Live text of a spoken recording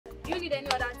Do you need any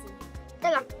other thing?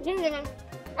 Tell her.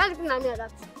 Anything I need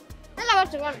that. Tell her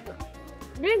what you want.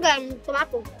 Bring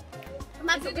tomato.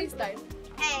 Is it this time?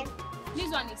 This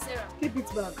one is Sarah. Keep it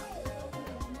back.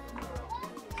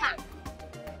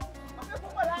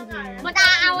 But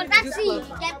I was actually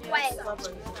get quiet.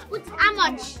 Put how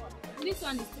much? This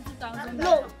one is 2,000.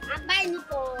 No, I'm buying it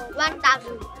for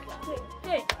 1,000.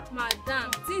 Hey,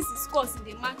 madam, this is cost in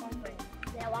the market.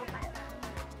 Yeah,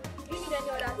 1,500. Do you need any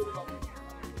other thing?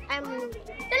 Tell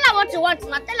her what you want,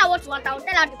 ma. Tell her what you want. I will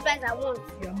tell her the price I want.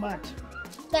 You're mad.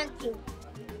 Thank you.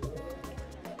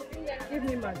 Give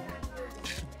me money.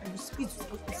 I will speak.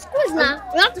 Squeeze now.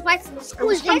 You have to fight me.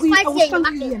 Squeeze. Let's fight here in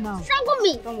the market. Strangle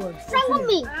me. Don't worry. Strangle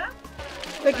me.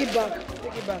 Take it back.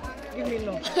 Take it back. Give me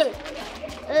no.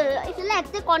 If you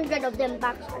like, take 100 of them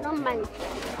back. I don't mind.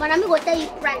 But I'm going to tell you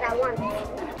the price I want.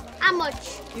 How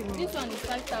much? This one is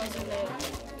 5,000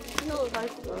 naira. No,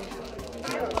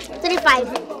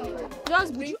 3,500.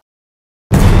 Just bring.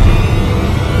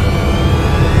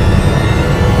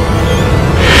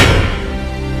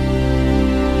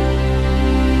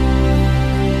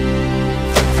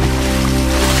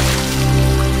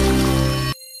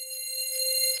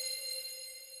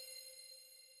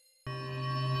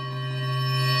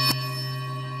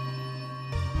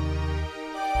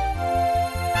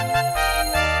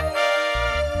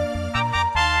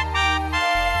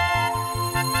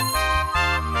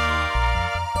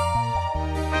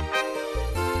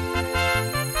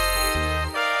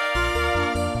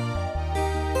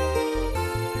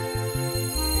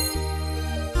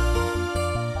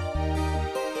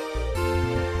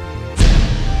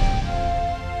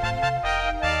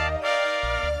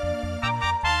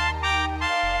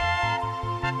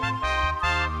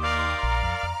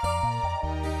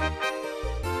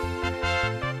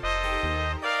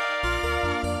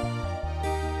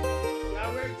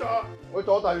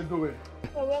 What are you doing?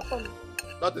 You're welcome.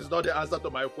 That is not the answer to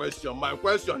my question. My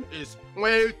question is,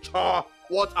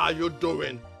 what are you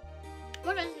doing?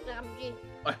 What is it I'm doing?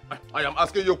 I am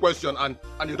asking you a question and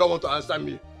you don't want to answer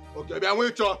me. Okay, but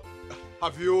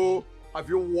have you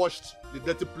washed the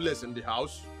dirty place in the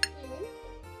house?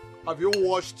 Have you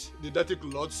washed the dirty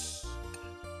clothes?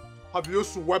 Have you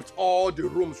swept all the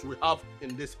rooms we have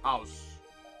in this house?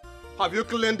 Have you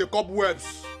cleaned the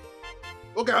cobwebs?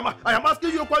 Okay, I am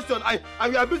asking you a question.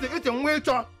 And you are busy eating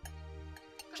waiter.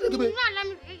 Let me eat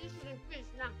it in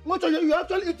peace now. What are you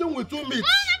actually eating with two meats?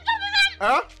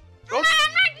 Huh?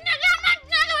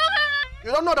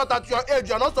 You don't know that at your age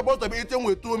you are not supposed to be eating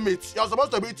with two meats. You are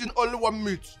supposed to be eating only one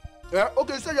meat. Yeah?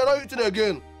 Okay, say you're not eating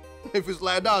again. If it's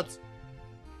like that.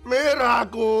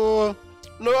 Miracle.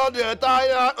 No, the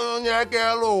tire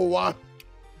one.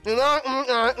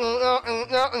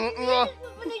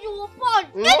 You will fall.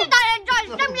 This is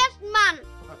a shameless man.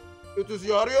 It is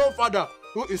your real father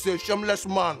who is a shameless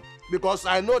man. Because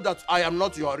I know that I am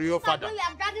not your real father. You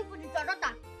are dragging food with your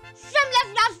daughter. Shameless,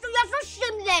 you are so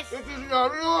shameless. It is your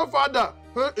real father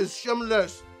who is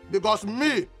shameless. Because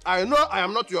me, I know I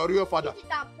am not your real father.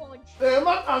 A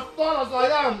man as tall as I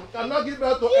am cannot give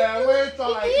birth to a waiter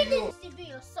like you. You need to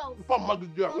yourself. You Mama.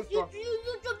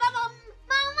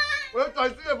 wait, I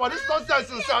see for this nonsense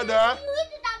you said there. You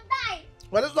eat it and die.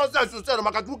 For this nonsense you said,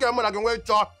 I can wait.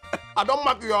 I don't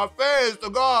mark your face to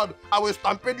God. I will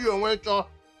stampede you and wait. To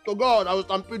God, I will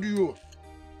stampede you.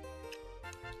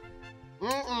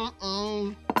 Look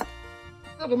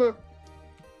at me.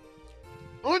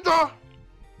 Waiter,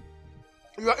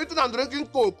 you are eating and drinking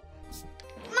Coke.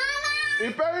 Mama. He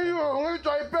pay you,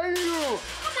 waiter, he pay you.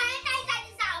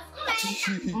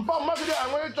 Come on,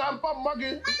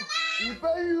 Maggie. He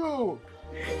pay you.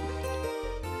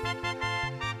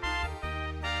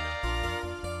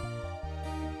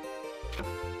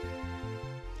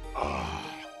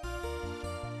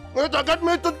 Waiter, get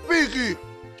me toothpick.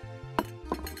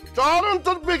 Jordan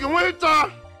toothpick,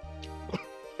 waiter.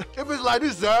 If it's like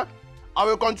this, I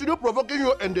will continue provoking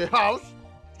you in the house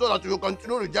so that you will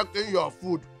continue rejecting your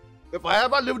food. If I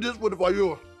ever leave this food for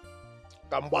you,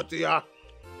 come back here.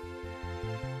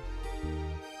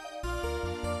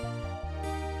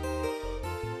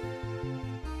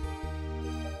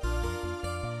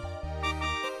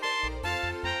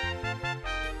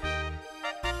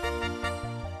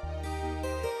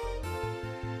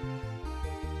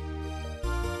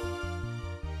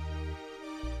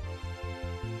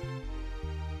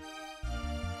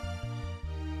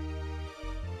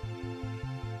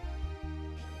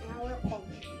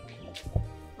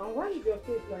 And why is your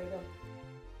face like that?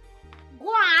 Go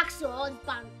and ask your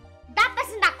husband. That person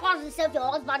person that calls himself your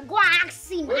husband, go and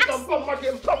ask him. What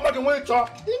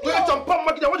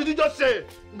did you just say?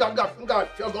 I've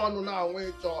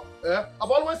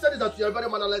always said that you are a very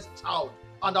mannerless child,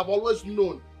 and I've always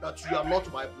known that you are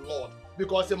not my blood.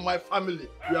 Because in my family,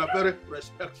 we are very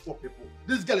respectful people.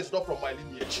 This girl is not from my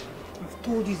lineage. I've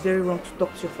told you it's very wrong to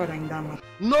talk to your father in that manner.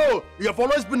 No, you have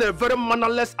always been a very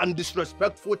mannerless and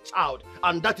disrespectful child.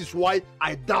 And that is why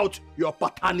I doubt your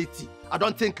paternity. I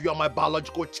don't think you are my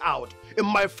biological child. In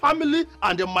my family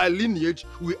and in my lineage,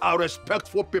 we are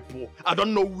respectful people. I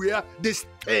don't know where this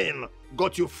thing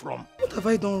got you from. What have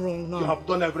I done wrong now? You have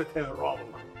done everything wrong.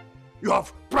 You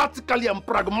have practically and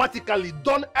pragmatically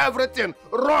done everything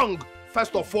wrong.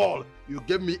 First of all, you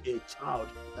gave me a child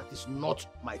that is not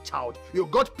my child. You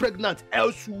got pregnant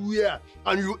elsewhere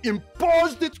and you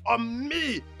imposed it on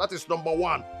me. That is number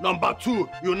one. Number two,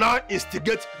 you now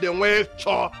instigate the way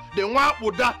the one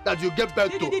that you gave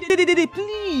birth to.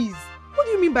 Please. What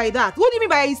do you mean by that? What do you mean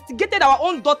by I instigated our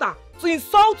own daughter to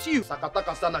insult you? I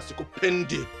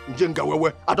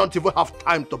don't even have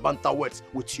time to banter words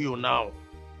with you now.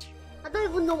 I don't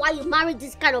even know why you married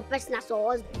this kind of person as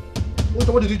your husband.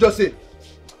 What did you just say?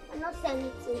 I'm not saying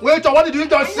anything. Wait, what did you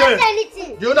just say? I'm not saying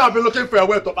anything. You know I've been looking for a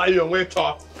way to buy you. Wait,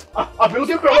 I've been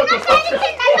looking for a way to stampede.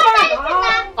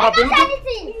 I've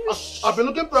been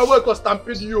looking for a way to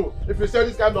stampede you. If you say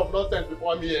this kind of nonsense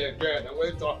before me again, and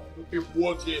wait, people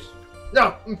okay.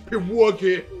 Yeah, people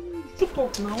okay. Shut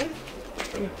up now.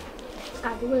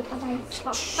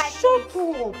 Shut up.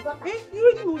 You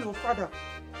already know your father.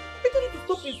 I don't need to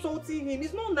stop insulting him.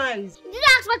 It's not nice. Did you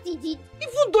ask what he did?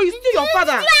 Even though he's still your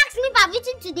father. Did you ask me about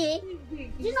eating today? Do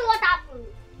you know what happened?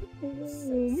 Oh,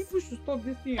 maybe we should stop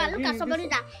this thing. Look at somebody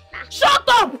that... Shut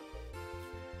up!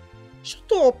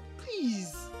 Shut up,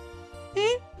 please.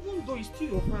 Eh? Even though he's still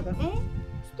your father,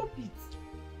 stop it.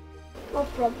 No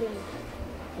problem.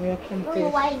 Oh, yeah, I don't know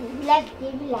why you like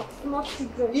baby like small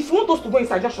children. If you want us to go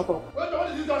inside, just shut up. What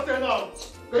did you just say now?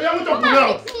 Come on,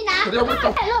 now.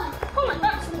 hello. Come on,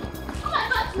 touch me.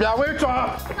 We are waiting. Leave her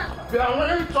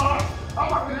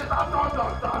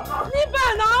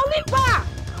now, leave her.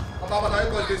 Ababa, now you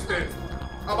got this thing.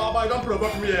 Ababa, don't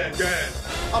provoke me again.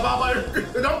 Ababa,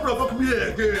 don't provoke me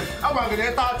again. I'm going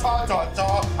to talk.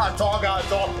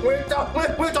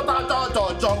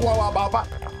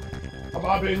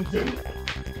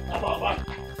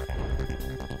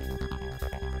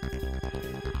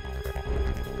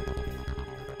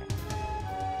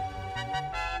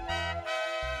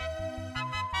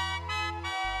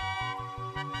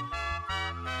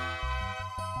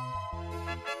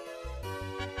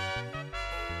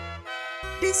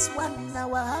 This one na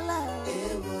wahala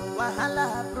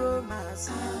promise.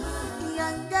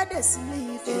 Younger they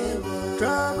sleep,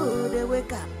 trouble they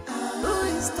wake up. Who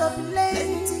is stop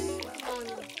late?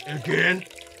 Again?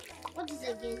 What is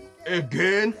again?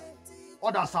 Again?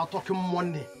 Others are talking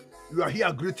money. You are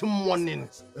here greeting morning.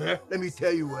 Let me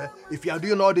tell you, if you are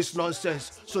doing all this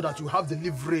nonsense so that you have the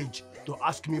leverage to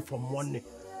ask me for money,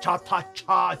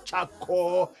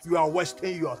 cha-cha-cha-cha-ko, you are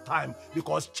wasting your time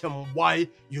because why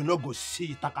you no go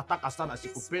see taka sana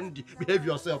sikupendi. Behave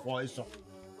yourself also.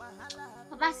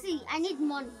 Papa, see, I need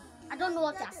money. I don't know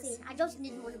what you're saying. I just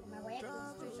need money for my wife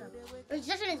registration.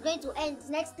 Registration is going to end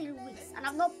next 3 weeks and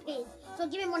I'm not paid. So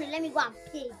give me money, let me go and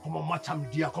pay. Come on, Macham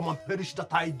dear, come on, perish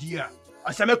that idea.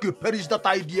 I say make you perish that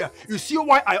idea. You see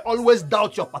why I always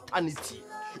doubt your paternity.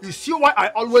 You see why I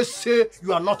always say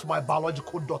you are not my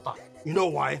biological daughter. You know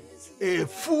why? A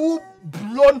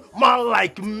full-blown man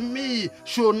like me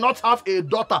should not have a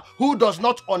daughter who does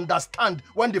not understand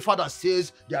when the father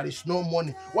says there is no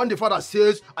money, when the father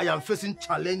says I am facing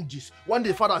challenges, when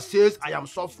the father says I am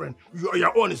suffering.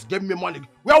 Your own is give me money.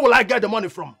 Where will I get the money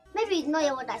from? Maybe you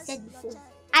know what I said before.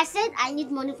 I said I need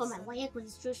money for my wife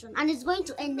registration and it's going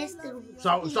to end next 3 weeks.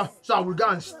 So I will go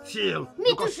and steal.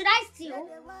 Me too, should I steal?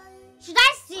 Should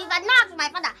I steal? If I not ask my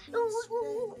father, who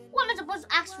am I supposed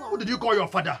to ask for? Who did you call your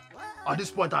father? At this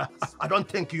point, I don't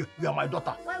think you are my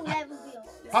daughter. Why would I even be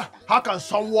your how can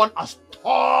someone as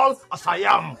tall as I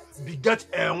am beget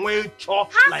a way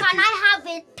chop like How can I have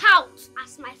a tout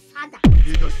as my father?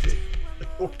 You just say.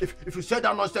 If you say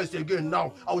that nonsense again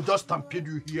now, I will just stampede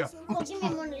you here. Oh, give me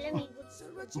money, let me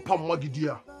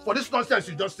go. For this nonsense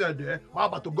you just said there, how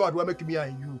about to God will make me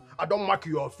and you? I don't mark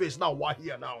your face now. Why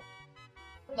here now?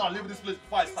 Now leave this place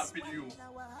before I stampede you.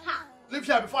 Ha. Leave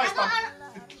here before I stampede.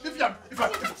 Leave here. If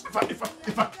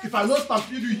I don't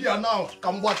stampede you here now,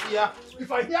 come what here?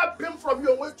 If I hear pim from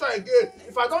you, wait try again.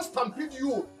 If I don't stampede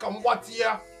you, come what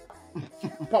here?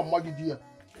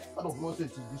 kind of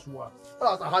nonsense is this one?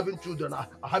 After having children, I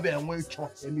have a way to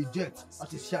immediate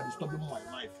as is here disturbing my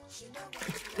life.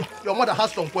 Your mother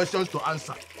has some questions to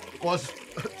answer because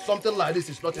something like this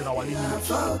is not in our lineage.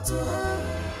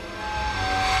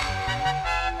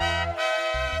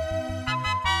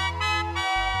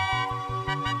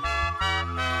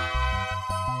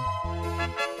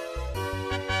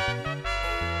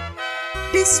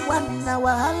 This one na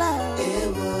wahala,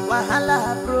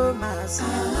 wahala promise.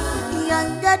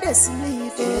 Younger they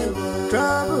sleep,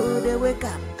 trouble they wake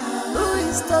up. Who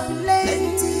is stop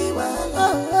late?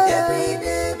 Every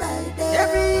day by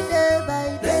day,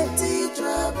 plenty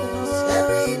troubles.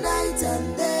 Every night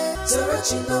and day,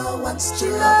 SOROCHI no wants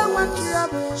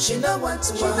trouble. She no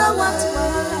wants wahala.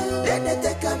 Then they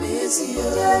take them easy,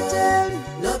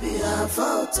 no be her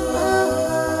fault.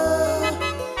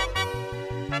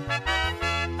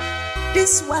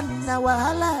 This one na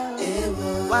wahala,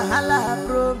 wahala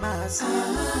promise.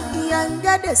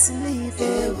 Younger they sleep,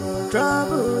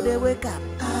 trouble they wake up.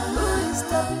 Who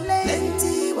stop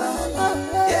plenty wahala.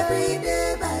 Every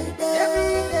day by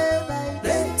day,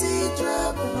 plenty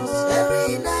troubles.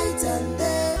 Every night and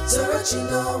day, SOROCHI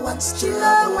no wants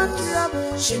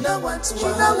trouble. She no wants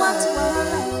wahala.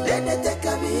 Then they take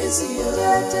them easy,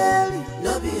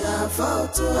 no be her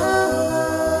fault.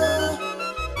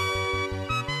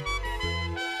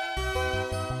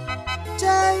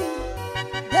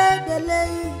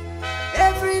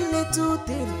 Every little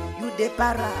thing you dey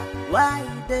para, why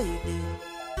they?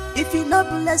 If you no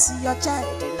bless your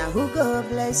child, now who go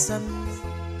bless them?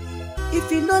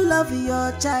 If you no love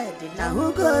your child, now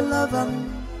who go love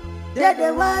them?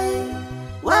 They why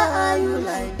are you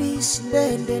like this?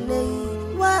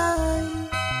 Why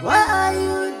are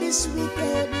you this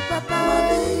wicked, Papa?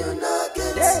 Money you no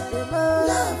get,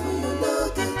 love you no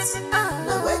get.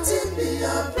 Now waiting be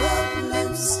your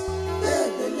problems.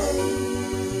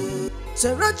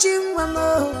 SOROCHI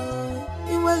wamo,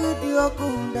 iwe di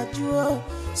okunda juo.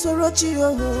 SOROCHI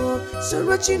oh,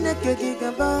 SOROCHI nekegi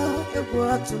gaba, ebo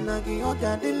atunagi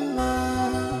ogadima.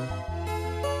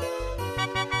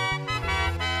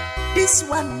 This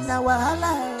one na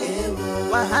wahala,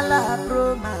 wahala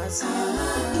promise.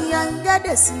 Younger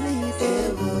they sleep,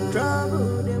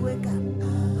 trouble they wake up.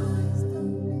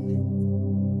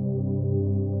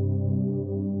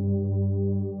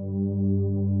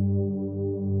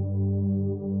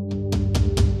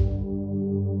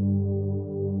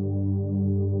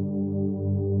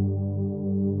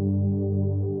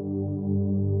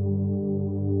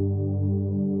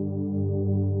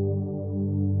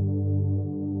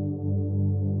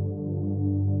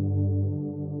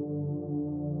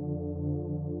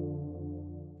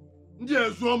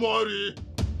 Mori.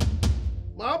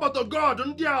 Ma but God,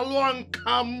 ndi along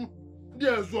come.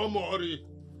 Dear Zomori.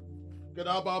 Get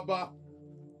baba.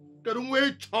 Get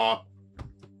away, cha.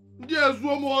 Dear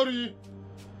Zomori.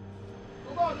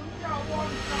 God, ndi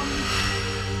along come.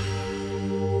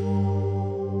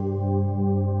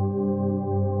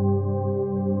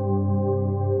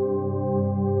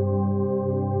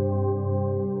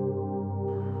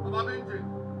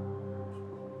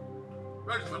 Where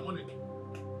is my money?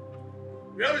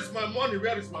 Where is my money?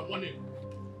 Where is my money?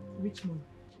 Which money?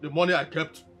 The money I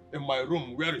kept in my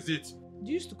room. Where is it?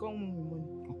 You used to come home with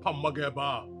money.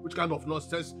 Which kind of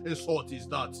nonsense insult is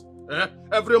that? Eh?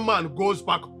 Every man goes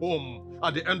back home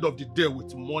at the end of the day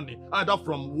with money, either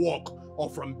from work or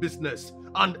from business.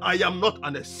 And I am not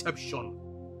an exception.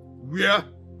 Where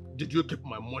did you keep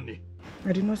my money?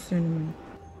 I did not see any money.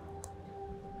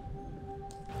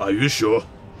 Are you sure?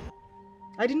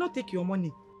 I did not take your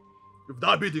money. If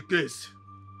that be the case,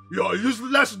 your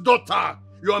useless daughter,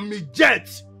 your midget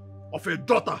of a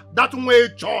daughter, that way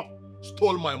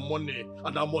stole my money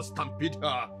and I must stampede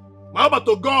her. But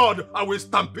to God, I will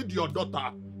stampede your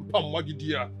daughter.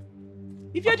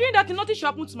 If you're doing that, nothing should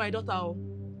happen to my daughter. Oh.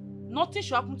 Nothing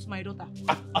should happen to my daughter.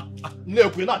 I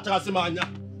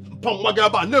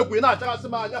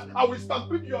will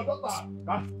stampede your daughter.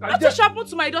 Nothing should happen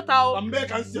to my daughter. Oh.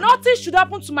 Nothing should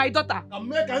happen to my daughter.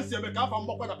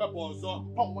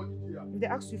 If they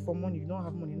ask you for money, you don't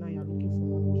have money, now you're looking for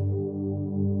money.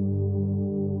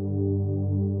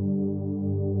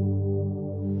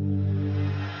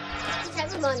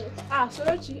 Good morning. Ah,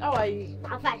 SOROCHI, how are you?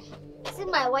 I'm fine. This is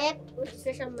my WAEC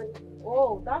registration money.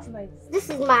 Oh, that's nice. This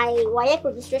is my WAEC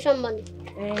registration money.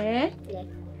 Eh? Yeah.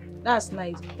 That's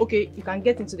nice. Okay, you can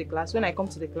get into the class. When I come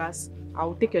to the class, I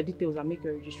will take your details and make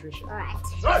your registration. Alright.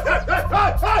 Hey!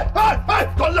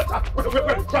 Don't let her!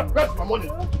 Where's my money?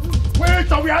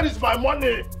 Where is my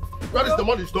money? Where is the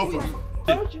money stole from?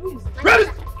 Where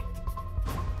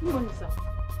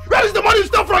is the money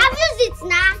stole from? I've used it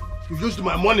now. You used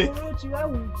my money. Sorochi, why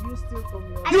would you steal from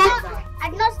your I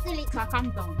did not steal it. Calm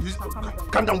down.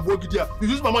 Calm down, Bogidia. You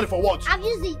used my money for what? I've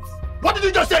used it. What did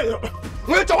you just say?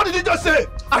 Wait, what did you just say?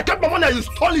 I kept my money and you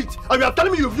stole it. And you are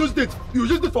telling me you've used it. You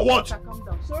used it for what? Calm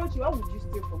down. Sorochi, why would you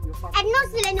steal from your family? I did not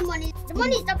steal any money. The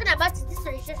money is talking about this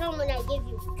registration money I gave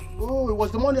you. Oh, it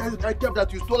was the money I kept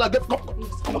that you stole.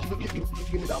 Come on, give me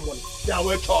that money. Yeah,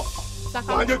 wait, chop.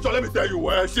 Let me tell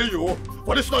you, see you.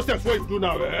 For this nonsense, what you do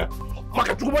now,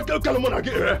 I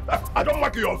don't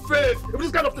mark your face. If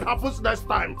this kind of thing happens next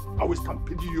time, I will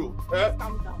stampede you.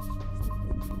 Calm down.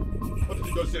 What did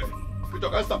you just say? You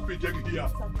can't stampede here.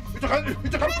 You can't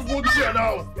go here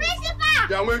now. Principal!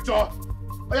 Yeah, wait, chop.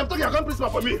 I am talking, I can't principal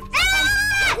for me. Sir,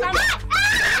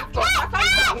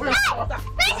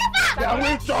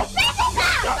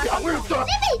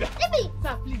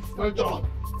 please. Wait, chop.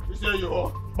 You say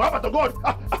you. Baba to God. I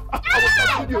will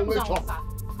stampede you, wait, chop.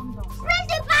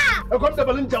 Principal! I got the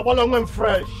balloon jabala when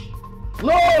fresh.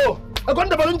 No! I got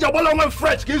the balloon jabala when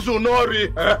fresh.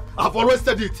 Kizunori. I've always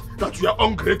said it that you are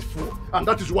ungrateful, and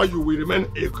that is why you will remain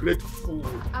a great fool.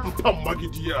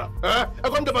 Mpamagidia. I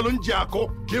got the balloon jako.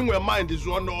 King where mind is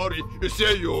honori. You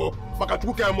say you.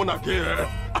 Makatuka monake.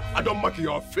 I don't mark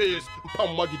your face.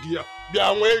 Mpamagidia.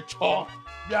 Bianwe cho.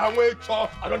 Bianwe cho.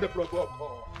 I don't the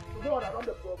protocol. God, I don't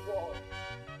the protocol.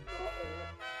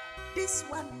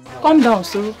 Calm down,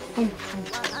 Soro.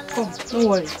 Come, don't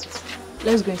worry.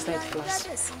 Let's go inside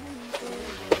class.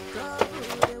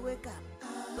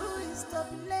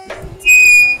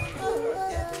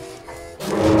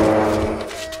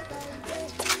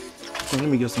 Let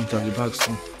me get something out of the bag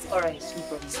soon. Alright, no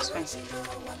problem. It's fine.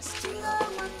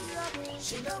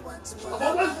 I've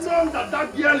always known that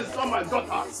that girl is not my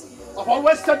daughter. I've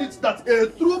always said it that a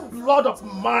true blood of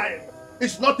mine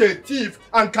is not a thief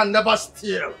and can never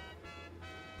steal.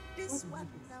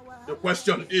 The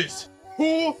question is,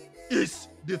 who is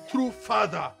the true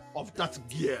father of that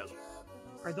girl?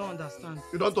 I don't understand.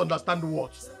 You don't understand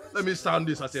what? Let me sound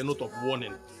this as a note of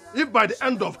warning. If by the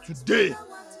end of today,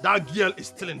 that girl is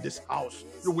still in this house,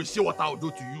 you will see what I'll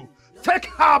do to you. Take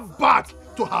her back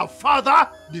to her father,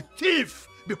 the thief,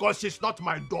 because she's not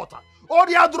my daughter. You know,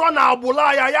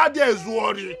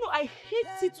 I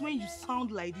hate it when you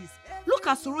sound like this. Look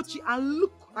at Sorochi and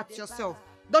look at yourself.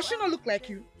 Does she not look like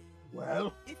you?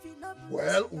 Well,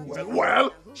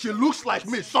 she looks like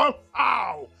me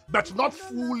somehow, but not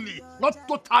fully, not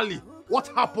totally. What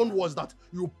happened was that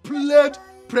you played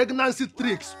pregnancy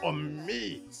tricks on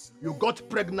me. You got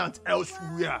pregnant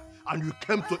elsewhere and you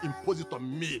came to impose it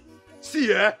on me.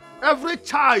 See, every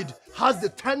child has the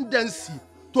tendency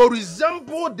to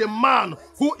resemble the man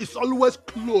who is always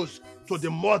close to the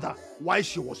mother while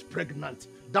she was pregnant.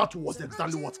 That was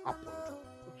exactly what happened.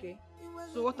 Okay.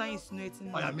 So what are you insinuating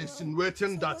now? I am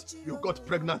insinuating that you got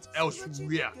pregnant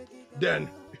elsewhere. Then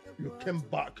you came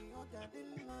back.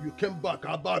 You came back,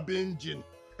 Ababinjin.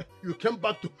 You came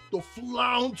back to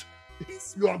flaunt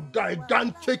your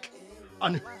gigantic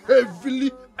and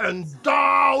heavily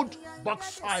endowed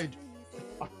backside.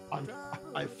 And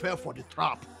I fell for the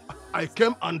trap. I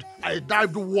came and I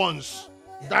dived once,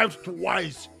 dived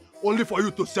twice, only for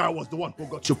you to say I was the one who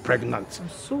got you pregnant. I'm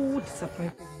so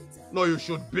disappointed. No, you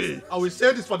should be. I will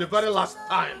say this for the very last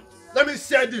time. Let me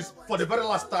say this for the very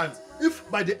last time. If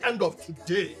by the end of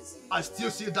today, I still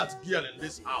see that girl in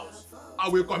this house, I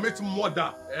will commit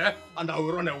murder, and I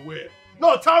will run away.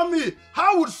 No, tell me,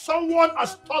 how would someone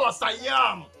as tall as I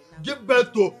am give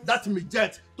birth to that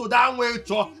midget, to that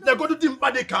waiter? They go to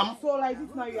Dimpadikam. So like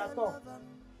this now you are tall.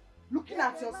 Looking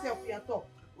at yourself, you are tall.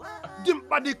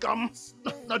 Dimpadikam,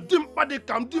 na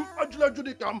Dimpadikam,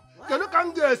 Dimpadikam.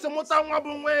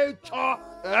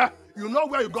 You know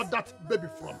where you got that baby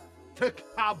from. Take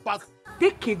her back.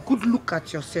 Take a good look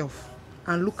at yourself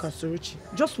and look at Sorochi.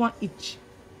 Just one each.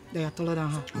 They are taller than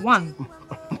her. One.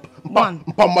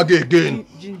 Pamage again.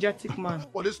 Gingertic man.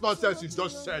 For this nonsense you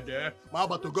just said, my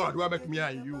to God, where make me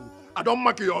and you? I don't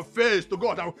mark your face. To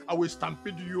God, I will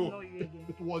stampede you. No,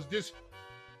 It was this.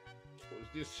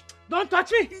 Don't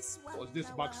touch me! It was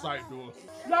this backside, though.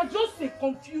 You are just a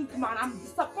confused man. I'm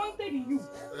disappointed in you.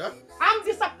 Yeah? I'm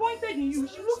disappointed in you.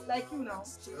 She looks like you now.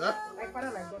 Yeah? Like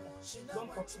father, like daughter.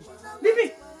 Don't touch me. Leave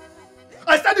me!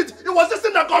 I said it! It was this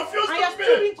thing that confused me! I am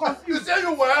still being confused. You say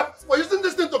you were using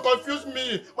this thing to confuse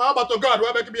me. My to God,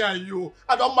 where make me and you?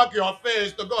 I don't mark your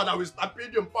face. To God, I will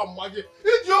stampede you.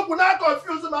 If you could not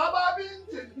confuse me,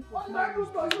 what did I do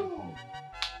to you?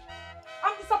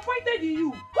 I'm disappointed in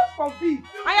you. God forbid.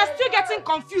 I am still getting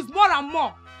confused more and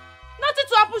more. Nothing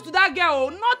to happen to that girl.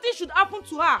 Nothing should happen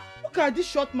to her. Look at this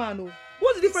short man.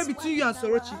 What's the difference between you and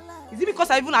Sorochi? Is it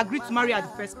because I even agreed to marry her at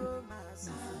the first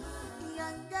place?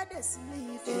 they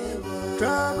sleep,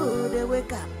 trouble they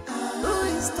wake up. Who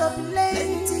is stopping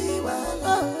late?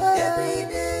 Every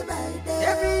day by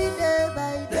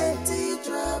day, plenty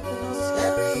troubles.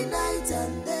 Every night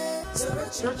and day.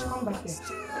 Church, come back here.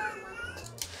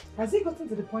 Has he gotten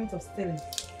to the point of stealing?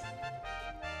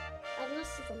 I did not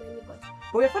steal from anybody.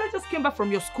 But your father just came back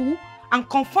from your school and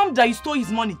confirmed that you stole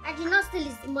his money. I did not steal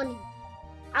his money.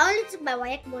 I only took my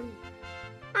WAEC money.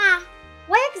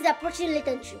 WAEC is approaching late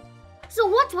entry. So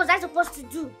what was I supposed to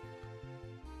do?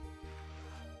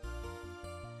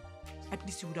 At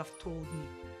least you would have told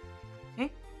me.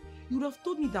 You would have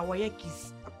told me that WAEC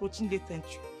is approaching late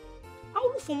entry. I will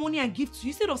look for money and give to you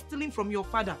instead of stealing from your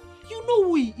father. You know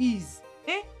who he is.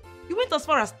 You went as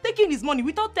far as taking his money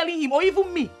without telling him or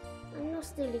even me. I did not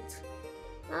steal it.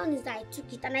 My own is that I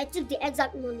took it and I took the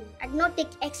exact money. I did not take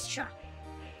extra.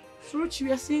 Sorochi,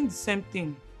 we are saying the same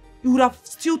thing. You would have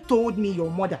still told me your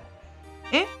mother.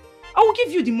 I will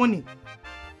give you the money.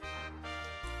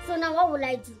 So now what will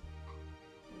I do?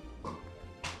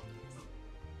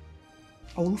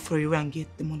 I will look for a way and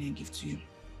get the money and give to you.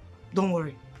 Don't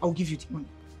worry, I will give you the money.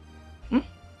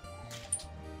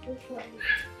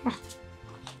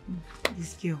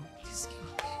 This girl.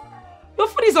 Your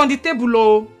food is on the table,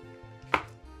 oh.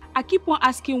 I keep on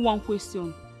asking one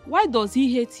question. Why does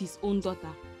he hate his own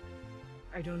daughter?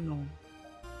 I don't know.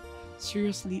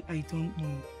 Seriously, I don't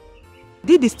know.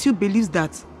 Did he still believes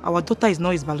that our daughter is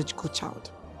not his biological child?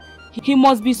 He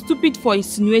must be stupid for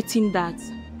insinuating that.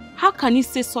 How can he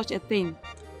say such a thing?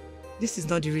 This is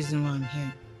not the reason why I'm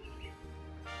here.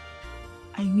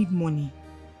 I need money.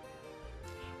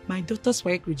 My daughter's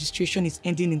WAEC registration is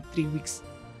ending in 3 weeks.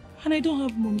 And I don't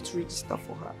have money to register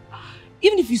for her.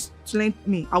 Even if you lend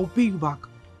me, I will pay you back.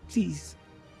 Please.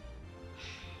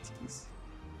 Please.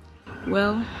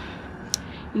 Well,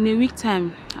 in a week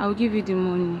time, I will give you the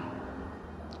money.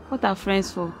 What are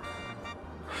friends for?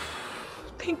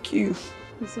 Thank you.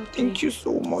 It's okay. Thank you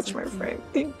so much, my friend.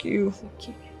 Thank you. It's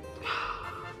okay.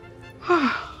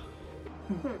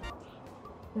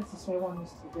 That is why one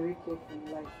needs to be very careful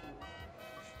in life.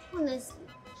 Honestly.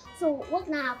 So what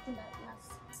now happened at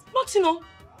last? Nothing, no.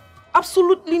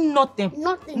 Absolutely nothing.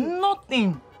 Nothing.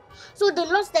 Nothing. So they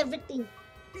lost everything.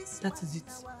 That is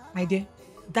it. My dear,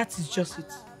 that is just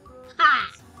it.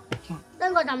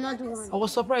 Thank God I'm not the one. I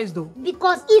was surprised though.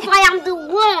 Because if I am the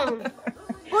one,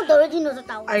 God already knows what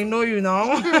I want. I know you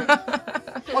now.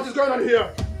 What is going on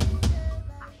here?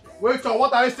 Wait, so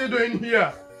what are you still doing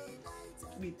here?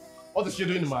 Wait. What is she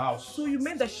doing in my house? So you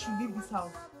meant that she should leave this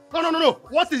house? No.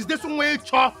 What is this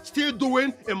Waiter still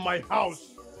doing in my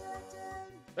house?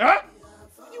 Eh? Where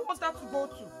do you want her to go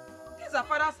to? This is her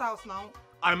father's house now.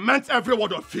 I meant every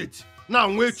word of it. Now,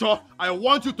 Waiter, I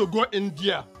want you to go in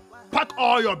there, pack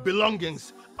all your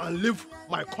belongings, and leave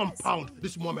my compound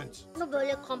this moment. Not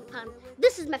only compound.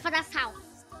 This is my father's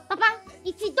house. Papa,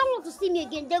 if you don't want to see me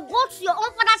again, then go to your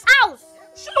own father's house.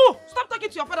 Shut up! Stop talking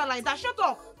to your father like that. Shut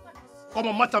up! Come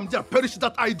on, madam, dear, perish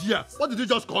that idea. What did you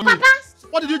just call me? Papa?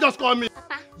 What did you just call me?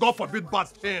 Papa. God forbid bad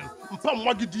thing.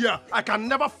 I can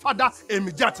never father a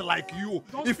midget like you.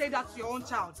 Don't say that to your own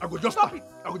child. I could just Stop it.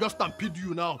 I could just stampede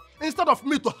you now. Instead of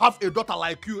me to have a daughter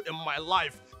like you in my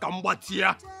life,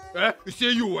 Kambatia. You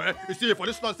see you, You see, for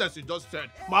this nonsense you just said,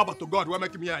 Maba to God, we're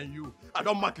making me and you. I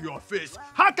don't mark your face.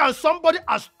 How can somebody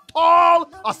as tall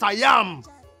as I am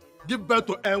give birth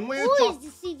to a Who is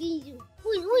deceiving you?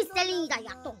 Who is telling you that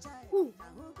you're tall? Who?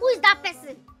 Who is that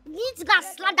person? You need to go and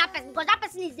slap that person because that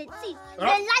person is a thief, a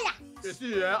liar. You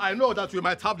see, I know that we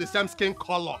might have the same skin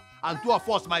color and two of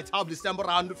us might have the same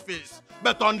round face,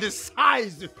 but on the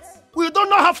size, we do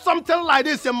not have something like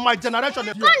this in my generation. Come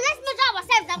on, let's measure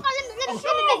ourselves. Come on, let me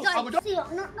measure. See,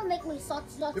 don't make me insult.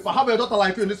 If I have a daughter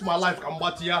like you in this my life,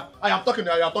 Kambatia, I am talking,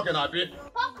 you are talking, Abi.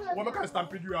 Woman can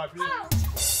stampede you, Abi.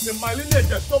 In my lineage,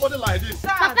 there's nobody like this.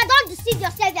 Papa, don't deceive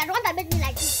yourself. You're the one that made me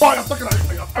like this. Boy, I'm talking,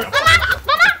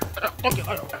 Mama! Okay,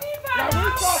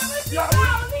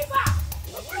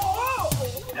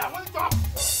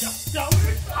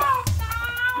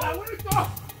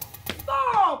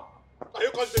 Stop! Now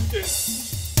you cause this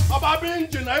thing. About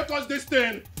engine, now you cause this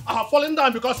thing. I have fallen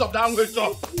down because of that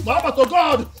waiter. Baba to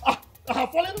God! I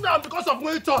have fallen down because of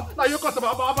waiter. Now you cause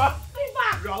about Baba.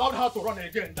 You allowed her to run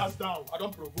again. That's down. I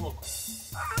don't provoke.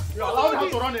 You allowed her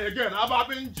to run again.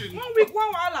 About engine. 1 week,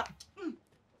 one wahala.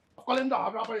 Falling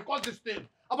down. You cause this thing.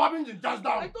 About engine, just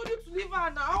down. I told you to leave her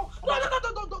now. No,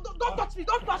 don't touch me.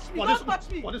 Don't touch me. Don't touch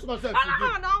me. For this nonsense,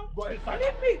 now. Go inside.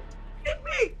 Leave me. Leave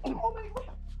me. Oh my God.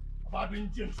 About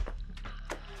engine.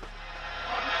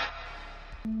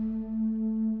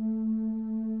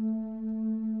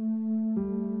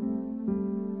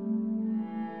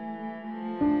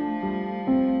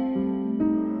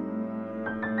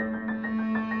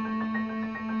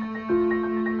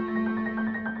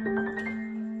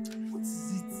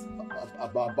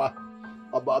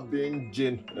 Ababa being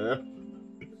Jane,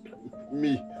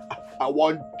 me, I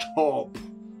want chop,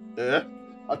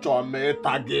 I try me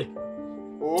taggy.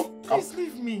 Oh, please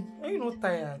leave me. Are you not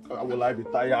tired? Will I be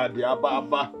tired, yeah,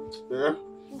 Ababa?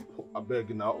 I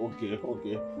beg now. Okay.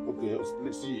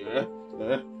 Let's see,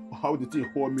 how did he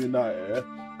hold me now,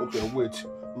 Okay, wait.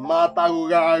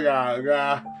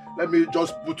 Let me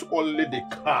just put only the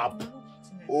cap.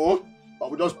 Oh, I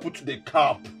will just put the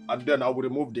cap and then I will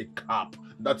remove the cap.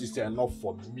 That is enough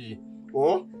for me.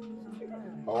 Oh,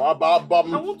 I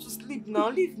want to sleep now.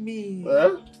 Leave me.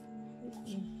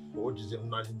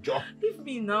 Leave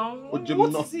me now. What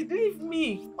is it? Leave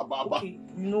me. Okay,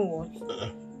 you know what?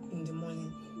 In the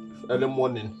morning. Early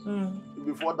morning.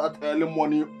 Before that early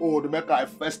morning, the make I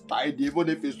first tidy, even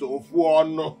if it's of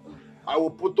one, I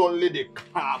will put only the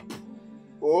cap.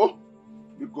 Oh,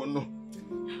 because no.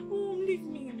 Oh, leave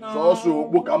me now. So also,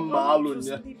 book a I'm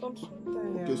so tired.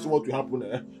 Okay, so what will happen?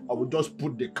 I will just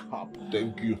put the cap.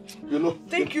 Thank you. You know.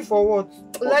 Thank you for what?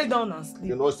 Lie down and sleep.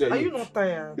 You know, say are you not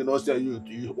tired? You know, say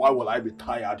you. Why will I be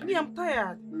tired? Me, I'm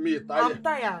tired. Me tired. I'm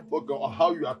tired. Okay,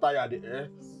 how you are tired?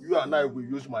 You and I will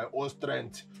use my own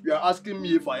strength. You are asking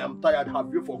me if I am tired.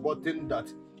 Have you forgotten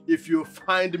that if you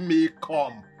find me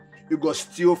come, you go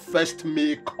still first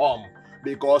me come,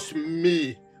 because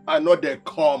me, I know they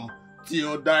come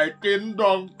till thy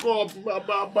kingdom come,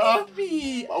 Baba.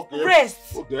 Baby, okay.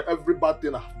 Rest. Okay, every bad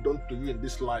thing I've done to you in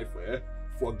this life,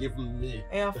 forgive me.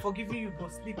 I am forgiving you,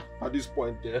 but sleep. At this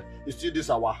point, you see this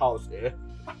our house,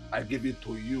 I give it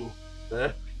to you.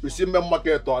 You see me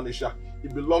market to Anisha.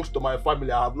 It belongs to my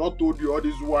family. I have not told you all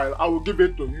this while. I will give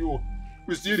it to you.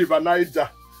 You see River Niger.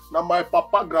 Now my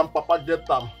papa, grandpapa get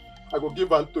them. I will give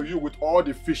them to you with all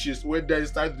the fishes where they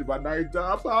inside River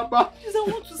Niger. Baba. Please, I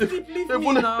want to sleep. Leave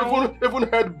me now. Even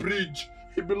Head Bridge.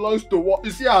 It belongs to what? You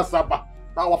see Asaba.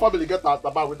 Now our family get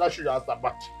Asaba without you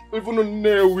Asaba. Even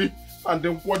Newi and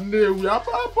then what Newi.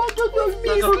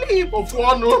 Please sleep. Of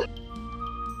one.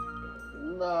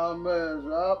 Na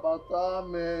meza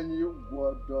batame ni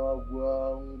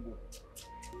gwadagwangu.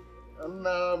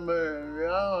 Na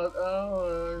meza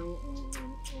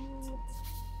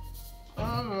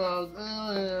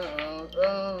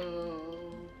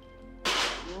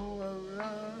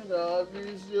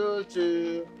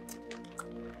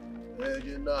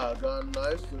Regina,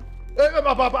 nice. Hey,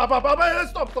 Baba,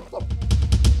 stop.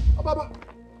 Baba,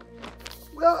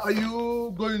 where are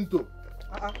you going to?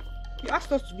 You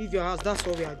asked us to leave your house, that's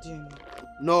what we are doing.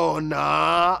 No,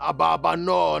 Ababa,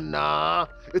 no.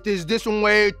 It is this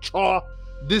way,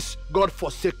 this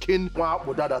God-forsaken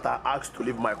one that I asked to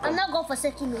leave my compound. I'm not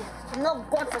God-forsaken, I'm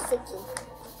not God-forsaken.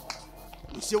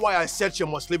 You see why I said she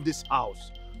must leave this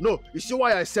house? No, you see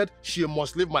why I said she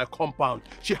must leave my compound?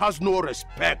 She has no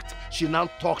respect. She now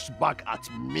talks back at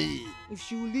me. If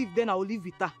she will leave, then I will leave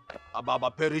with her.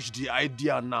 Ababa, perish the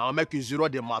idea now. Make you zero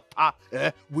the matter.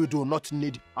 We do not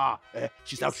need her.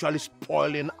 She's actually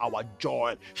spoiling our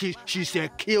joy. She's a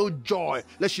killjoy.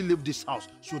 Let she leave this house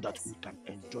so that we can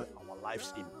enjoy our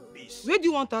lives in peace. Where do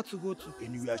you want her to go to?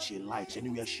 Anywhere she likes,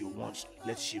 anywhere she wants.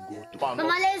 Let she go to. Mama,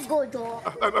 let's go, Joe.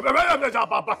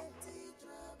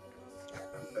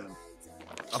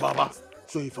 Ababa,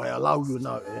 so if I allow you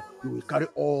now, you will carry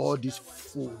all this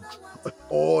food,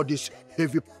 all this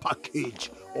heavy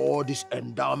package, all these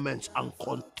endowments and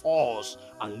contours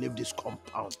and leave this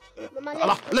compound.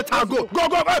 Mama, let her go. Go.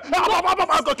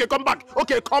 Okay, come back.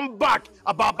 Okay, come back.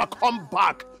 Ababa, come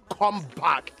back. Come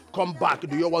back.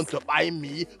 Do you want to buy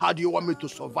me? How do you want me to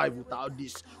survive without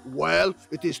this? Well,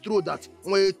 it is true that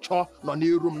we no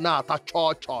need room na ta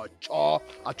cho.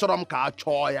 Achoram ka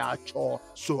cho.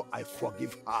 So I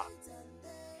forgive her.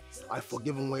 I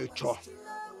forgive Cho.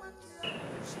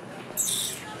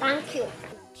 thank you.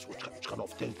 Which kind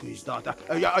of thank you is that?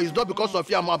 It's not because of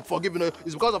you I'm forgiving you.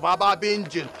 It's because of Ababa being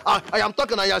Jin. I am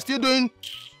talking and you're still doing.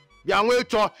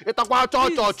 Cho. Itakwa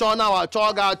cho now.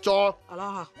 Cho.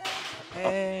 Allow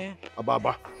her.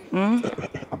 Ababa.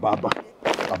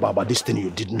 Ababa, this thing you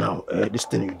did now.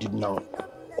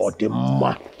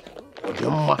 Odema.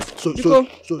 So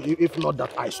if not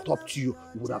that I stopped you,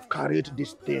 you would have carried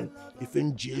this thing. If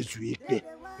in you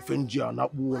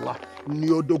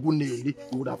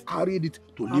would have carried it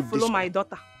to leave this. Follow my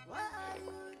daughter.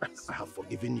 I have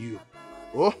forgiven you.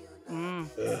 Oh?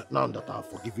 Now that I have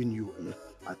forgiven you,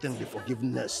 I think the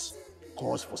forgiveness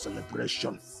calls for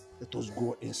celebration. Let us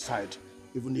go inside,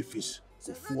 even if it's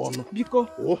for fun. Biko.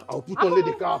 Oh, I'll put only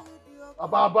the cap.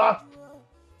 Ababa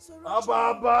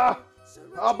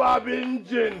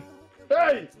Injin.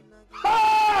 Hey!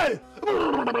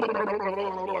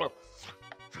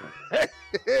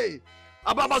 Hey!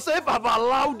 Ababa, say if I've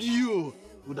allowed you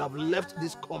would have left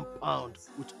this compound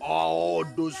with all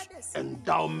those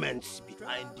endowments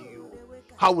behind you.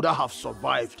 How would I have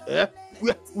survived?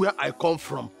 Where I come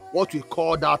from, what we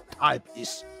call that type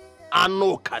is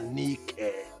Ano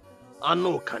Kanike.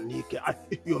 Ano Kanike.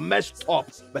 You messed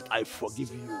up, but I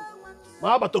forgive you.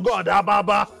 But to God,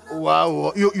 Baba,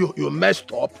 wow, you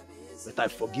messed up, but I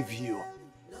forgive you.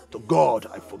 To God,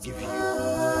 I forgive you.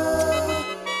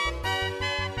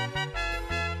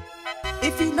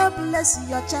 If you not bless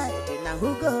your child, then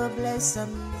who go bless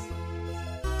him?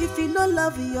 If you not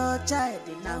love your child,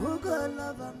 then who go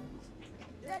love him?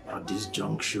 At this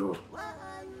juncture,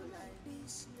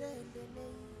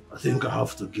 I think I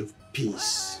have to give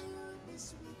peace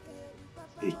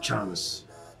a chance.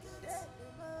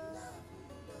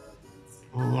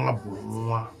 Nwa bụ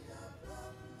nwa.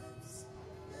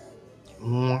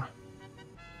 Nwa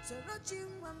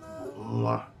bụ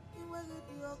nwa.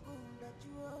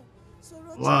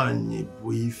 Nwanyị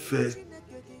bụ ife.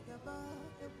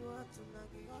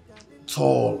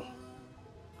 Tall,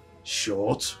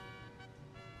 short,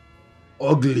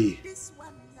 ugly,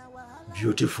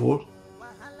 beautiful.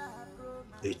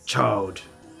 A child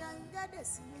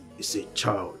is a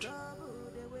child.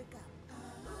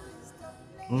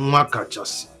 Nwa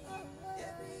kachasị.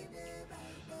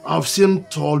 I've seen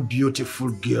tall, beautiful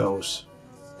girls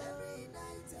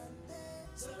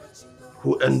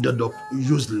who ended up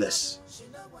useless.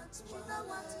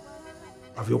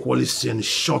 I've equally seen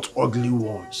short, ugly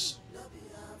ones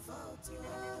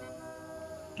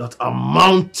that are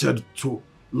mounted to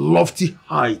lofty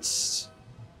heights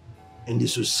in the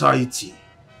society.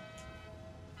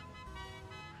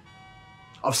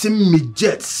 I've seen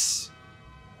midgets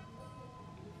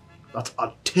that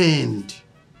attained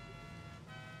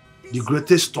the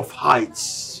greatest of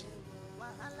heights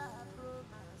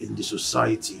in the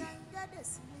society.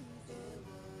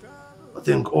 I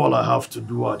think all I have to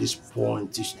do at this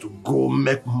point is to go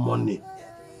make money.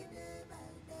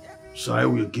 So I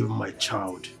will give my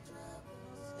child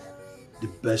the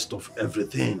best of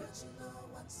everything.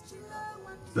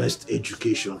 Best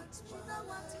education.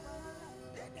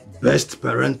 Best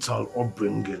parental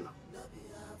upbringing.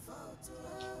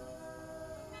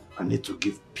 I need to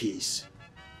give peace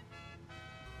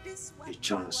a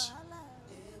chance.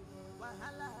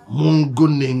 Mungu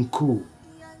Ninku.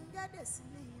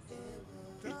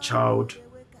 A child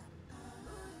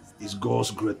is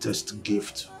God's greatest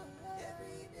gift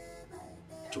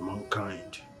to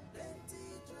mankind.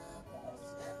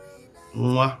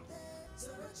 Nwa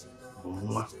bụ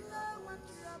nwa.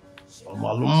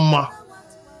 Ọmalụmma.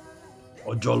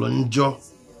 Ọjọlụ njọ.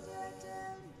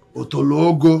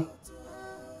 Otologo.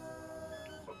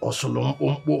 Ọsụlụ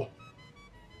mkpụmkpụ.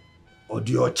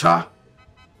 Ọdị ọcha.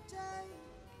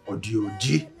 Ọdị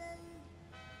oji.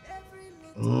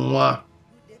 Nwa.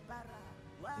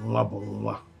 Nwa bụ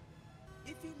nwa.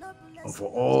 And for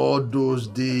all those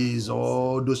days,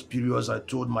 all those periods I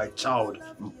told my child,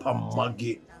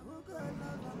 Mpamagi,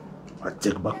 I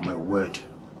take back my word.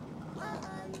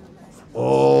 For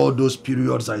all those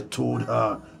periods I told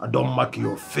her, I don't mark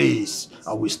your face,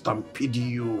 I will stampede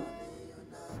you.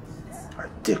 I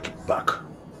take it back.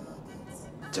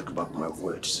 Take back my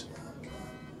words.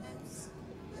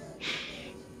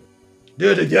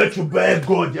 They get to beg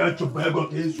God,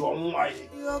 is your wife.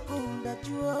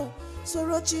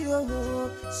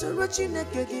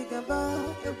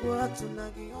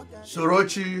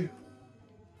 Sorochi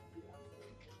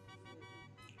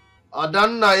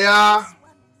Adanaya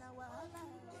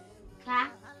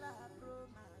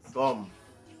Come,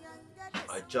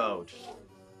 my child.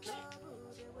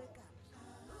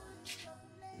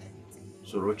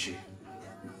 Sorochi,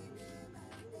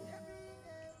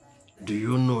 do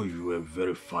you know you are a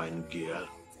very fine girl?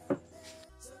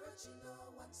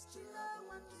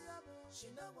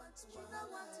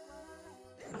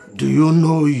 Do you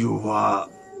know you are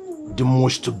the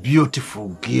most beautiful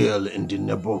girl in the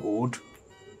neighborhood?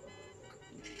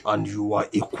 And you are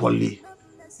equally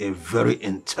a very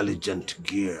intelligent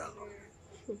girl.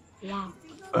 Wow.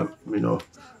 You know,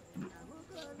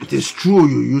 it is true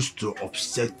you used to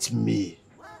upset me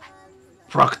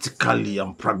practically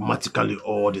and pragmatically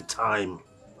all the time.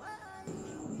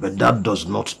 But that does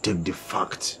not take the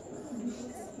fact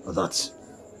that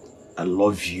I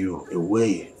love you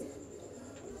away.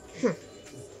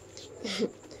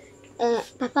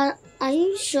 Papa, are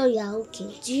you sure you are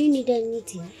okay? Do you need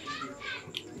anything?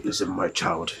 Listen, my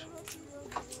child.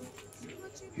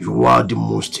 You are the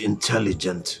most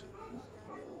intelligent.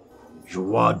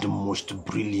 You are the most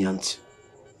brilliant.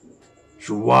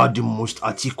 You are the most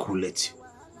articulate.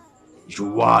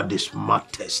 You are the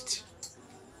smartest.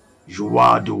 You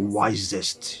are the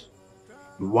wisest.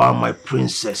 You are my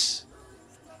princess.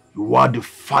 You are the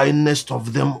finest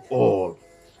of them all.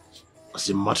 As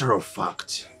a matter of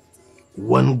fact,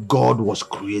 when God was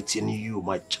creating you,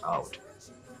 my child,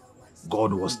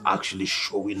 God was actually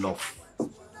showing off.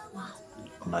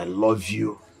 And I love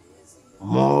you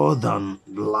more than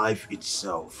life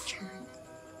itself.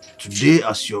 Today,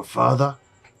 as your father,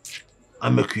 I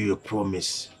make you a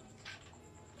promise.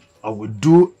 I will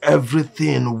do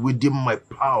everything within my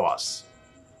powers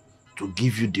to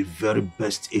give you the very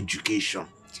best education.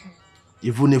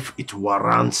 Even if it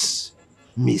warrants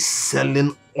me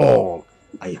selling all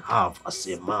I have as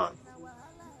a man.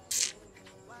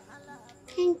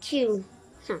 Thank you.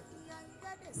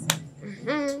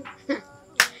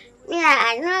 Yeah,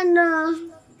 I don't know.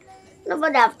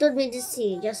 Nobody have told me this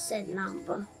thing you just said now,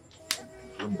 but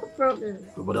no problem.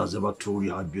 Nobody has ever told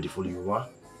you how beautiful you are.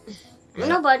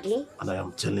 Nobody. And I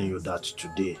am telling you that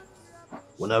today.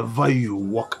 Whenever you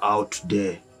walk out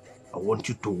there, I want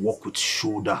you to walk with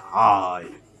shoulder high,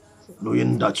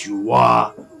 knowing that you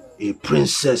are a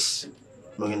princess,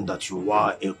 knowing that you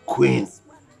are a queen,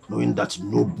 knowing that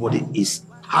nobody is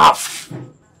half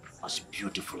as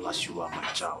beautiful as you are, my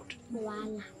child.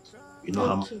 Wow. You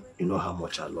know how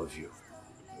much I love you.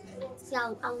 See,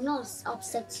 I'll not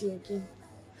upset you again.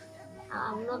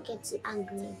 I will not get you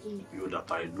angry again. You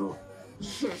that I know.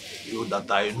 You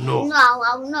that I know. No,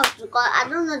 I will not, because I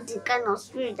don't know the kind of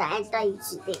spirit that enter you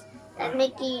today that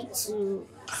make you to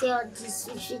say all these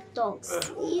sweet talks.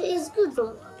 It's good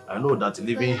though. I know that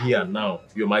living here now,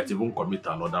 you might even commit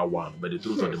another one, but the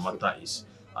truth of the matter is,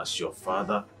 as your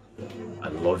father, I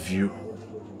love you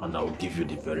and I will give you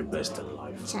the very best in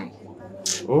life. Chai.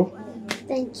 Oh?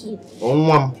 Thank you. Oh,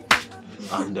 mom.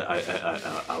 And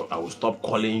I will stop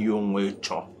calling you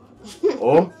Nwecho.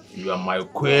 Oh, you are my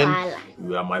queen,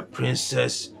 you are my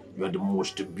princess, you are the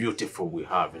most beautiful we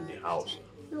have in the house.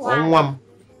 Oh, mom.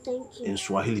 Thank you. In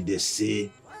Swahili they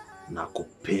say,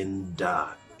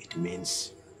 Nakupenda. It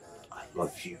means, I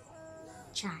love you.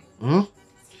 Chai.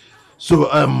 So,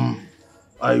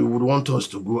 I would want us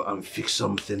to go and fix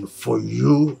something for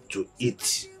you to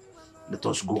eat. Let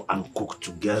us go and cook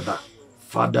together,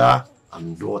 father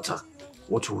and daughter.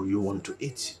 What will you want to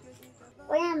eat?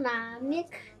 Oh yeah, nah,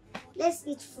 let's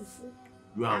eat fufu.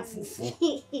 You have fufu?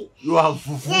 You have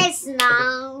fufu? Yes,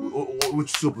 now.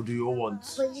 Which soup do you want?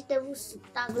 Vegetable soup.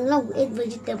 I will not eat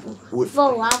vegetable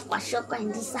before we have kwashoko in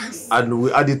this house. And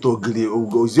we add it to ogili.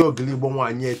 Is it ogili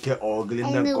bonwanyeke or ogili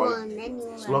anyone.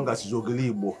 As long as it's ogili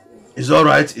igbo. It's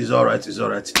alright, it's alright, it's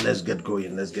alright. Let's get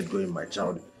going, my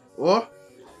child. Oh?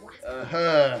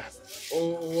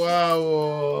 Oh,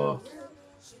 wow.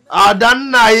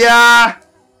 Adanaya.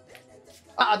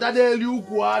 Adadeli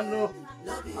ukwano.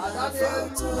 Adadeli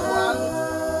ukwano.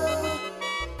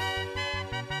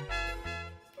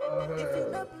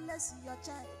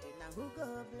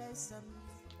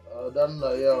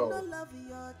 Adanaya.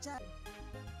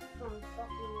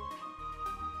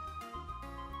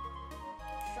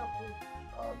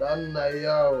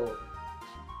 Adanaya.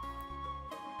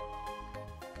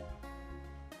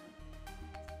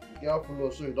 Be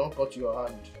careful so you don't cut your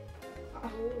hand.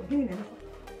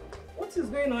 What is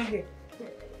going on here?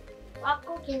 I'm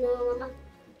cooking, Mama.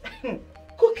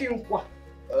 Cooking what?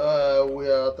 We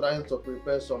are trying to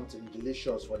prepare something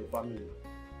delicious for the family.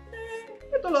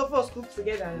 Let all of us cook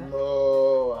together now.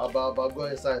 No, Abba, go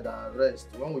inside and rest.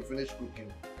 When we finish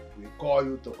cooking, we call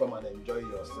you to come and enjoy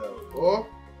yourself. Oh?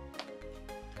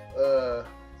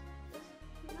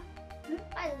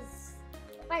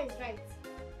 Papa is right.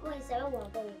 Go inside when we're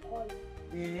going to call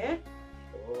you. Yeah?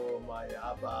 Oh my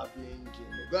Abba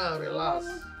Binjin. Go and relax.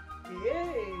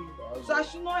 Yeah. So I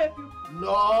should not help you?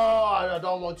 No, I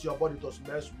don't want your body to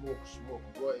smell smoke.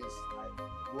 Go inside.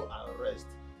 Go and rest.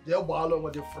 They'll boil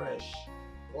over the fresh.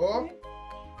 Oh?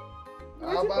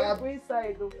 Abba. Go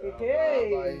inside, okay?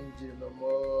 Hey.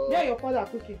 Yeah, your father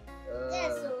cooking.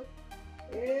 Yes, sir.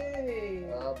 Hey.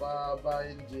 Abba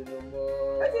Binjin.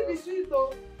 Let it be sweet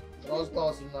though. Trust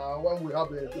us now. When we have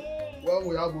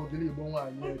ogili bonwa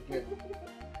anyeke.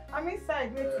 I'm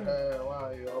inside waiting.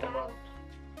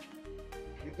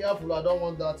 Be careful, I don't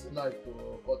want that knife to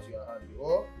cut your hand.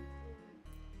 Oh?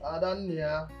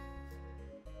 Adanya.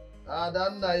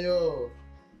 Adannayo.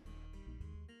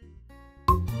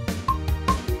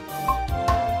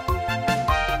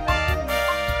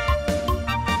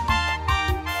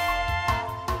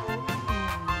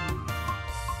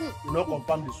 You know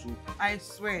confirm the soup. I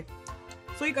swear.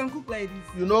 So you can cook like this.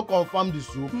 You know confirm the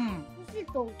soup.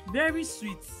 Very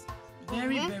sweet.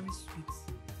 Very sweet.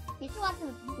 You see what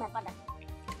happens with my father?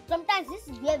 Sometimes this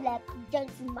is behave like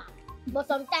gentleman, but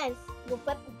sometimes you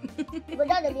pepper. But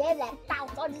don't behave like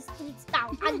tout, all these street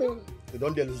tout. You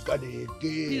don't dey lose guard again.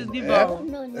 Please leave eh? her.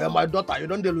 No. My daughter, you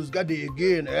don't dey lose guard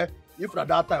again. If at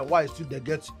that time, why still they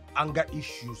get anger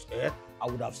issues? I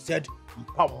would have said,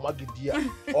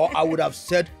 or I would have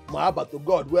said, Mahaba to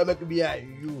God, where make me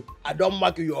and you? I don't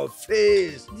mark your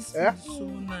face. This is so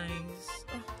nice.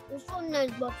 It's so nice,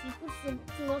 but you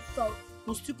put too much salt.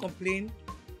 Must you complain?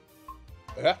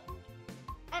 Yeah?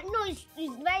 No, it's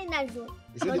very nice though.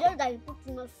 You see But just that you put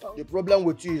too much salt. The problem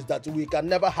with you is that we can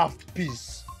never have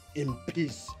peace in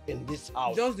this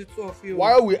house. Just the two of you.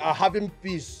 While we are having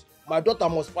peace, my daughter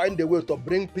must find a way to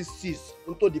bring pieces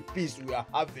into the peace we are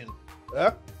having.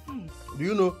 Do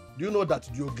you know that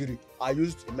the ogiri I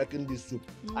used in making this soup?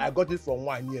 I got it from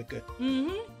Wanyeke.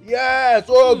 Yes,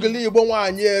 ogiri ibo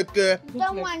Wanyeke.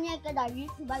 Don't want that you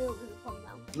used to buy your food from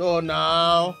now. No,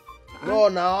 now.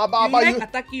 Ababa you like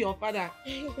attacking your father.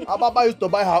 Ababa used to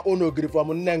buy her own ogiri from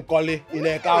Nenkoli in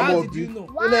a How did you know?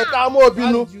 In a Kamobi,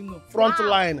 How did you know? front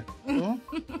line. You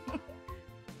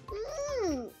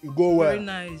go well. Very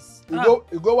nice. You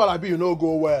go well, Abi, you know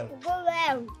go well. Go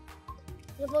well.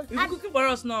 You're cooking for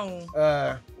us now.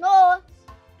 No.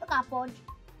 Look at Podge.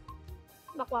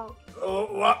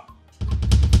 What?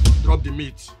 Drop the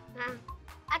meat.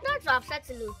 I thought you have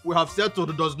settled. We have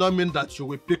settled does not mean that you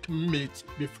will pick meat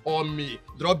before me.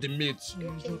 Drop the meat.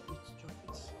 Drop it.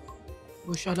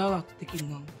 We should allow her to take it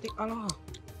now. Allow her.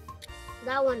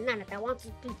 That one, Nana, I want to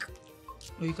pick.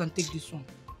 Or you can take this one.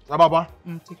 Ababa?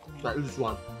 Take one. That is this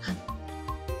one.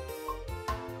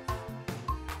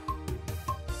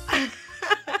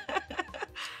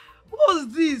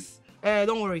 What's this?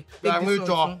 Don't worry. Take this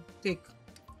one. Take.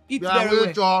 Eat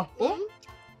very well. Oh?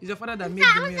 It's your father that made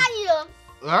the meal.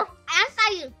 Huh? I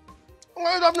answer you.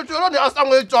 You don't answer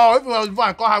me, if you want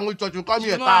to call her with you call me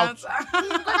a tout. Because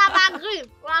I've agreed.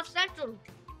 We have settled.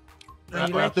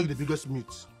 I take the biggest meat.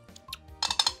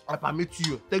 I permit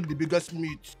you. Take the biggest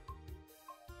meat.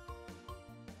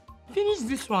 Finish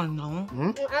this one now. I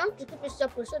want to keep it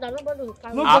separate so that nobody will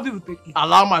carry it. Nobody will take it.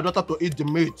 Allow my daughter to eat the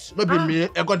meat. Not be me.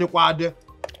 I got the quad.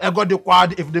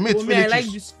 If the meat finishes, I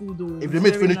like this food though. If the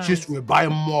meat finishes, we'll buy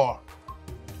more.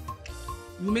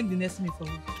 You make the next meal for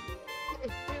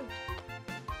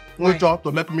us.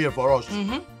 To make meal for us.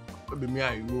 Maybe me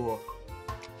and you.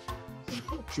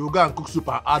 She will go and cook soup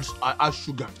and add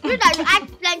sugar. You that you add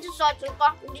plenty salt to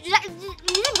cook.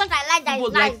 Because I like that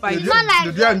it's nice.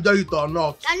 Did you enjoy it or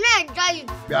not? I don't enjoy it.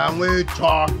 Yeah, wait,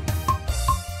 talk.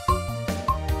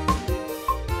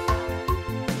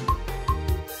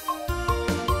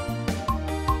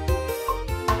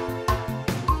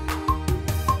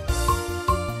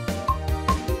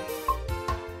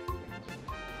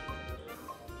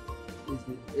 It's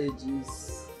been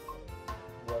ages.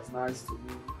 It was nice to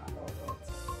meet and all that.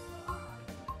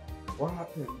 What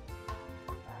happened?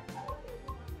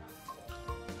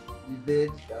 The day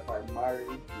that I married,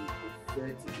 he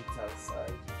preferred to eat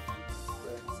outside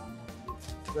with his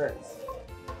friends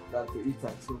than to eat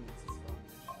at home with his family.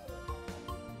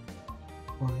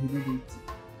 But he didn't eat it.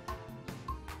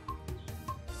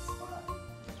 Smile.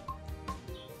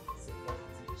 It's a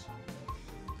positive change.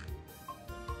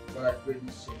 But I pray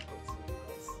this change continue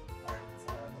because I am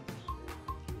tired of it.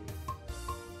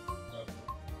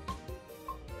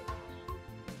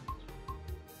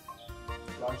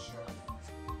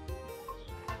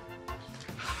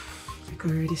 Like I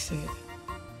already said,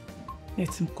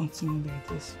 let him continue like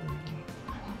this for a while.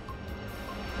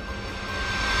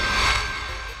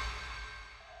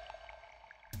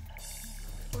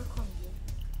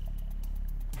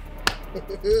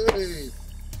 Hey.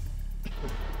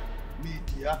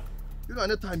 Media. You know,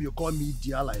 anytime you call me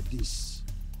dear like this,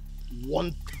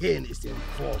 one thing is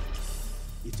involved.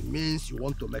 It means you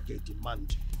want to make a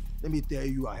demand. Let me tell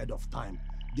you ahead of time,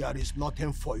 there is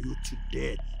nothing for you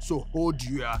today. So hold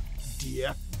your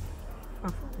dear.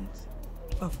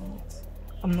 Far from it.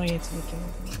 I'm not yet making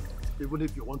anything. Even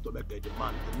if you want to make a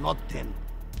demand, nothing.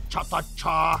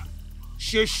 Cha-ta-cha,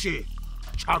 she-she,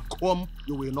 chakom,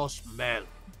 you will not smell.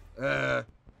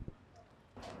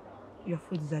 Your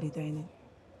food is at the dining.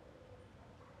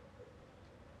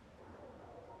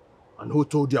 And who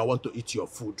told you I want to eat your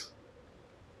food?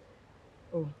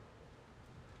 Oh.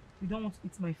 You don't want to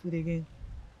eat my food again?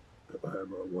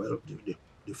 Well,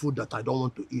 the food that I don't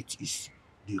want to eat is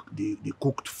the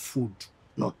cooked food.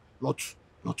 No, not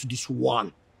this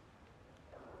one.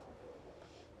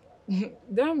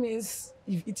 That means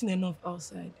you've eaten enough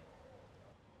outside.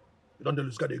 You don't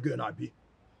lose God again, Abi.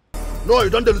 No, you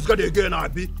don't lose God again,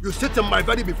 Abi. You sit in my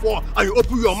belly before and you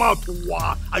open your mouth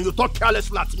and you talk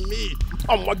carelessly at me.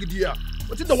 What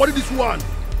is this one?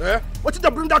 What did they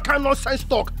bring that kind of nonsense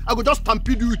talk? I could just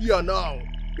stampede you here now.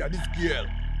 Yeah, this girl.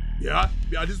 Yeah,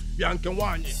 this Bianca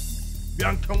Wanye.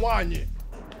 Biancanwani.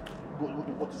 What is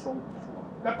wrong with this one?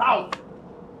 Get out!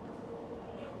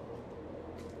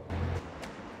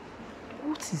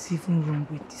 What is even wrong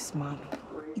with this man?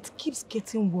 It keeps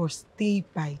getting worse day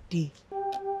by day.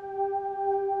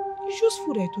 It's just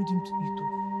food I told him to eat.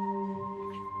 God.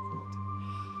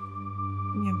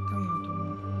 Me, I'm tired.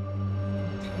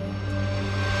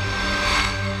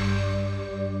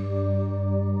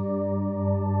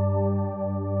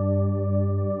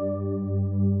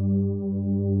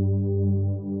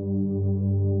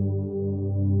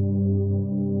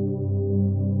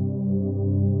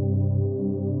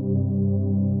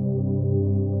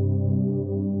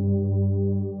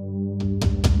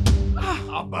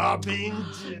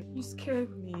 You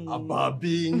scared me.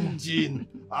 Ababinjin.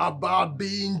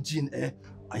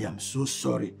 I am so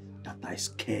sorry that I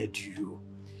scared you.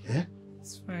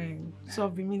 It's fine. So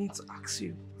I've been meaning to ask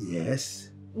you.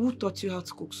 Yes. Who taught you how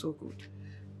to cook so good?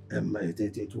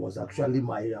 It was actually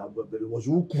my, it was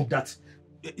who cooked that.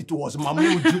 It was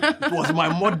Mamudu. It was my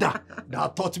mother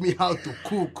that taught me how to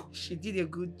cook. She did a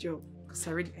good job because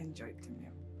I really enjoyed the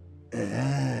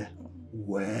meal.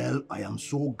 Well, I am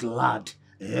so glad.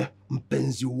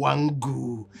 Mpenzi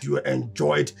wangu, you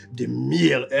enjoyed the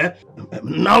meal.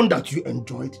 Now that you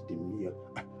enjoyed the meal,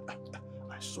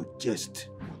 I suggest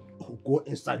go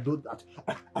inside so that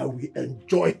I will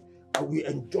enjoy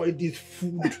this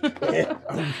food.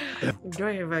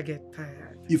 Don't ever get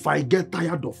tired. If I get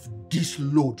tired of this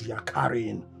load you are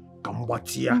carrying,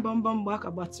 Kambatia.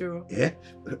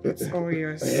 It's all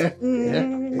yours.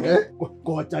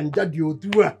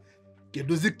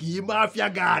 Kedoziki mafia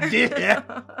gade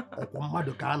okwa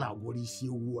Mmaduka na agworo isi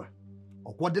ewu a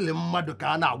okwadele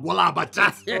Mmaduka na agwola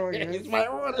abacha. It's my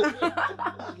own.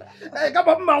 Hey, come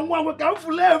on, man, we can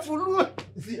fulu.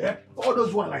 See, all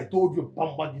those one I told you,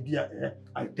 Pamba Didia,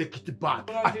 I take it back.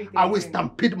 I will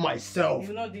stampede myself.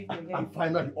 And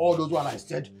finally, all those one I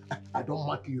said, I don't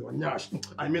mark your nash.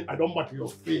 I mean, I don't mark your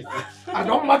face. I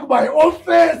don't mark my own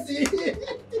face.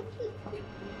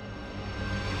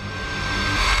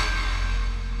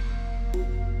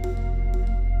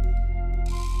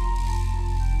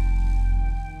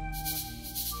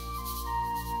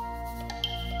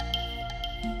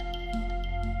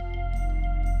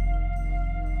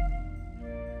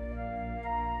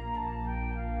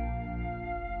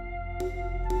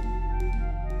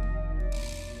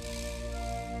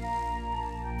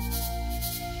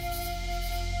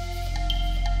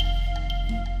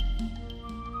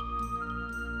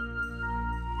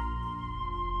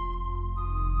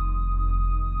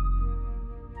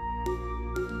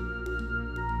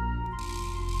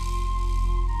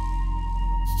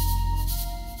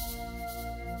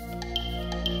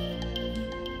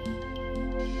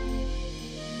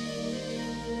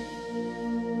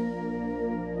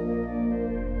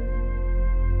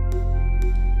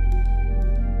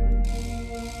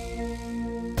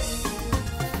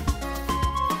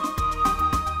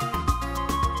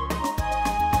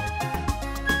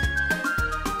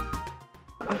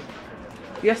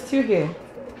 You're still here?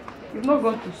 You've not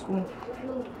gone to school?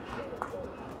 No.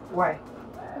 Why?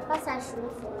 Because I should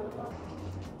look for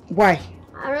him. Why?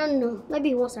 I don't know. Maybe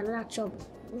he wants another trouble.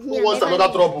 Who wants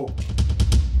another trouble?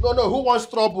 No, who wants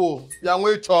trouble? Yeah,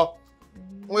 wait,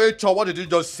 what did you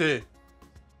just say?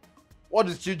 What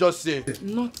did she just say?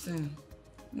 Nothing.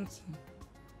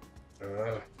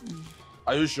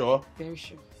 Are you sure? Very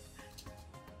sure.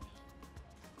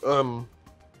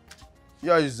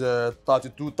 Here is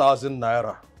 32,000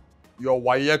 naira. Your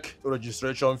WAEC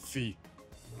registration fee.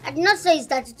 I did not say it's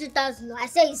 32,000. No, I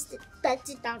say it's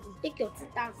 30,000. Take your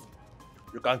 2,000.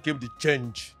 You can keep the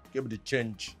change. Keep the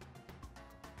change.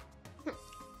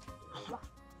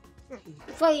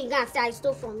 Before you can say I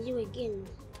stole from you again,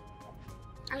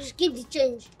 I should keep the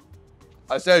change.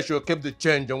 I said you should keep the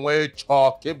change and wait,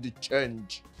 keep the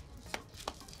change.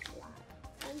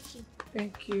 Thank you.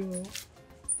 Thank you.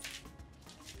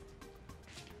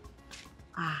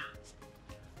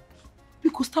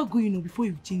 You could start going on before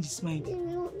you change his mind.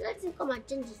 Let him come and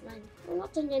change his mind. I will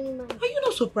not change any mind. Are you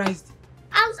not surprised?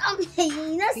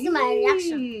 You not see my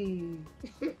reaction.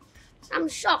 I'm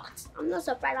shocked. I'm not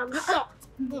surprised. I'm shocked.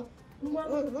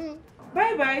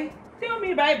 Bye bye. Tell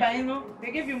me bye bye. You know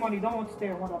they give you money. Don't want to tell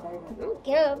your mother bye bye.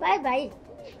 Okay. Bye bye.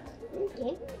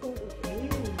 Okay.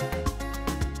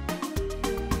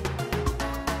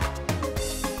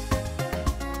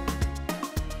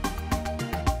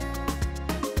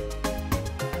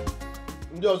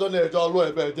 Ndị ọzọ na-eje ọrụ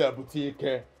ebe eje ebute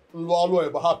ike, nlụ ọrụ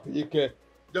ebe hapụ ike,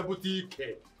 jebute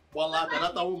ike, gbala aka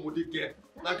nata ụmụ dike.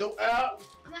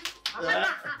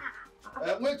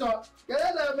 Wait,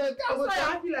 can I make a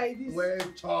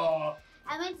wait?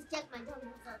 I went to check my job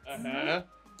result.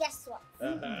 Guess what? I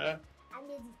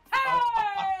made it.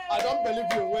 I don't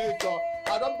believe you. Wait, I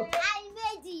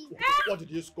made it. What did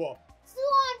you score?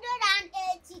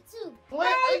 282.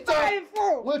 Wait,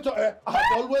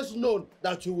 I've always known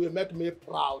that you will make me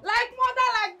proud. Like mother,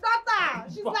 like daughter.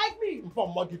 She's like me.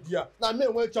 Now, me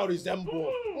wait to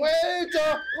resemble. Wait.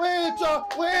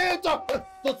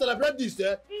 To celebrate this,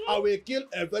 I will kill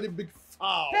a very big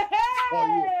fowl for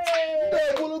you.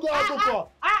 Hey, we'll go out.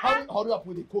 Hurry up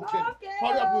with the cooking. Okay.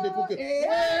 Hurry up with the cooking.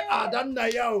 Wait,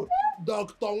 Adanayo,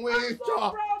 Dr.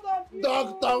 Waiter.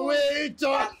 Dr.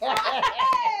 Waiter.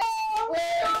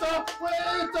 Wait.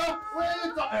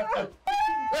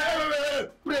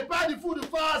 Prepare the food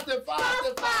fast. Wait.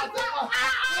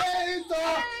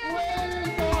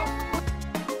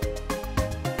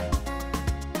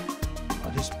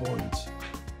 At this point,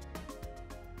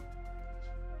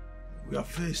 we are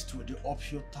faced with the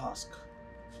uphill task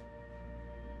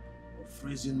of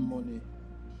raising money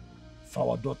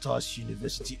for our daughter's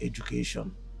university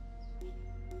education,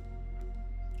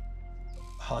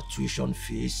 her tuition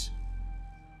fees,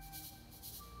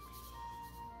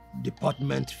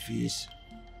 department fees,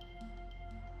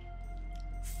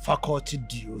 faculty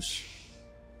dues,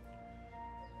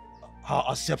 her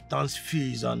acceptance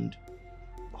fees and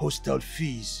hostel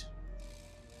fees.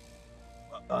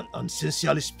 And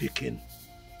sincerely speaking,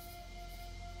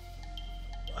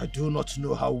 I do not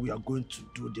know how we are going to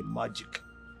do the magic,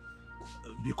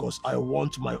 because I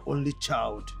want my only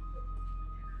child,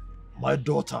 my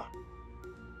daughter,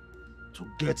 to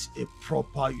get a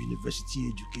proper university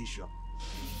education.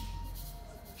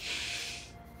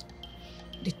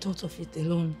 The thought of it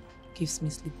alone gives me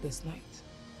sleepless nights.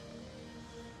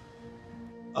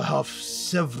 I have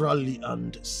severally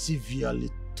and severely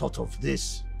thought of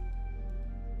this,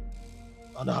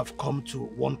 and I have come to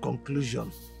one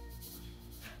conclusion.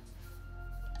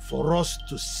 For us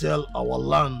to sell our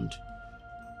land,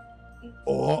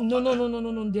 or... No,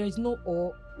 there is no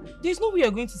or. There is no way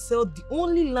you're going to sell the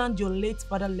only land your late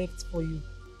father left for you.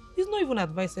 It's not even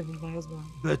advisable, my husband.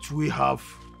 But we have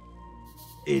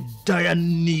a dire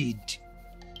need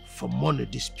for money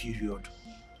this period.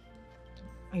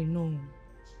 I know.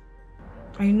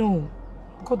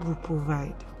 God will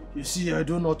provide. You see, I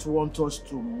do not want us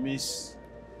to miss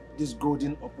this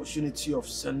golden opportunity of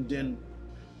sending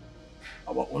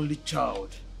our only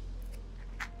child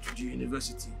to the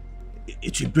university.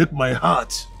 It will break my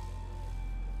heart.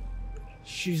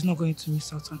 She's not going to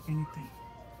miss out on anything.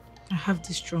 I have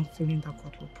this strong feeling that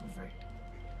God will provide.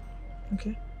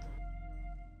 Okay?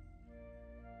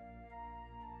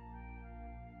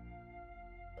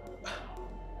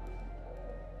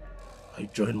 I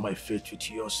join my faith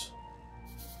with yours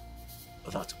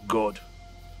that God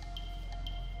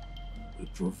will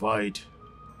provide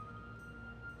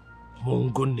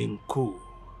Mongo Ninku.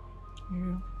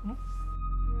 Yeah. Huh?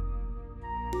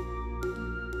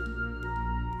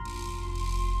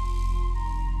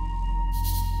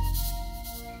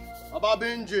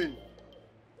 Ababinjin.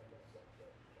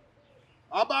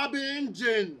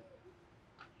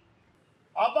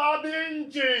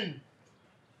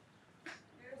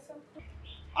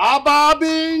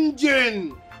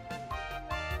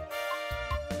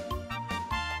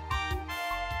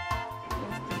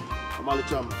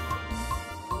 Amalicham.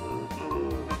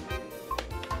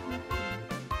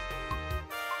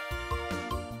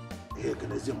 Here,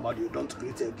 can I say, you don't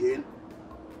greet again?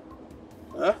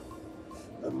 Huh?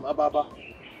 Ababa,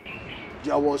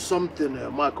 there was something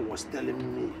Mark was telling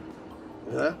me,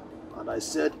 and I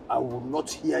said I would not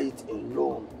hear it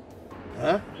alone.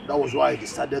 That was why I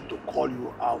decided to call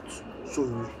you out, so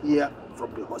you hear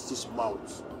from the horse's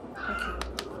mouth. Okay.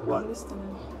 What? I'm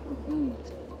listening.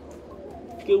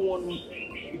 Get one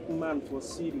big man for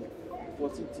city.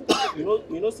 You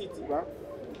know city, right?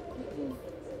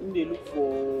 In they look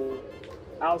for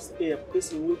house air,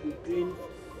 person who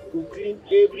will clean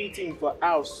everything for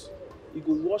house. You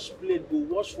go wash plate, go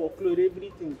wash for clothes,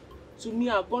 everything. So me,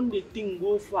 I can't the thing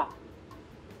go far.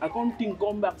 I can't think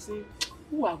come back say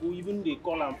who I go even they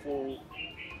call am for.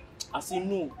 I say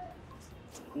no.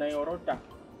 Na your rota.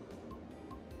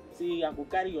 Say I go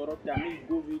carry your rota.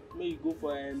 May you go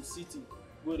for city.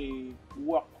 Go to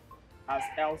work as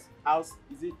house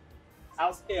is it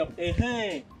house help?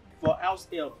 For house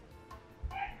help.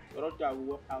 Your rota will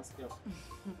work house help.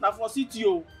 Now for city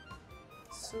o.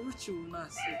 SOROCHI will not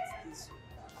accept this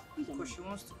because she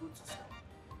wants to go to school.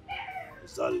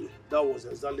 Exactly. That was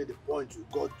exactly the point we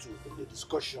got to in the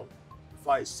discussion. If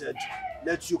I said,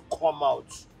 let you come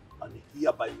out and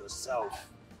hear by yourself.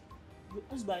 Your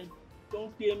husband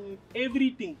don't tell me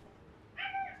everything.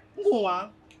 Go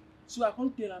on. So I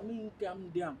can't tell her, me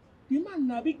calm down. The man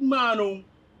na big man, oh.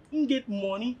 He get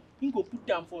money, he go put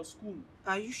them for school.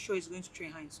 Are you sure he's going to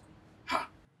train her in school? Ha!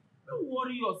 Don't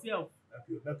worry yourself.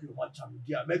 Make you watch him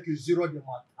there. Make you zero the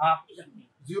matter.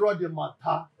 Zero the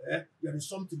matter. There is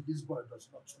something this boy does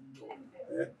not know.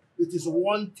 It is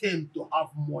one thing to have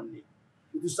money.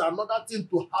 It is another thing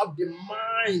to have the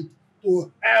mind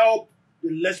to help the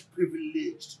less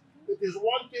privileged. It is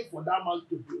one thing for that man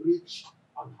to be rich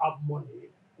and have money.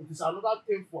 It is another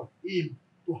thing for him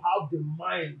to have the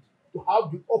mind, to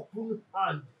have the open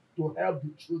hand to help the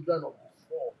children of the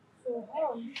poor. So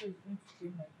how are you sure he's going to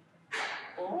train her?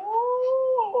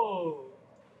 Oh!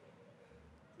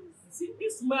 See,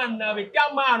 this man now, a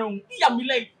man, he am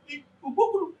like,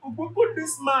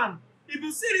 this man. If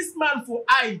you see this man for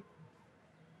eye,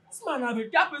 this man have a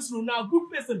person now, good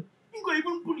person. You go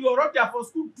even put your rocker for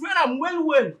school, train him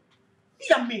well.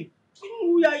 Hear me.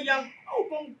 You are young. How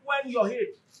come when your head?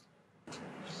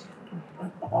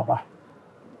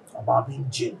 Baba being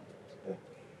Jane.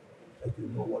 Like you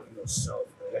know what yourself.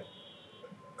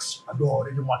 I don't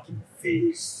already mark him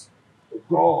face. Oh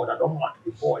God, I don't mark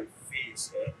the boy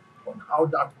face on how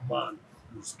that man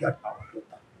will get our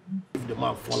daughter. If the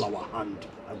man fall our hand,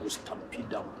 I will stampede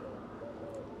them.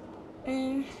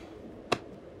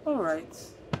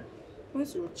 Alright. When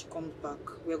SOROCHI comes back,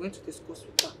 we are going to discuss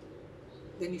with her.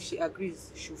 Then if she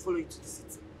agrees, she'll follow you to the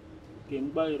city.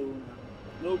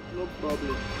 No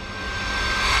problem.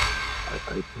 I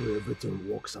pray everything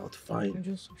works out fine. I'm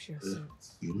just so sure.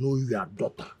 You know your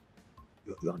daughter.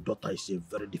 Your daughter is a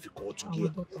very difficult to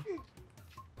get.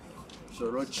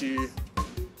 SOROCHI.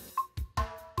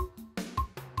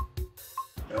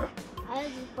 I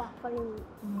just back following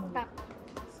me.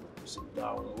 Sit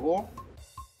down. Oh.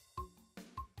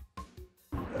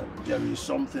 There is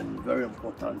something very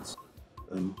important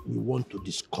we want to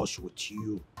discuss with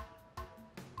you.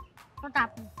 What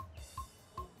happened?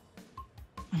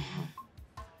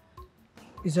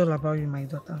 It's all about you, my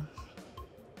daughter.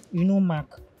 You know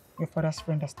Mark, your father's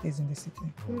friend that stays in the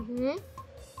city.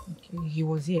 Okay, he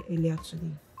was here earlier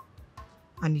today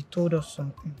and he told us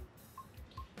something.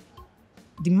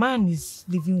 The man is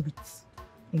living with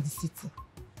in the city.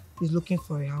 He's looking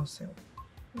for a house help.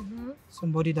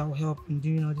 Somebody that will help him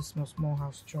doing all these small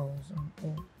house chores and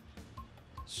all.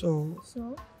 So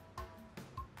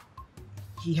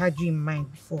he had you in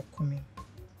mind before coming.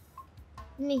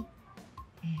 Me?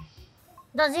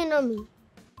 Does he know me?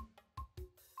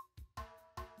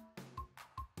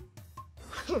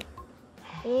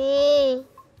 The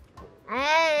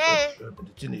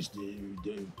thing is,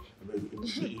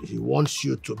 he wants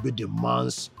you to be the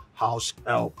man's house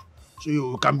help. So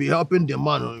you can be helping the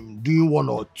man doing one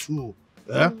or two.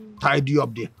 Tidy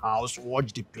up the house,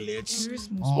 wash the plates,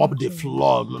 mop the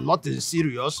floor. Nothing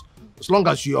serious. As long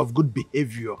as you have good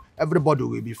behavior, everybody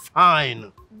will be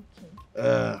fine.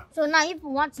 So now if you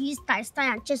want to use tie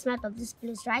and chase me out of this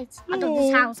place, right? Out of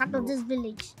this house, out of this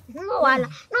village. No,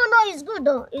 it's good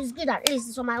though. It's good, at least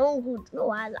it's for my own good.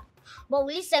 No, but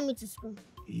will you send me to school?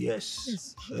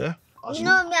 Yes. You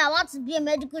know me, I want to be a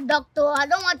medical doctor. I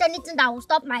don't want anything that will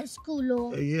stop my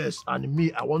school. Yes, and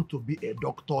me, I want to be a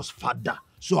doctor's father.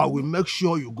 So I will make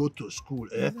sure you go to school.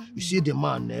 You see the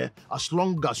man, as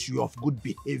long as you have good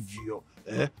behavior,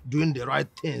 doing the right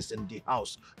things in the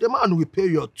house, the man will pay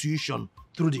your tuition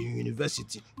through the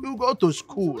university. You go to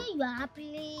school. The way you are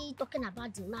happily talking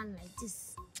about the man like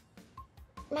this,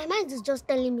 my mind is just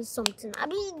telling me something.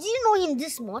 Abi, do you know him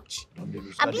this much?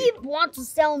 Abi, you want to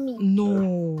sell me?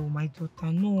 No, my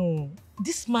daughter, no.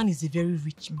 This man is a very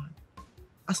rich man.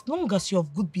 As long as you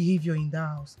have good behavior in the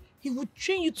house, he will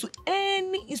train you to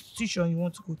any institution you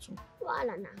want to go to.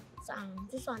 So,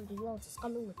 this one, the world is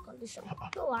coming with condition.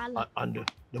 And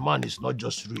the man is not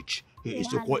just rich, he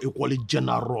is equally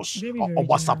generous. Very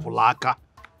generous.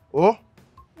 Oh?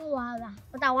 No,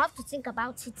 but I will have to think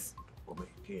about it. Come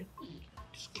again.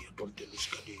 This girl, don't tell this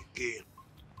girl again.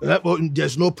 But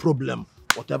there's no problem.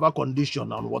 Whatever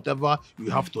condition and whatever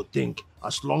you have to think,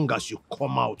 as long as you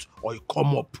come out or you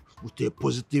come up with a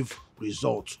positive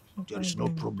result, there is no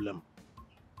problem.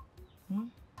 No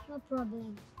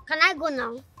problem. Can I go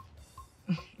now?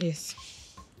 Yes.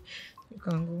 You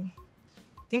can go.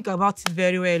 Think about it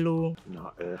very well,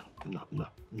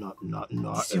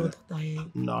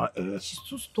 She's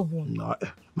too stubborn.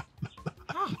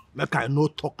 Make I no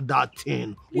talk that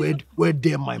thing where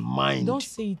they my mind. Don't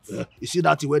say it. You see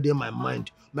that where they my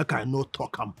mind. Make I no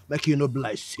talk make you no be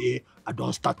like say I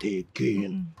don't start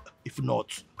again. If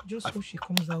not, just hope she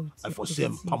comes out with I for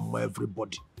same palm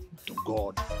everybody to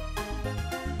God.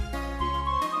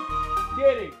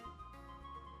 Get it.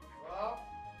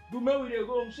 Do me with the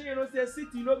go. She you know say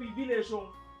city no be village.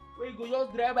 We go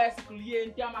just drive bicycle here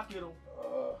in Tiamakero.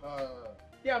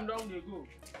 Tiam down they go.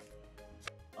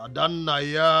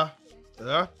 Adanaya,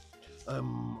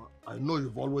 I know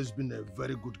you've always been a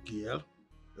very good girl,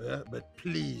 but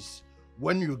please,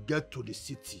 when you get to the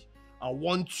city, I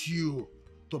want you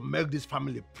to make this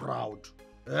family proud.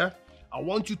 I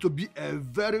want you to be a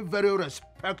very, very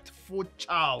respectful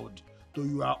child to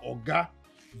your Oga,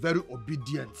 very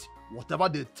obedient. Whatever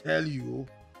they tell you,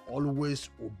 always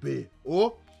obey.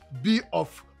 Oh, be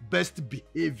of best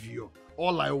behavior.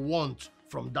 All I want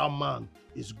from that man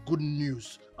is good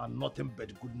news and nothing but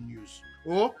good news.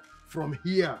 Oh, from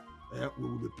here, we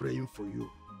will be praying for you.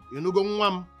 You know,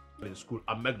 go in school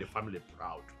and make the family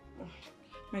proud.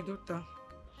 My daughter,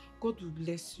 God will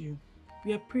bless you.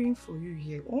 We are praying for you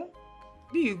here. Oh,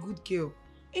 be a good girl.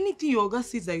 Anything your Oga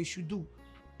says that you should do,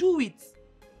 do it.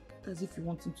 As if you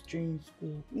want him to train in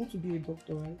school. You want to be a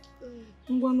doctor, right?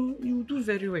 Ngwano, you will do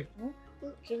very well. Huh?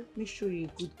 Okay. Make sure you're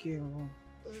a good girl.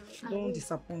 Don't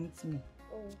disappoint me.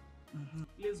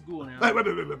 Let's go now. Wait. What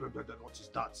is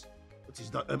that? What is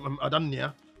that?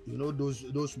 Adania, you know those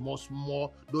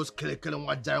small, those kele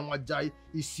wajai,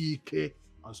 isike,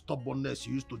 and stubbornness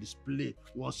you used to display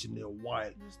once in a while.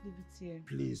 Just leave it here.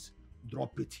 Please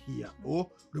drop it here. Oh,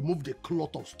 remove the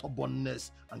cloth of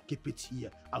stubbornness and keep it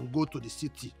here, and go to the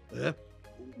city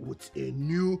with a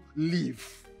new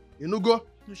leaf. You know, go.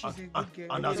 No, she's a good girl.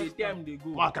 And Every time they go.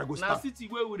 Mark, I go Now stand. city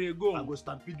where would they go? I go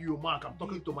stampede you, Mark. I'm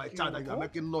talking to my child and you are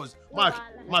making noise. No,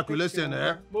 Mark, you listen,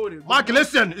 More Mark,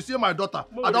 listen. You see my daughter.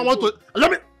 More I don't want to.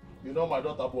 Let me. You know my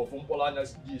daughter, but from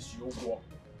Polania's this you walk.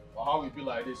 Or how we be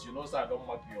like this, you know, so I don't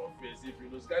mark your face. If you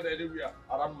lose get anywhere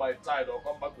around my tide or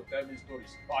come back to tell me stories,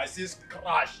 or I see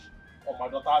scratch on my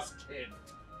daughter's skin,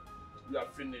 we are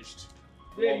finished.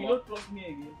 Hey, you don't trust me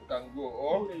again. You can go.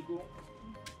 Oh, There you go.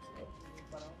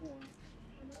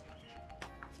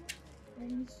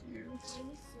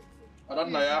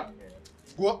 Adanaya,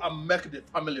 go and make the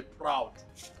family proud.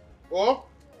 Oh,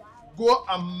 go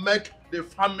and make the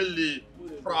family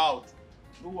proud.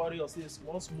 Don't worry yourself,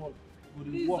 small. Go to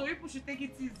Please, work. so people should take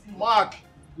it easy. Mark,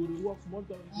 Go to work small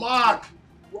time. Mark.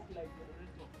 Work like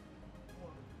generator.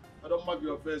 I don't mark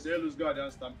your face. Hey, lose guard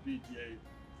and stampede here.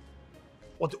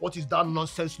 What is that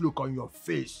nonsense look on your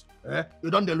face? You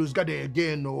don't lose God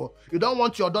again, no. You don't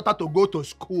want your daughter to go to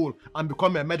school and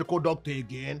become a medical doctor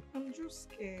again. I'm just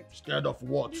scared. Scared of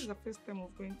what? This is the first time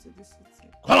of going to this city.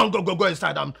 Come on, go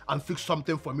inside and fix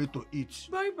something for me to eat.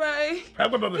 Bye.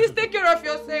 Please take care of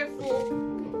yourself.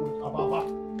 Oh. Ababa.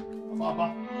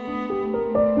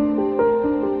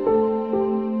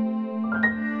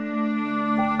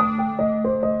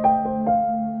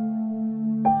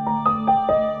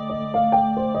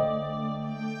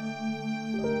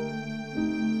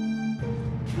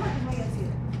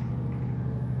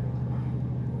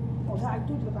 I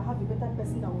told you that I have a better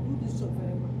person that will do this job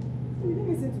very well. So you didn't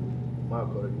listen to me. Mark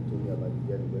already told me about the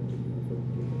girl who went to me before you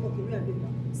came. Okay, where are they now?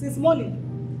 Since morning.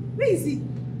 Where is he?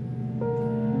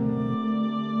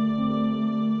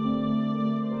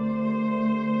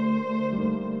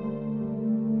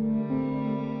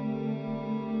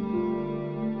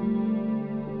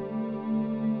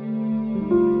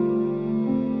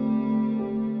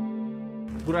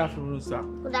 Good afternoon, sir.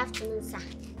 Good afternoon, sir.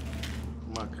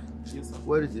 Mark, Yes, sir.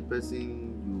 where is the person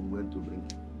you went to bring?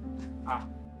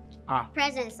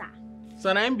 Present, sir.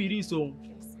 So now I'm be so.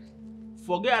 Yes, sir.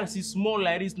 Forget as it's small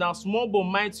like this now. Small but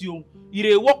mighty you. It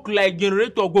dey work like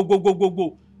generator.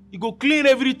 Go. You go clean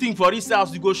everything for this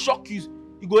house. You go shock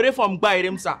you. You go there from buy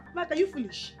them, sir. Mark, are you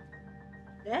foolish?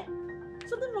 Eh?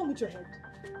 Something wrong with your head.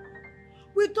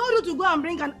 We told you to go and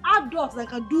bring an adult that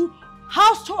can do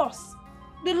house chores,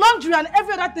 the laundry and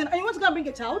every other thing, and you want to go and bring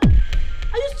a child?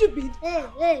 Are you stupid?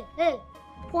 Hey.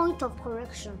 Point of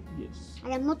correction. Yes.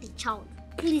 I am not a child.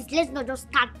 Please, let's not just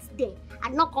start there. I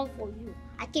did not come for you.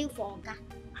 I came for Oga.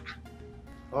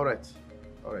 All right.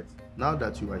 Now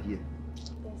that you are here,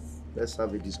 Yes. let's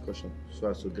have a discussion so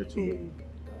as to get to know you.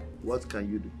 What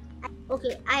can you do?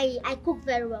 Okay, I cook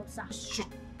very well, sir. Shut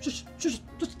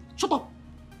up.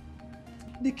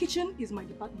 The kitchen is my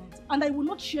department, and I will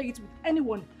not share it with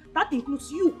anyone. That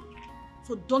includes you.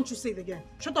 So don't you say it again.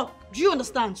 Shut up. Do you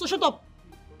understand? So shut up.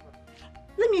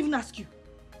 Let me even ask you.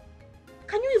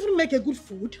 Can you even make a good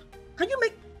food? Can you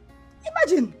make...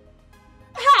 Imagine.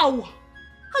 How?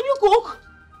 Can you cook?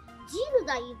 Do you know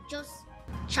that you just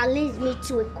challenged me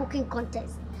to a cooking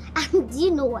contest? And do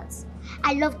you know what?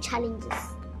 I love challenges.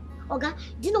 Oga,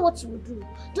 do you know what you will do?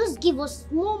 Just give us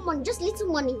small money, just little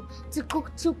money to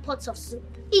cook 2 pots of soup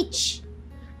each.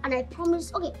 And I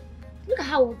promise, okay, look at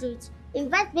how we'll do it.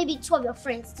 Invite maybe 2 of your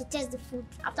friends to taste the food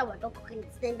after we're done cooking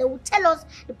it. Then they will tell us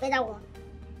the better one.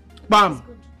 Bam!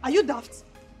 Are you daft?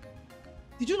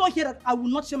 Did you not hear that I will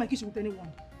not share my kitchen with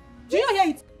anyone? Do you not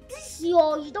hear it?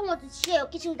 You don't want to share your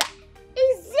kitchen with that.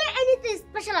 Is there anything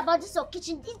special about this your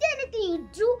kitchen? Is there anything you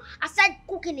do aside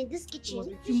cooking in this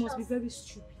kitchen? You must be very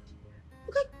stupid.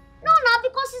 Okay. No,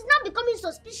 because it's now becoming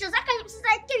suspicious. Since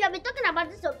I came, I've been talking about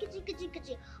this your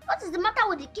kitchen. What is the matter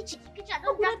with the kitchen?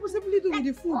 What could I possibly do with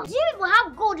the food? Do you even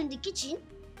have gold in the kitchen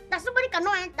that somebody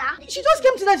cannot enter? She just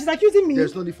came to that. She's accusing me.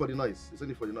 There's no need for the noise. It's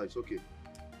only for the noise. Okay.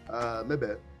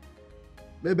 Mabel.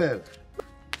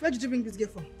 Where did you bring this girl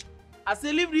from? I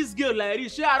say leave this girl like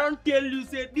this. I don't tell you,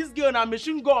 say this girl na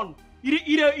machine gun.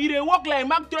 He walk like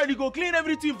Mark Troy, he go clean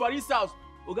everything for this house.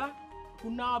 Okay?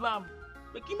 Kunabam.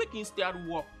 Make him start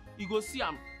work. You go see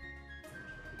him.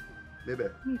 Mabel.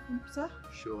 Sir?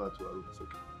 Show her to her room. It's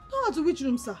okay. Show her to which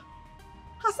room, sir?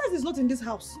 Her size is not in this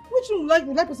house. Which room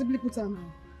would I possibly put her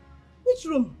now? Which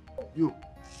room? You.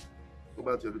 Go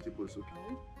back to your duty post,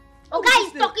 okay? Okay,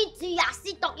 he's talking to you. I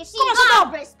see talking. She don't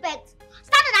have respect.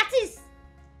 Stand on that is.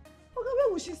 Okay, where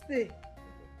will she stay?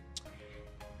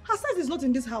 Her size is not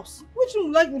in this house. Which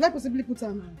room would I possibly put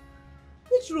her now?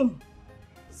 Which room?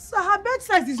 Sir, her bed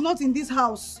size is not in this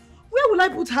house. Where will I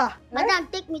put her? Madam,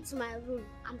 take me to my room.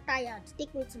 I'm tired.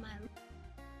 Take me to my room.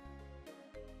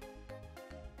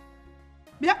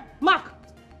 Yeah, Mark.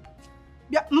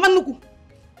 Yeah, Mmaduka.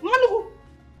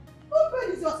 What bed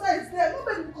is your size there?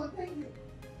 Nobody will contain you.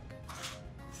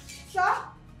 Sir?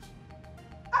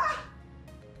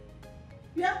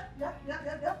 Yeah.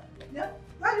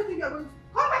 Where do you think you're going to?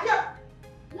 Come back here!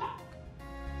 Yeah.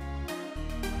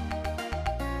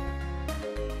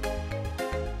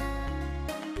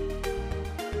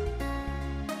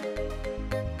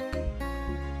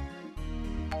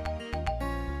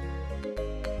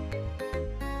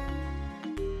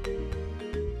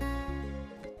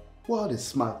 What a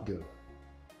smart girl.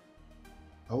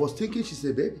 I was thinking she's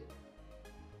a baby.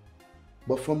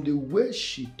 But from the way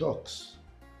she talks,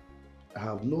 I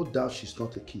have no doubt she's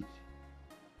not a kid.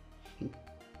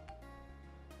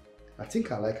 I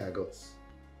think I like her guts.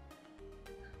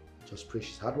 Just pray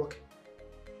she's hardworking.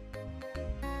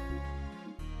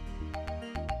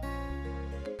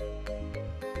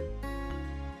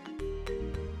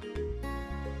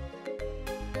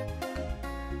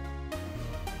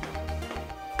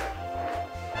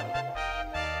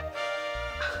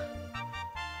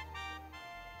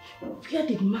 Where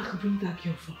did Mark bring that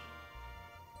girl from?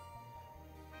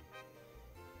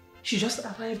 She just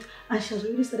arrived and she has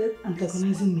already started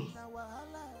antagonizing me.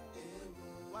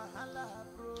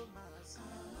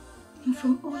 And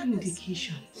from all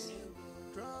indications,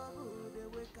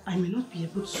 I may not be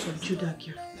able to subdue that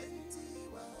girl.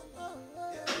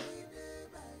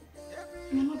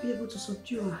 I may not be able to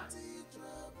subdue her.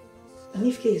 And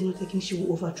if care is not taken, she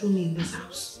will overthrow me in this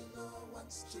house.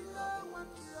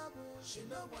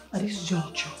 At this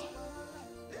juncture,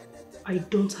 I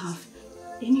don't have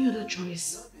any other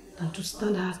choice than to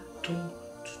stand her toe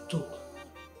to toe.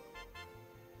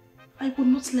 I will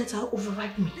not let her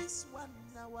override me.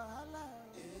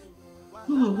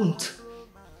 No, I won't.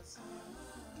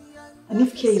 And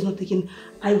if care is not taken,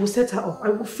 I will set her up. I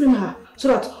will frame her so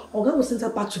that Oga will send her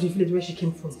back to the village where she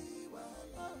came from.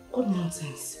 What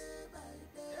nonsense.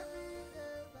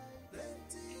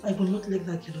 I will not let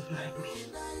that girl override me.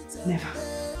 Never.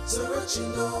 SOROCHI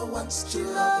no wants to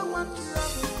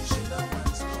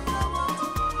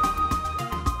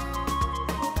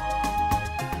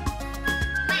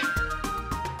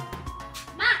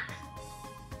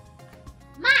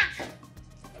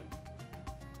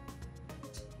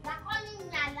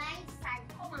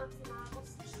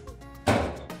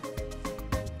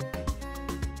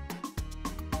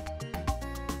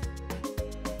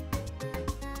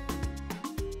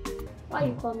Why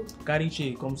you coming? Carry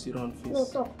chair, come sit on face. No,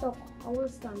 talk. I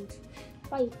won't stand.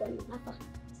 Why you coming? Papa?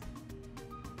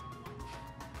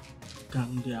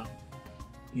 Calm down.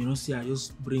 You know, see, I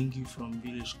just bring you from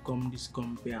village, come this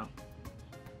compound.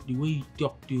 The way you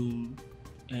talk to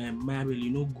MABEL, you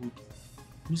know good.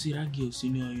 You see that girl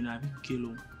senior, you know, a big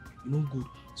girl, you know good.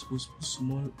 Supposed to put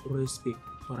small respect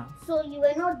for her. So you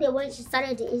were not there when she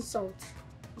started the insult?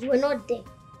 You were not there?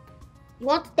 You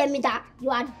want to tell me that you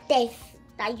are deaf?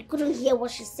 That you couldn't hear what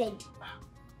she said?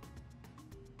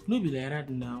 No be like that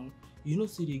now. You know,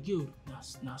 see the girl,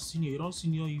 now senior, you don't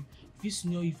senior you. If you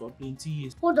senior you for plenty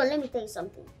years. Hold on, let me tell you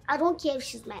something. I don't care if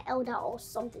she's my elder or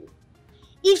something.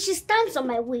 If she stands on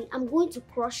my way, I'm going to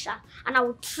crush her and I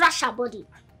will trash her body.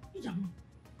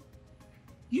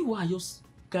 You are just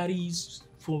carries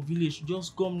for village,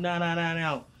 just come now.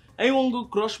 And you won't go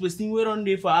crush the thing we're on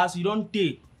there for us, you don't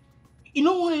take. You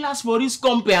don't want to last for this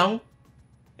compound.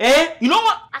 Eh? You know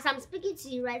what? As I'm speaking to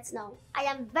you right now, I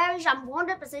am very sure, I'm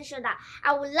 100% sure that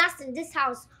I will last in this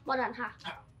house more than her.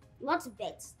 You want to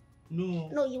bet? No.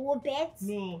 No, you will bet?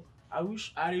 No. I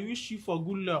wish you for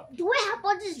good luck. The way her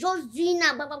body is just doing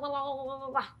now,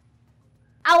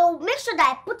 I will make sure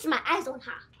that I put my eyes on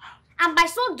her. And by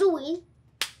so doing,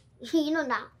 you know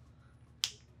now,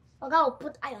 Oga will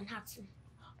put eye on her too.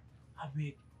 I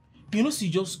beg. You know, she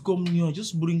just come near,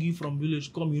 just bring you from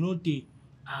village, come, you know,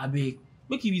 I beg.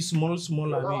 Make it be small,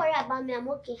 small, I beg. Don't worry about me, I'm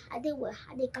okay. I did well.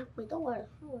 I did can't wait. Don't worry.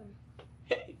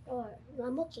 Hey. Don't worry. No,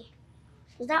 I'm okay.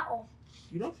 Is that all?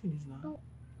 You don't finish now?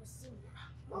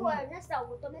 Don't worry. Next time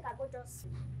we'll make I go just.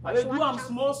 I beg, do I'm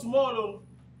small.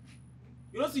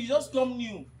 You know, she just come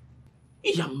new.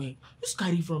 Yeah, man. Just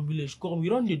carry from village, come. You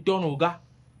don't need turn, Oga.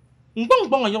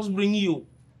 I just bring you.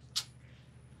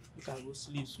 You can go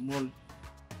sleep small.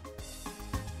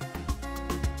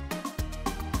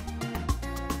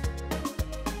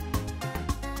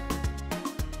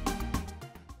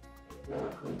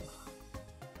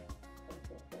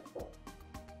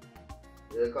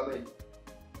 Yeah, come in.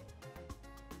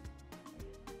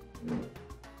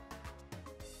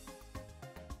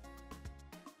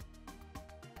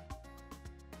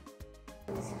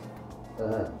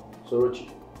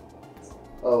 Sorochi,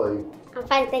 how are you? I'm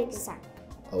fine, thank you, sir.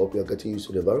 I hope you're getting used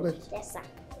to the environment. Yes, sir.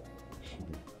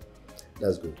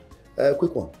 That's good.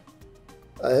 Quick one.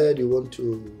 I heard you want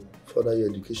to further your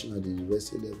education at the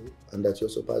university level and that you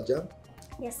also passed JAM?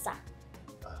 Yes, sir.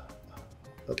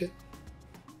 Okay.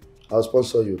 I'll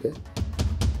sponsor you, okay?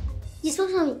 You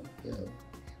sponsor me? Yeah.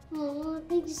 Oh,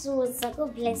 thank you so much, sir.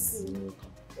 God bless you.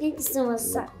 Thank you so much,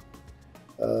 sir.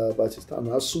 But it's time.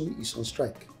 ASU is on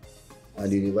strike and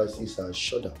the universities are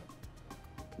shut down.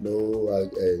 No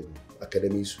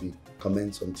academics will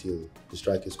commence until the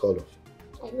strike is called off.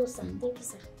 I know, sir. Thank you,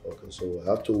 sir. Okay, so I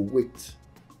have to wait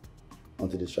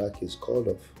until the strike is called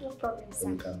off. No problem, sir.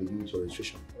 And you can begin with your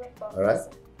registration. No problem, all right?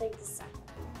 Sir. Thank you, sir.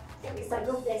 Thank you, sir.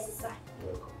 God bless you, sir.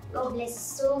 You're welcome. God bless you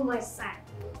so much, sir.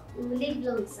 You will live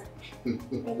long, sir.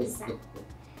 Thank you, sir.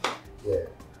 Yeah,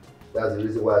 that's the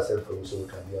reason why I said for you so we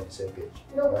can be on the same page.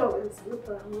 No problem, sir. No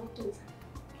problem. I'm okay, sir.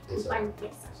 Yes, I'm fine,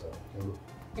 yes, sir. So, you go.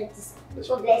 Thank you, sir. Bless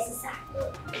God you. bless you, sir.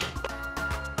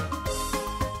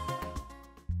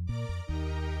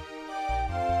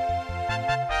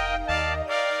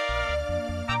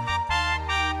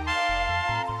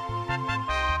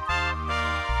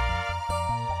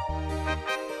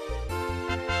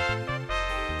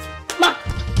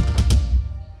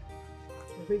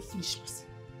 Very foolish person.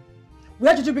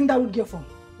 Where did you bring that old girl from?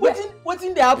 What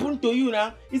thing they happen to you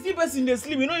now? You see person they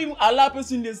sleep, you don't even allow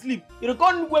person they sleep. You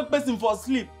can't wake person for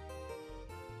sleep.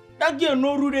 That girl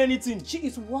no rude anything. She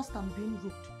is worse than being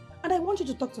rude. And I want you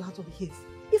to talk to her to the ears.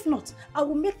 If not, I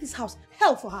will make this house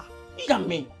hell for her.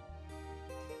 Yami.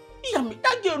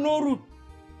 That girl no rude.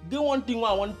 Get one thing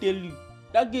I want to tell you.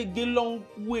 That girl get long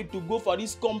way to go for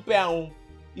this compound.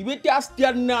 You better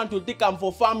start now to take her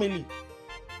for family.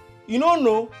 You don't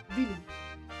know? Really?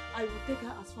 I will take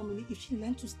her as family if she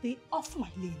learns to stay off my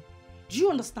lane. Do you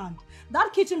understand?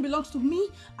 That kitchen belongs to me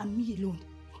and me alone.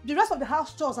 The rest of the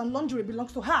house chores and laundry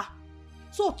belongs to her.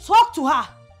 So talk to her.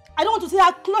 I don't want to see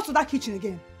her close to that kitchen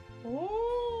again.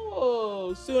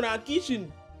 Oh, so na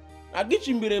kitchen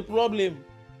be the problem.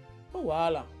 Oh,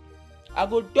 voila. I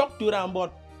go talk to them,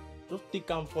 but just take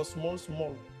them for small.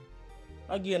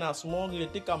 Again, a small,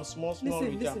 take them small.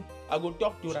 Listen. I go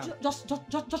talk to them. Just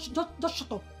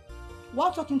shut up.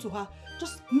 While talking to her,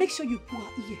 just make sure you pull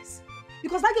her ears.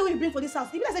 Because that girl you bring for this house,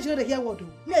 even I said she know the hear word,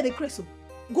 me I dey crazy.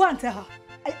 Go and tell her.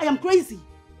 I am crazy.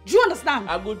 Do you understand?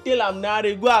 I go tell them now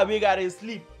they go away and they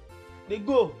sleep. They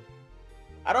go.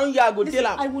 I don't hear I go tell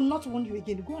them. I will not warn you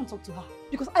again. Go and talk to her.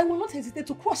 Because I will not hesitate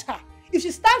to crush her. If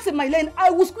she stands in my lane, I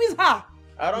will squeeze her.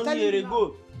 I don't hear they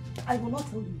go. I will not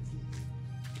tell you.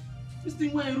 This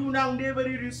thing when you do now, they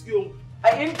very risky.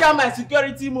 I enter my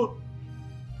security mode.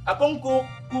 I can't go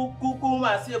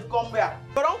myself come back.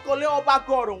 I don't call it up back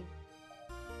on.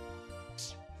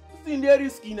 This thing they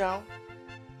risky now.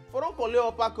 If I don't call it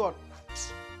up back on,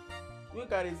 we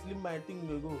can sleep my thing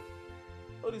to go.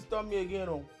 Don't disturb me again.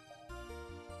 No.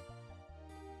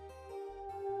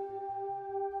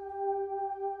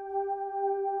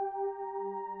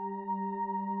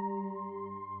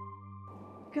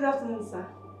 Good afternoon, sir.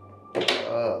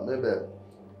 Mabel,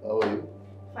 how are you?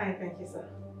 Fine, thank you, sir.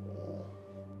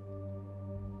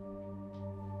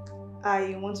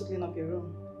 I want to clean up your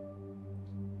room.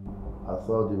 I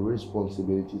thought the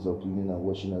responsibilities of cleaning and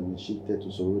washing have been shifted to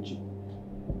SOROCHI.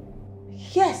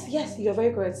 Yes, you're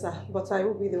very correct, sir. But I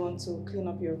will be the one to clean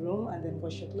up your room and then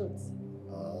wash your clothes.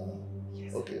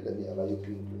 Yes. Okay, let me allow you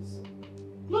clean, please.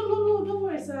 No, don't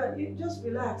worry, sir. You just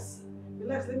relax.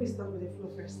 Relax, let me start with the flow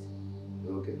first.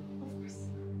 Okay. Of course.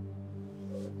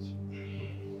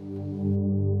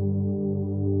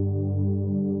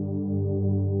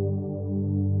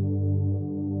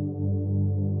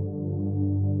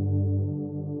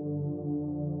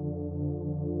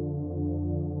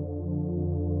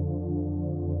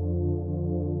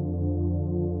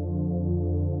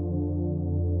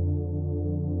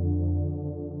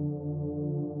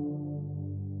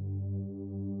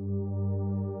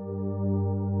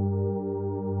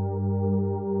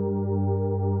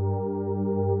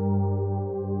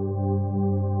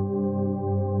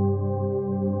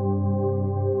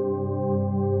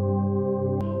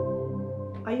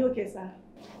 Are you okay, sir?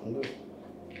 I'm good.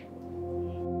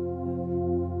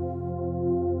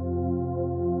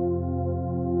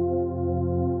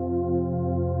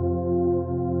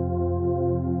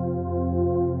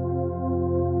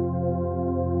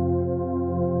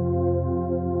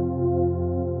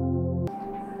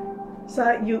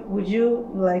 Sir, would you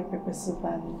like pepper soup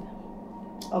and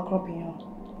okra bouillon?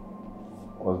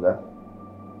 What's that?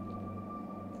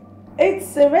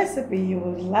 It's a recipe you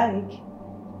would like.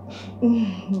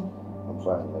 I'm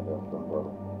fine, madam. Don't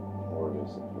bother. Don't worry,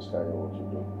 just carry on what you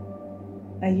do.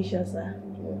 Are you sure, sir?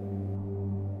 Yeah.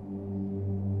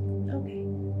 Okay.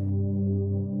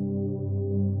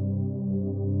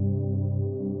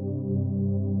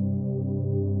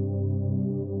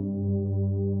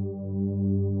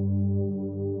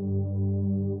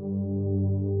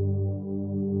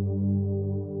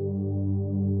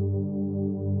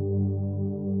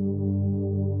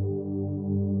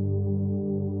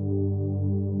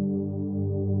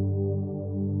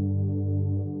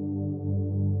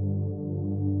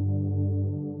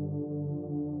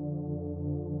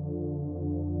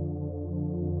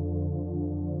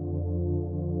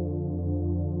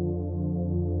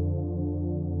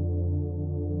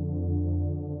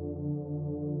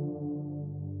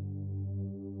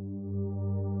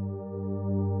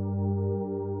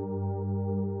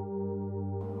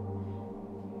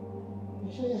 You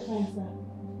sure you're fine, sir?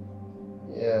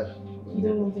 Yeah. You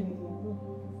don't want anything?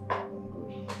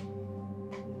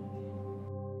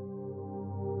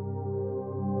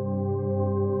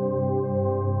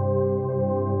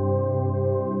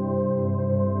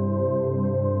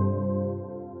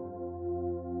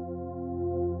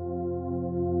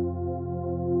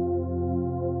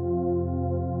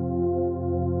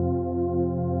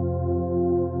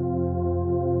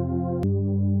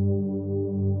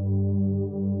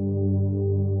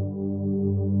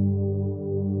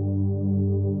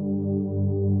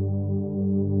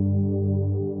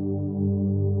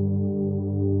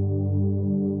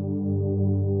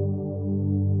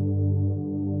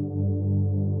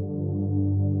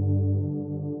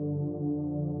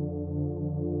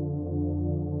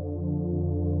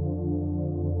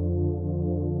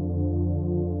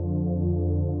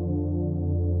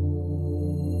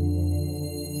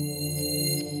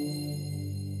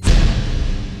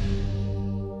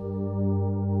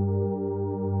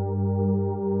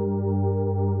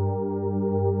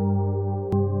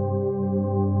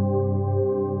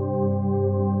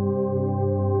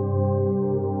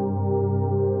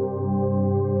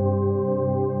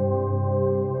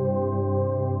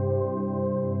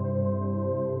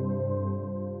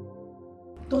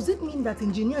 Does it mean that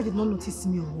engineer did not notice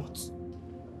me or what?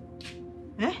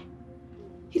 Eh?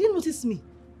 He didn't notice me.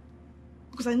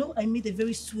 Because I know I made a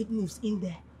very sweet moves in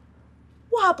there.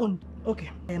 What happened?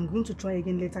 Okay, I am going to try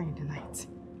again later in the night.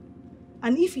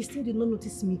 And if he still did not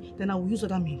notice me, then I will use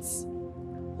other means.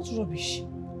 What rubbish.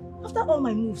 After all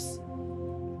my moves,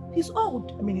 he's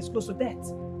old. I mean, he's close to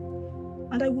death.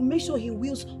 And I will make sure he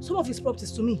wills some of his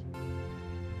properties to me.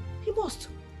 He must.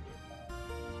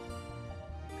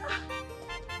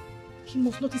 He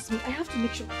must notice me. I have to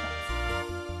make sure of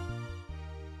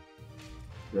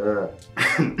that. Yeah.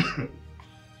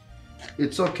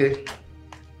 It's okay.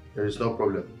 There is no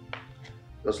problem.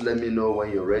 Just let me know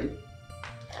when you're ready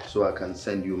so I can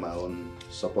send you my own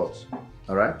support.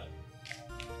 Alright?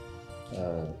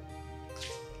 Are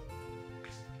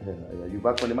you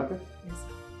back from the market? Yes, sir.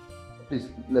 Please,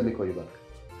 let me call you back.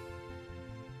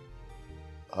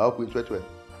 I hope it went well.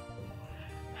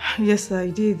 Yes, sir,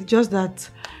 I did. Just that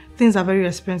things are very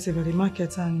expensive at the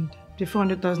market and the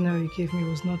 400,000 naira you gave me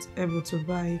was not able to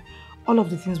buy all of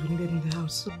the things we needed in the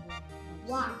house. So.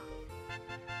 Wow.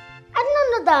 I did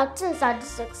not know that things are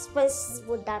this expensive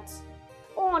with that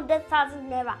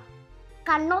 400,000 naira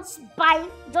cannot buy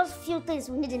just few things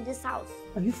we need in this house.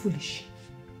 Are you foolish?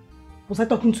 Was I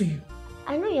talking to you?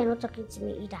 I know you're not talking to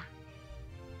me either.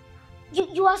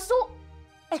 You are so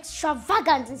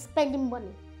extravagant in spending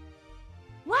money.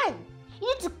 Why? You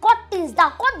need to cut things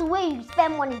down. Cut the way you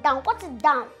spend money down. Cut it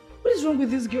down. What is wrong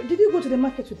with this girl? Did you go to the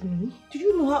market with me? Did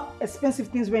you know how expensive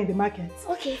things were in the market?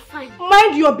 Okay, fine.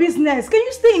 Mind your business. Can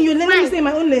you stay in your lane? Let me stay in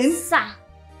my own lane? Sir,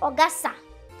 Augusta,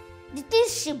 the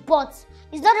things she bought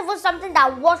is not even something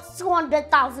that worth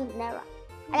 200,000 naira.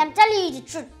 I am telling you the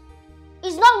truth.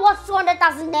 It's not worth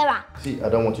 200,000 naira. See, I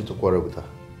don't want you to quarrel with her.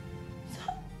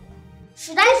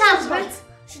 Should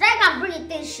I come bring the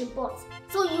things she bought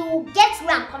so you get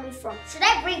where I'm coming from? Should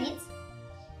I bring it?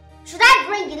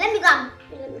 Let me go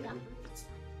bring it.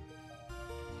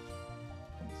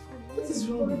 What is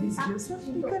wrong with this girl?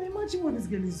 You can imagine what this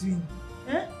girl is doing.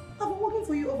 Eh? I've been working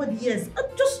for you over the years.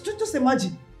 Just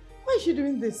imagine. Why is she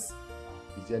doing this?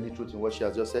 Is there any truth in what she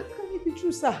has just said? How can it be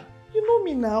true, sir? You know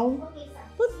me now. Okay, sir.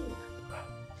 But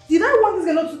did I want this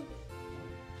girl not to...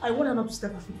 I want her not to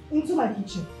step her feet into my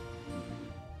kitchen.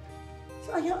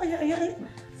 So,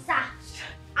 Sir,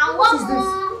 and one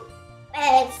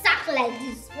more sack like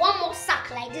this. One more sack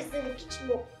like this in the kitchen.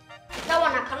 That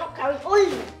one I cannot carry.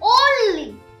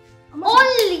 Only. I'm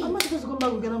not supposed to come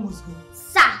back with Ghana must go.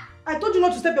 Sir. I told you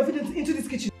not to step your feet into this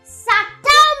kitchen. Sir,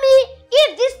 tell me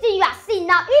if this thing you are seeing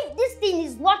now, if this thing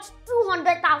is worth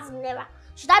 200,000 naira,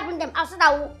 should I bring them out so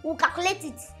that we'll calculate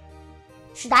it?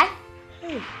 Should I?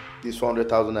 Hey. This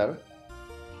 400,000 naira?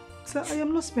 Sir, I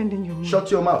am not spending your money. Shut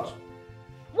your mouth.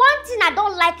 One thing I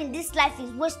don't like in this life is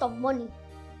waste of money.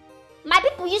 My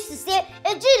people used to say,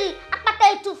 Ejiri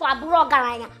akpata etu for aburo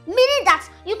garanya, meaning that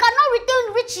you cannot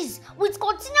retain riches with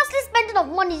continuously spending of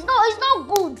money. No, it's not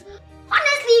good.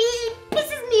 Honestly, it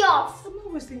pisses me off. I'm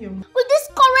not wasting your money. With this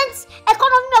current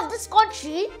economy of this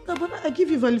country. No, but I give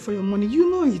you value for your money. You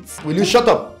know it. Will you shut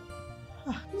up?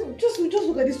 Just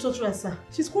look at this church, sir.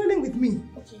 She's quarreling with me.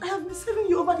 Okay. I have been serving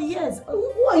you over the years.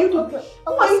 Who are you to?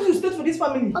 Who are you to stay for this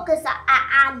family? Okay, sir.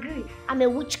 I agree. I'm a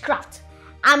witchcraft.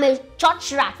 I'm a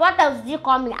church rat. What else do you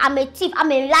call me? I'm a thief.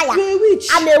 I'm a liar. You're a witch.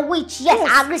 I'm a witch. Yes,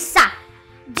 I agree, sir.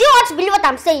 Do you want to believe what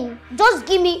I'm saying? Just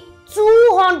give me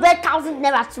 200,000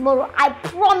 naira tomorrow. I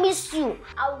promise you.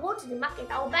 I will go to the market.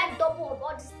 I will buy double of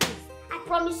all these things. I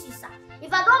promise you, sir.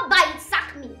 If I don't buy it,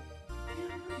 sack me.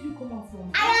 Where do you come out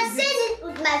from? I am saying it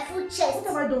with my full chest. What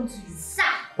have I done to you? Sir.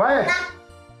 Quiet. Now,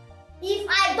 if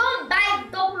I don't buy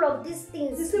double of these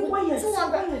things, You say with quiet.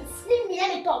 200, leave me,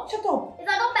 let me talk. Shut up. If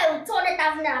I don't buy with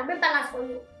 200,000 naira, bring balance for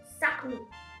you. Sack me.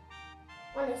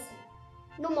 Honestly.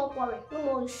 No more quarrel, no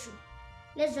more issue.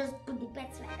 Let's just put the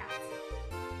bets like that.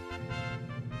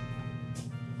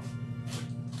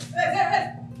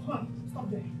 Hey. Come on, stop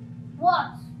there.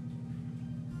 What?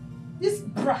 This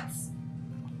brat.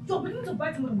 You're beginning to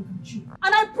bite more than you can chew.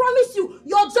 And I promise you,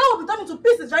 your jaw will be turned into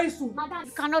pieces very soon. Madam,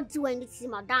 you cannot do anything,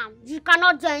 madam. You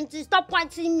cannot do anything. Stop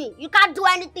pointing me. You can't do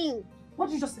anything. What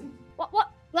did you just say? What? You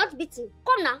want to beat him?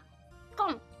 Come now.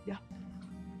 Come. Yeah.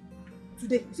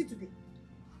 Today, you see today.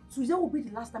 Today will be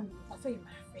the last time you will interfere in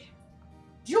my affair.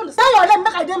 Do you understand your lane?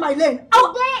 Make I do my lane.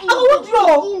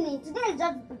 Today is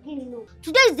just the beginning. No.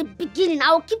 Today is the beginning.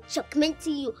 I will keep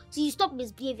checkmating you till you stop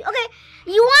misbehaving. Okay?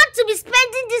 You want to be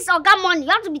spending this Oga money. You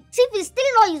want to be thieving,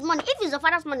 stealing all his money. If it's your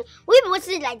father's money, will you be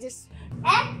wasting it like this? Eh?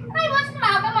 Why you wasting my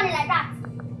Oga money like that?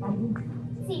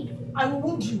 See. I will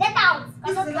wound you. Get out.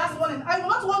 This is the last warning. I will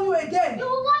not warn you again. You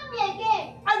will warn me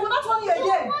again. I will not warn you again.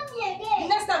 You will warn me again. The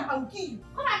next time I will kill you.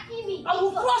 Come and kill me. I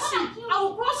will crush you. I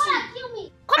will crush you. Come and kill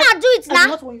me. Come and do it now. I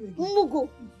will not warn you again. Mugo.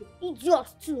 Idiot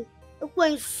too.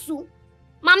 Ekwensu.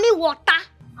 Mommy water.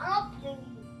 I'm not playing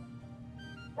you.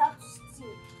 You have to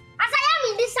steal. As I am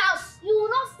in this house, you will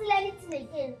not steal anything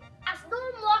again. As no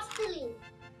more stealing.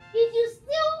 If you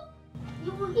steal,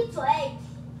 you will eat your egg.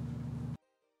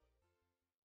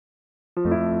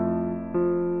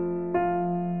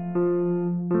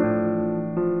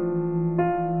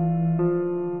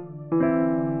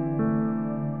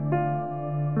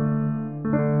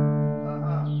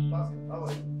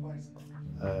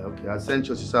 Okay, I sent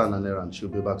your sister on an errand. She'll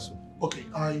be back soon. Okay,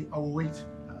 I will wait.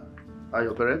 Are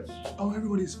your parents? Oh,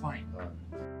 everybody is fine.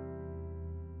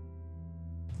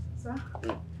 Sir?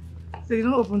 They did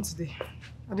not open today.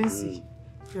 I didn't see.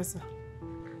 Yes, sir.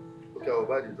 Okay, I'll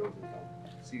buy the dog.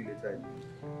 See you later.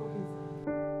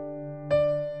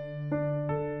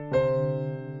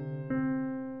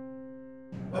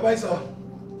 Bye-bye, sir.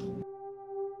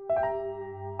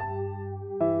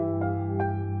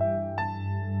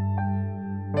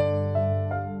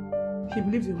 He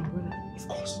believes in my brother. Of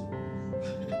course.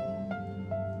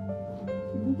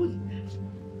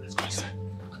 Let's go inside.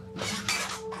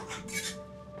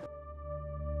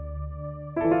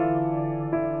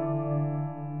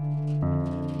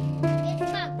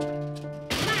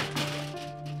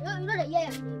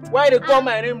 Why they call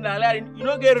my name now? You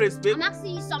don't get respect. I'm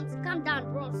asking you something. Calm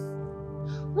down, bro.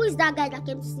 Who is that guy that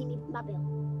came to see me, Mabel?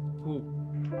 Who?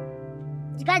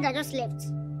 The guy that just left.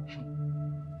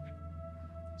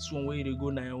 This one way they go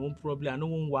now, I won't probably, I don't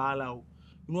want wahala.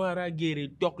 You know how I get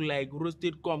it, talk like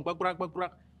roasted corn, quack.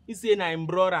 He say na him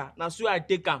brother, na so I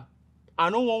take him. I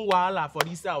don't want wahala for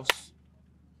this house.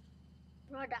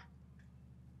 Brother.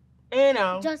 Eh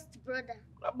now? Just brother.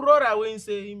 A brother when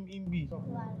say him be.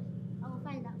 Well, I will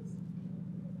find out.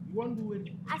 You won't do it.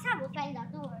 I said I will find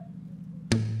out, don't worry.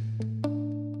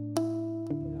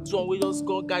 This one we just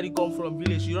go carry come from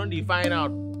village, you don't dey find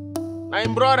out. Na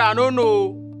him brother, I don't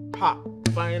know. Ha,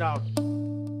 find out.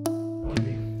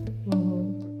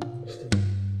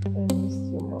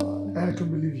 I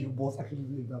can't believe you both actually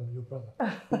believe that I'm your brother.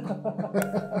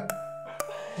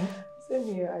 Same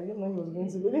here. I didn't know he was going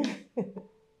to believe.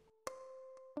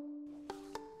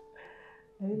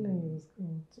 I didn't know he was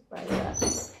going to buy that.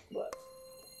 But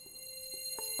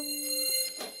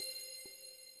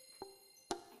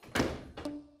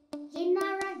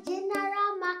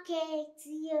General market,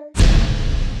 yo.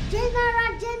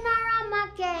 General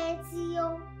market, yo.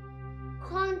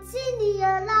 Continue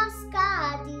last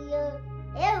card, yo.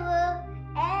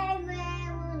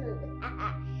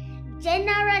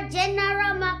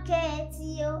 General market,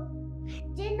 yo.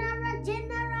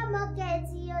 General market,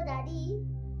 yo, daddy.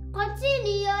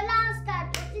 Continue last card,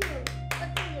 continue.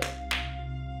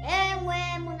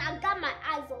 I got my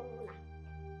eyes on Una.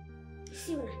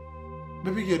 See Una.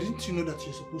 Baby girl, didn't you know that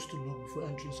you're supposed to knock before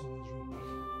entering someone's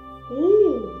room?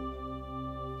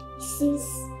 Since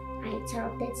I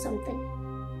interrupted something.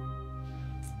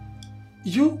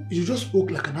 You just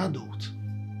spoke like an adult.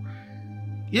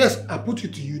 Yes, I put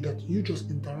it to you that you just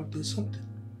interrupted something.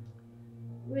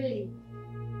 Really?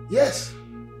 Yes.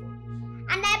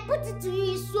 And I put it to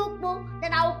you, Isoko,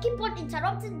 that I will keep on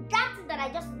interrupting that thing that I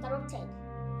just interrupted.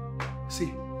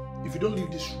 See, if you don't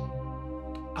leave this room,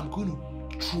 I'm going to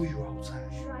throw you outside.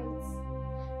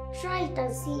 Try it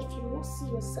and see if you won't see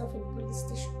yourself in the police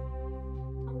station.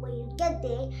 And when you get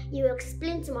there, you will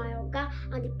explain to my Oga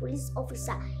and the police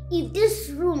officer if this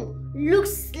room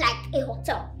looks like a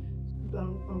hotel.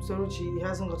 I'm SOROCHI, it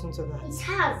hasn't gotten to that. It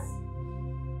has.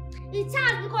 It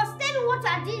has, because tell me what you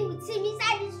are doing with him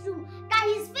inside this room. That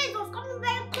his face was coming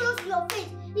very close to your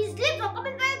face. His lips were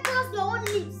coming very close to your own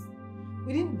lips.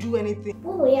 We didn't do anything.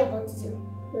 What were you about to do?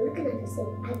 You're looking at yourself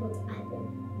eyeball to eyeball.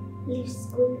 Lips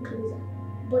going closer.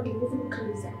 Body moving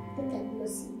closer. Think I did not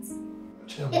see it.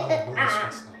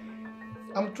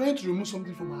 I'm trying to remove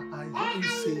something from my eyes. What are you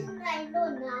saying? I know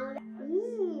now.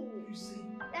 You see?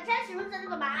 You're trying to remove something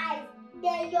from my eyes.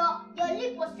 Then your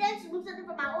lip was trying to remove something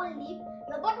from my own lip.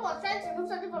 Your body was trying to remove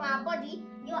something from my body.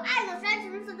 Your eyes was trying to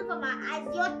remove something from my eyes.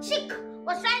 Your cheek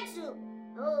was trying to.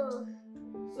 Oh.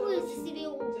 Who is deceiving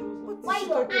who? Why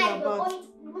your eyes were going to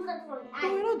remove something from the eyes? But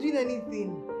we're not doing anything.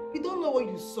 We don't know what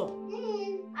you saw.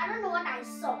 I don't know what I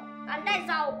saw. And that is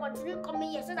why I will continue coming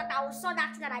here so that I will saw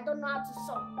that thing that I don't know how to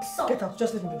saw. Get out,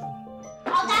 just leave me alone.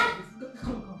 Okay?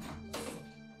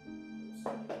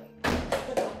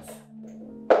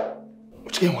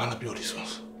 Which game wanna be all these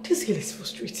ones? This girl is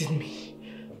frustrating me.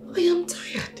 I am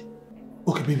tired.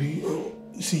 Okay, baby.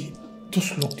 See,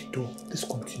 just lock the door. Let's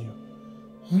continue.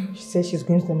 She said she's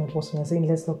going to tell my boss and I'm saying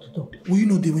let's lock the door. Were you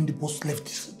not there when the boss left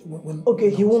this? Okay,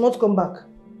 he will not come back.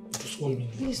 Just 1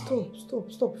 minute. Please stop.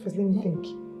 First, let me think.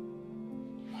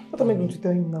 What am I going to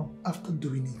tell him now? After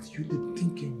doing it, the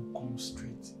thinking will come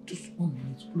straight. Just 1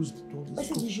 minute. Close the door. I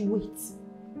said you should wait.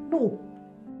 No.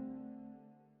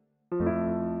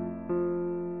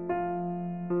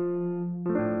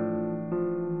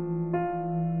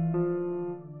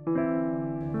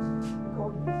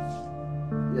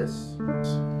 Yes.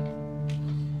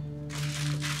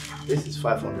 This is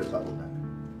 500,000 naira.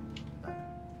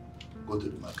 Go to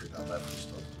the market and buy food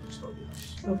stuff to store the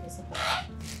house. Okay, sir.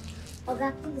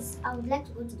 Okay, please, I would like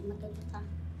to go to the market with her.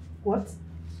 What?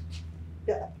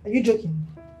 Yeah, are you joking?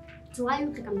 Do I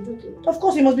look like I'm joking? Of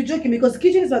course you must be joking because the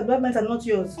kitchen is my department and not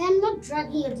yours. I am not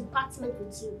dragging your department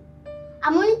with you.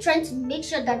 I'm only trying to make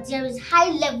sure that there is high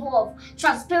level of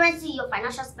transparency in your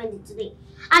financial spending today.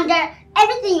 And that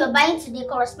everything you're buying today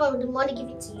corresponds with the money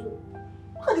given to you.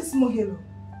 Look at this small girl.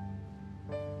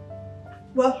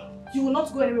 Well, you will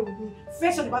not go anywhere with me.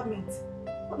 Face your department.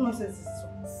 What nonsense is this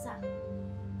one? Sir,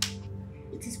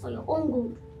 it is for your own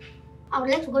good. I would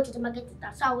like to go to the market with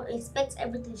her, so I will inspect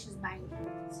everything she's buying.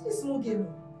 See this small girl.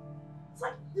 It's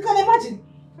like, you can imagine.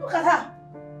 Look at her.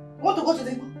 You want to go to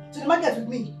the market with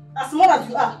me? As small as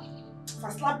you are. If I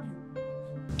slap you.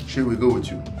 She will go with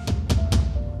you.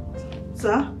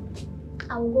 Sir?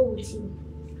 I will go with you.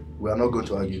 We are not going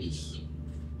to argue this.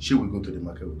 She will go to the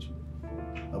market with you.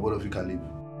 And both of you can leave.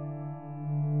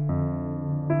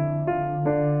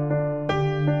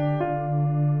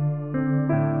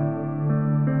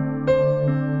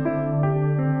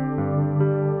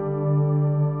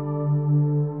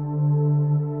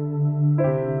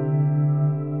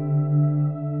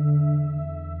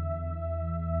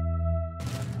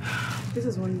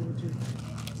 is what you will do.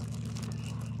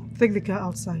 Take the car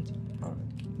outside. Alright.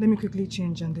 Let me quickly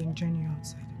change and then join you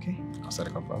outside, okay? Outside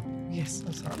the compound? Yes,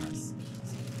 outside. Nice.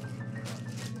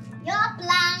 Your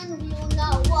plan will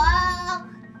not work.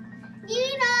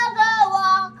 You not go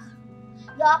walk.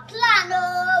 Your plan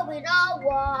will not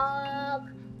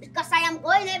work. Because I am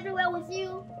going everywhere with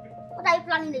you. What are you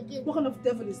planning again? What kind of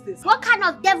devil is this? What kind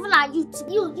of devil are you?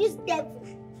 You, this devil.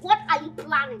 What are you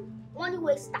planning? Money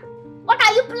waster. What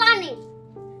are you planning?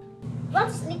 You want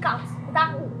to sneak out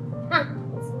without me? Huh?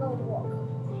 It's not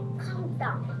work. Calm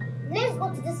down. Let's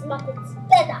go to this market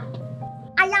together.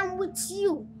 I am with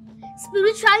you.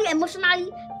 Spiritually, emotionally,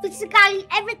 physically,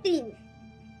 everything.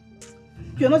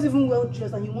 You're not even well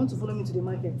dressed and you want to follow me to the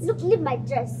market. Look, leave my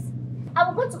dress. I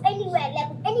will go to anywhere I like,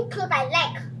 with any clothes I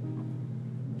like.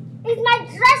 It's my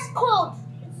dress code.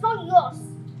 It's not yours.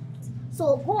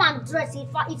 So go and dress. If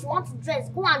you want to dress,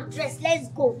 go and dress. Let's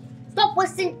go. Stop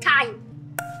wasting time.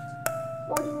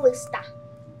 Money waster.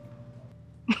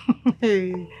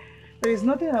 Hey, there is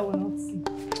nothing I will not see.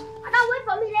 Madam, wait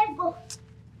for me. Let's go.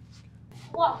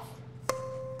 What?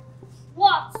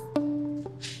 What?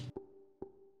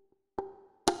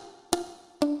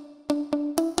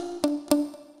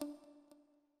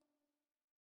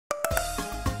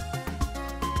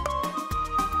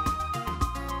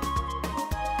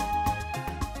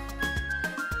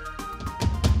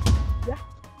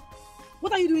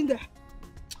 What are you doing there?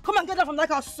 Come and get that from that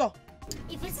car, sir.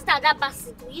 If you sit at that back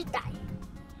seat, will you die?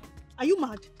 Are you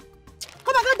mad?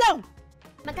 Come and get down.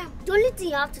 Madam, the only thing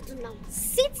you have to do now,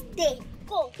 sit there.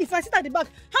 Go. If I sit at the back,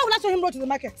 how will I show him road to the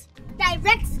market?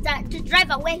 Direct the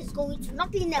driver where he's going to.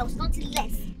 Nothing else, nothing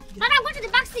less. Madam, go to the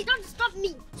back seat. Don't disturb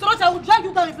me. SOROCHI, I will drag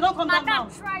you down if you don't come down now.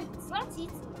 Madam, try it. Want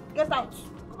it? Get out.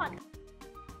 Come on.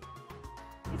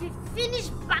 If you finish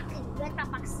backing, you enter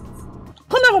back seat.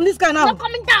 Come down from this guy now. Not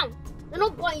coming down. You're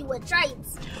not boy, you will try it.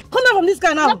 Come down from this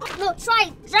guy now. No, try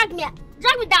it. Drag me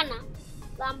down now.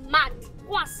 You are mad.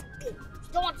 Go and sit there. If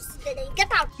you don't want to sit there, then you get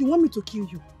out. You want me to kill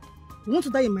you? You want to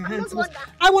die in my hands? Not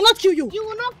I will not kill you. You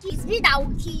will not kill. It's me that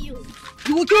will kill you.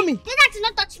 You will kill me. Then that will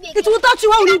not touch me again. It will touch you.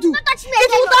 What will you do? It will not touch me again.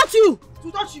 It will touch you. It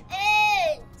will touch you.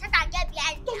 Hey, set and get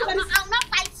behind me. I will not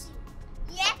fight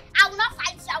you. Yeah? I will not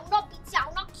fight you. I will not beat you. I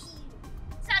will not kill you.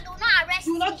 So I will not arrest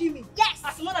you. You will not kill me? Yes.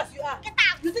 As small as you are. Get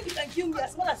out. You think you can kill me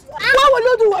as small as you are? What will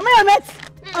you do? Am I a mate?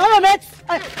 Am I a mate?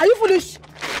 Are you foolish?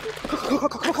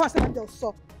 Come and stand there,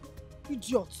 sir.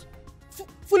 Idiot.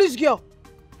 Foolish girl.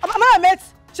 Am I a mate?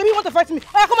 Should you want to fight me?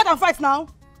 Oh, come out and fight now.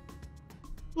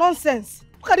 Nonsense.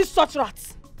 Look at this short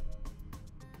rat.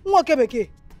 Okay,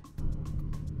 Beke.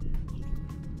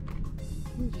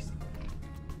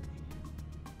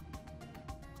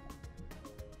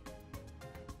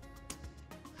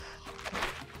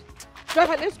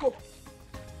 Driver, let's go.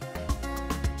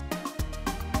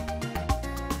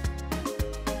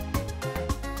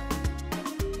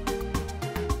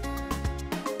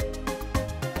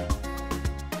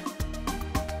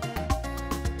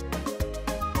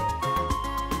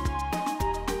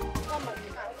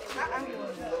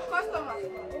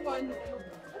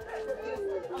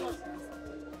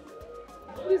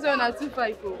 This one are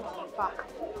 2.5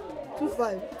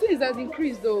 2.5. Things has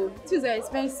increased though. Things are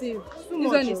expensive. This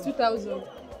one is 2,000.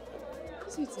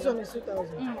 This one is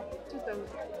 2,000. 2,000.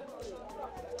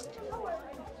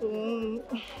 So,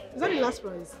 is that the last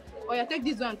price? Oh yeah, take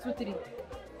this one 2.3.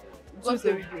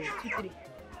 2.3. 2.3.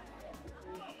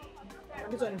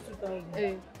 This one is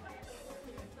 2,000.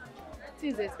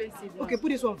 Things are expensive. Okay, put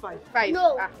this one 5. 5.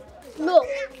 No.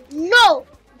 No.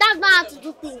 That's not how to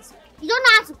do things. You don't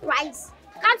know how to price.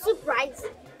 Can't you price?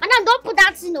 Madam, don't put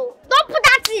that in. No. Don't put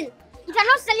that in. If you're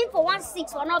not selling for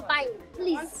 1.6, we're not buying.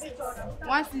 Please.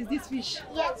 1.6 this fish.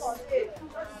 Yes.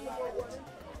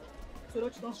 So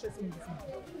don't stress me.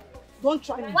 Don't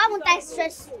try me. Why won't I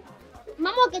stress you?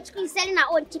 Mama Okechukwu is selling her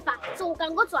own cheaper, so we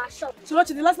can go to our shop.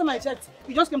 SOROCHI, the last time I checked,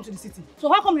 you just came to the city. So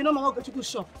how come you know Mama Okechukwu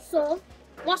shop? So,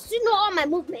 must you know all my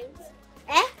movements?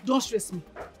 Eh? Don't stress me.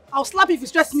 I'll slap you if you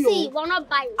stress me. See, we're not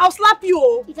buying. I'll slap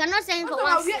you. If you're not selling for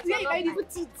Customer, 1.6,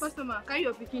 put it. Customer, carry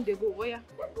your picking they go. Where?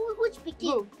 Which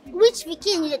pikin? Which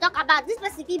pikin you talk about? This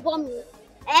person fit born me.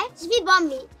 Eh? She fit born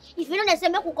me. If you know the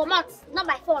same, make we come out. Not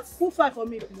by force. Put 5 for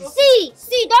me, please.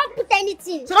 See, don't put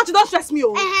anything. SOROCHI, don't stress me.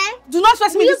 Do not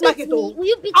stress me in this market. Will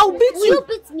you beat me? I'll beat you. Will you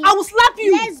beat me? I will slap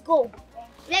you. Let's go.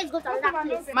 Let's go to another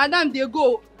place. Madam, they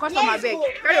go. Customer beg.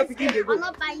 Carry your picking they go. I'm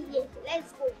not buying here.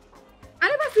 Let's go. I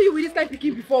never see you with this kind of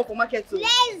picking before for market. So.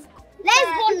 Let's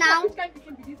go now. Which kind of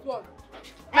picking be this one?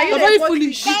 Now you're very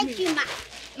foolish. Thank you, ma.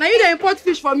 Now you the import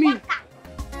fish for me.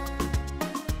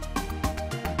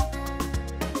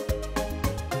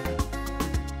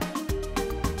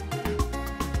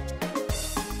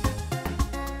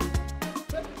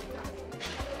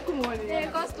 Hey,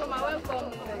 customer,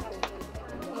 welcome.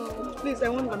 Please, I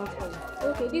want banana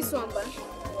flour. Okay, this one, ba?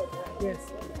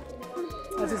 Yes.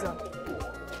 What is that?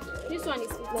 This one is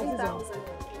 15,000.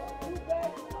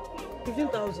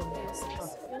 15,000? Yes.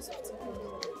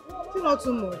 Still not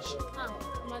too much.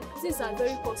 These are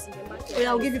very costly in the market. Yeah,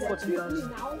 I'll give you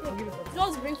 14,000. I'll give you 14,000.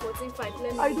 Just bring 14,500.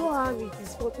 Let me. I don't have it.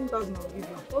 It's 14,000. I'll give you.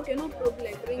 Okay, no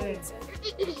problem. Bring it.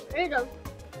 Read on.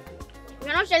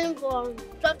 You're not selling for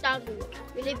 12,000.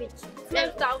 Believe it.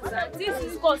 12,000. This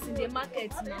is cost in the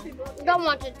market now. You don't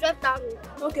want it. 12,000.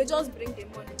 Okay, just bring the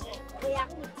money. Yeah.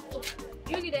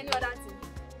 You need any other thing?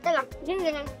 Tell her. Bring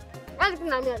them. That's the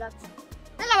thing I need that.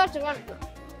 Tell her what you want.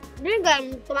 Bring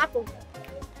tomato.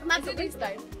 Tomato. Is it this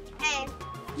time? Eh.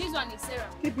 This one is Sarah.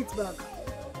 Keep it back.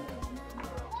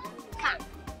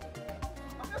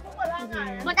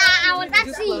 But I was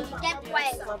actually get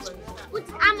quiet. Put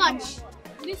how much?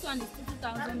 This one is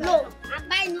 2,000. No, I'm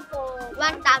buying it for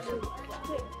 1,000.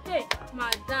 Hey,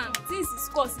 madam, this is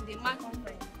cost in the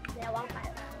market. Yeah,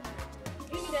 1,500.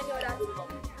 You need any other thing?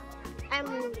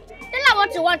 Tell her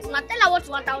what you want. Now tell her what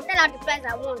you want. I will tell her the price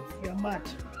I want. You're mad.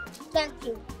 Thank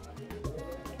you.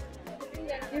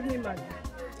 Give me money.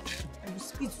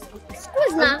 Squeeze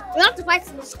now. You have to fight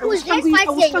me. Squeeze. Let's fight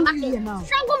here in the market.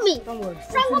 Strangle me. Don't worry.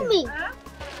 Strangle me.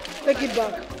 Take it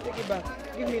back. Take it back.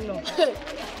 Give me no.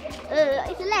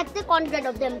 If you like, take 100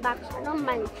 of them back. I don't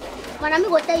mind. But I'm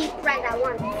going to tell you the price I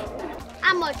want.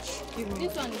 How much?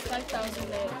 This one is 5,000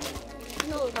 naira.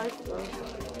 No,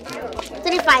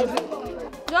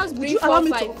 3,500. Just bring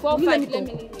 4,500. 4,500. Let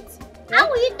me leave it. How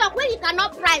will you talk when you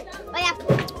cannot price? Oh yeah,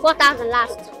 4,000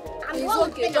 last. It's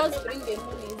okay. Just bring the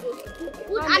money. It's okay.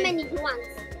 Put how many you want?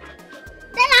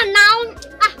 Tell her now.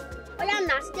 Oh yeah,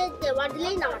 now stay there. We're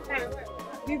delaying our time.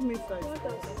 Give me 5.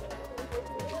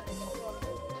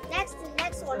 Next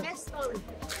one.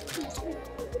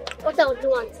 What else do you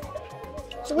want?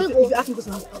 Should we go? If you ask me this, I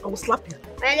will slap you.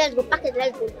 Alright, let's go. Pack it.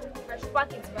 Let's go. I should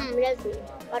pack it. Let's go.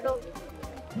 Pardon.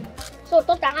 So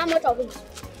total, how much of it?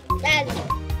 Let's go.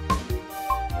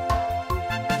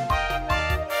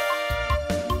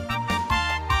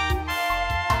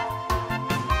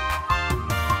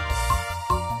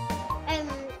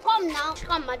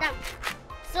 Come, madam.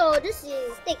 So this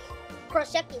is take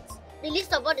cross-check it. The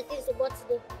list of all the things you bought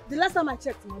today. The last time I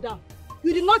checked, madam,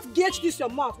 you did not gauge this your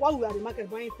mouth while we were at the market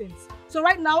buying things. So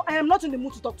right now, I am not in the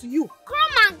mood to talk to you. Come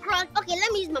and cross. Okay,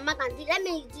 let me use my mouth and do it. Let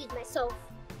me do it myself.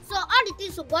 So all the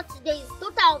things you bought today is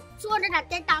total of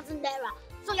 210,000 naira.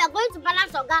 So you are going to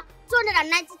balance Oga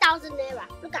 290,000 naira.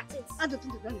 Look at it. I don't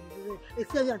think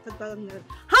it's 210,000 naira.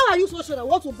 How are you so sure that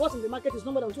what you bought in the market is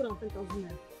no more than 210,000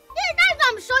 naira? Yeah, that's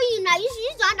what I'm showing you now. You should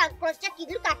use your hand and cross-check it.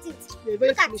 Look at it. You're a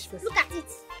very foolish person. Look at it.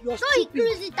 You're so stupid. You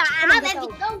cruise it. I have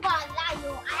evidence. Don't go and lie,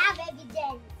 yo. I have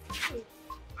evidence.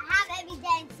 I have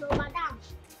evidence, so madam.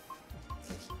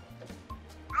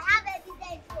 I have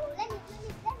evidence, so let me say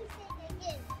it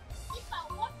again. If I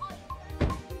want all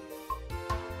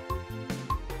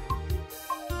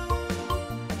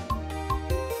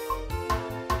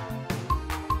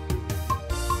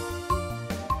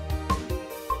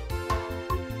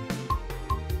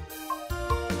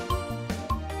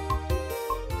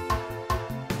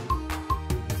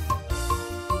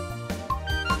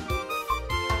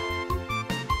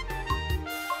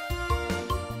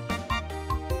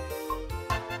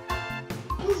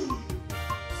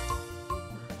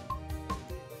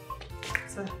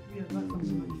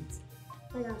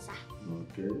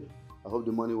Okay. I hope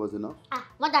the money was enough.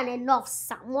 more than enough,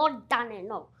 sir. More than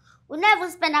enough. We never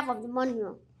spend half of the money.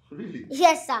 No. Really?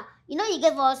 Yes, sir. You know you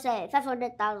gave us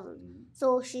 500,000.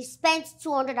 So she spent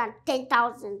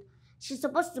 210,000. She's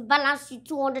supposed to balance you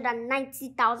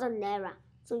 290,000 naira.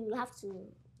 So you have to.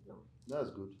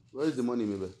 That's good. Where is the money,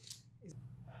 Mabel?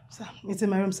 Sir, it's in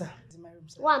my room, sir. It's in my room,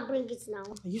 sir. Go and bring it now.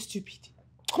 Are you stupid?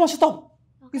 Come on, shut up.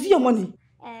 Okay. Is it your money?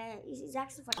 He's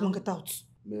asking for. Come on, get out.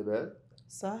 Mabel?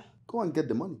 Sir? Go and get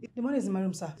the money. The money is in my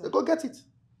room, sir. Go get it.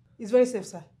 It's very safe,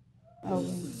 sir.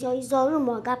 It's your room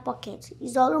or pocket.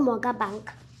 It's your room or bank.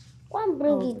 Go and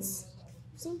bring it.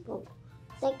 Simple.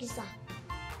 Thank you, sir.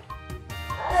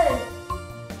 Hey.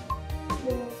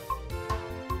 Yeah.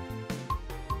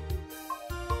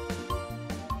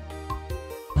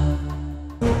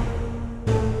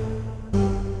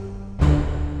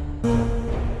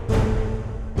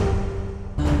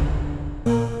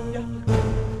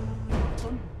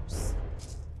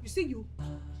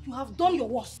 You have done your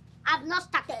worst. I've not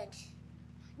started.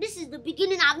 This is the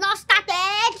beginning. I've not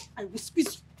started. I will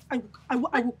squeeze you. I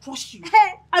will crush you.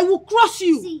 I will crush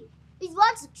you. See, if you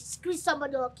want to squeeze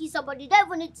somebody or kill somebody, you don't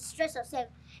even need to stress yourself.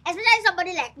 Especially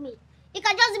somebody like me. You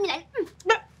can just do me like,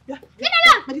 Leave me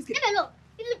alone. Leave me alone.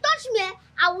 If you touch me,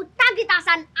 I will tag it as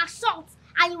an assault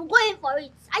and you will go in for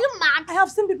it. Are you mad? I have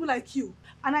seen people like you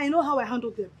and I know how I handle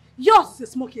them. Yours is a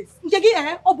small case.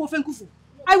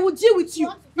 I will deal with you.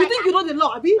 You think you know the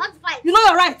law, Abi? Not fight. You know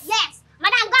your rights? Yes.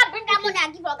 Madam, go bring that money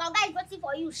and give her. Guy is waiting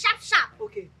for you. Sharp, sharp.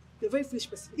 Okay. You're a very foolish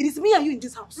person. It is me and you in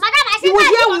this house. Madam, I said go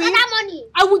give her that money.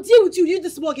 I will deal with you. You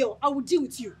the small girl. I will deal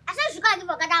with you. I said you can't give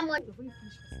her that money. You're a very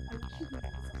foolish person.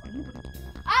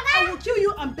 I will kill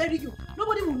you and bury you.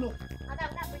 Nobody will know. Madam,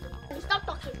 bring the money. Stop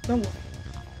talking. Don't worry.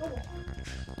 Don't worry.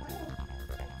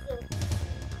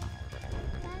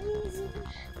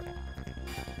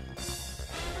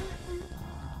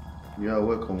 You are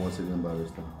welcome once again,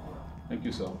 Barrister. Thank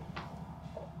you, sir.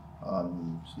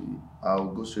 See, I'll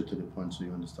go straight to the point so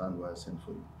you understand why I sent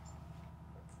for you.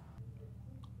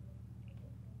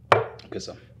 Okay,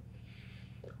 sir.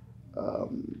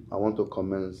 I want to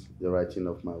commence the writing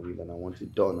of my will and I want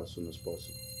it done as soon as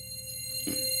possible.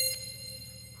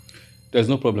 There's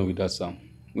no problem with that, sir.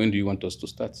 When do you want us to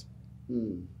start?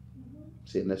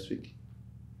 Say next week.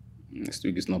 Next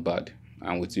week is not bad.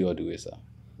 I'm with you all the way, sir.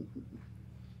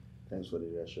 Thanks for the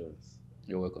reassurance.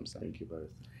 You're welcome, sir. Thank you,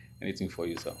 Barrister. Anything for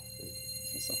you, sir.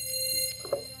 Yes, sir.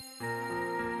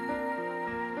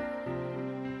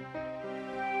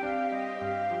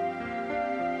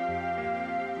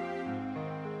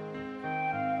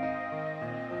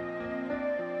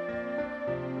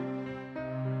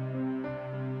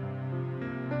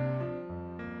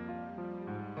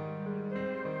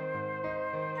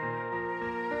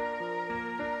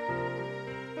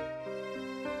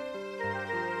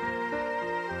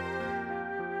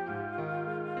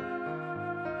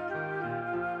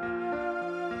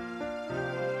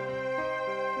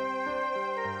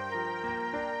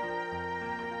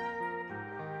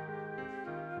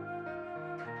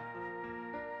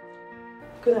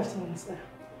 Good afternoon, sir.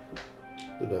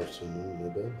 Good afternoon,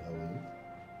 Mabel. How are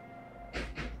you?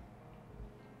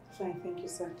 Fine, thank you,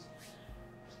 sir.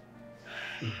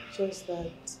 Just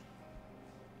that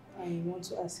I want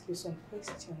to ask you some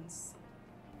questions.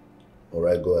 All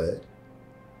right, go ahead.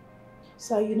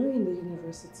 So, you know, in the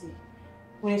university,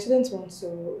 when a student wants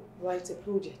to write a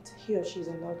project, he or she is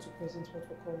allowed to present what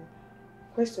we call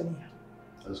questionnaire.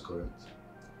 That's correct.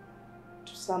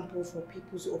 To sample for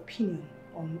people's opinion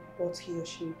on what he or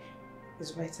she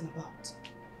is writing about.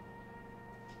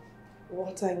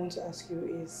 What I want to ask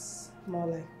you is more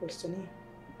like questionnaire.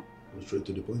 Go straight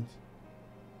to the point.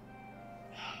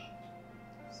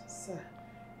 Sir,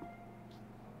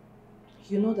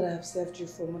 you know that I have served you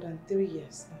for more than 3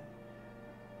 years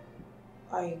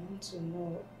now. I want to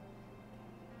know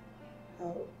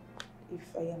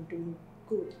if I am doing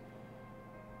good.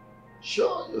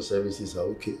 Sure, your services are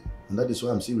okay. And that is why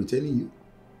I'm still retaining you.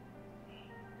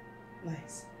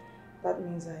 Nice. That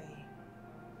means I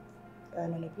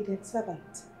am an obedient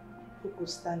servant who could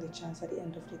stand a chance at the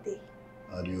end of the day.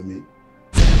 How do you mean?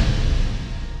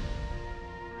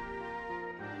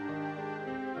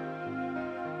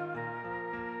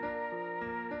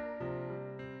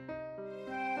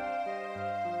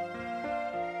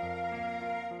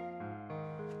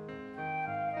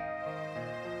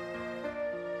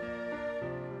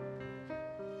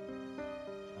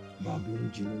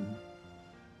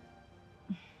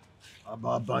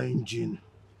 Ababa engine,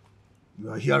 you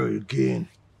are here again,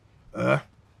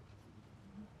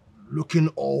 looking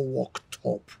all worked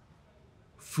up,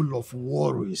 full of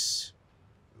worries,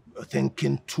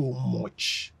 thinking too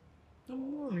much.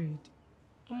 I'm worried.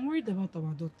 I'm worried about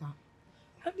our daughter.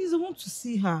 At least I want to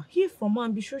see her, hear from her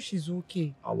and be sure she's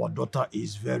okay. Our daughter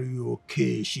is very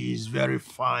okay. She is very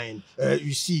fine.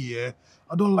 You see,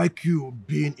 I don't like you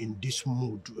being in this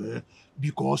mood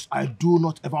because I do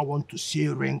not ever want to see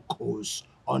wrinkles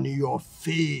on your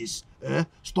face.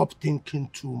 Stop thinking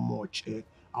too much.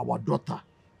 Our daughter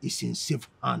is in safe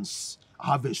hands.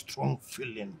 I have a strong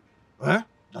feeling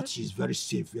that she is very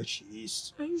safe where she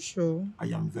is. Are you sure? I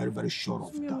am very, very sure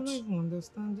of that. I'm not even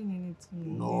understanding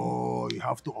anything. No, you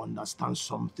have to understand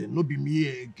something. No be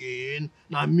me again.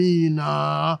 Na me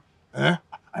na.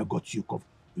 I got you covered.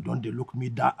 You don't look me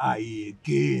that eye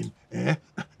again.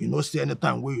 You know, say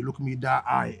anytime when you look me that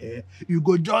eye, you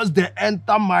go just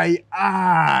enter my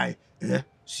eye.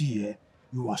 See,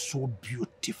 you are so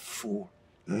beautiful.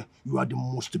 You are the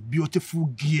most beautiful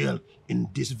girl in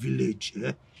this village.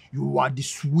 You are the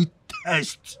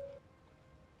sweetest.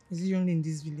 Is it only in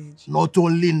this village? Not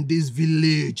only in this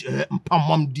village.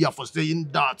 Mpamam dear for saying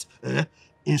that.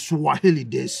 In Swahili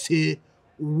they say,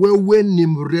 Wewe ni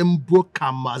mrembo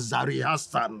kama Zari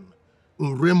Hassan.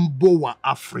 Mrembo wa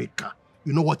Africa.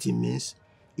 You know what it means?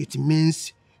 It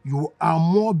means you are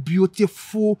more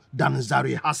beautiful than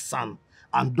Zari Hassan.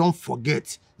 And don't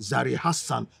forget, Zari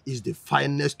Hassan is the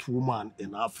finest woman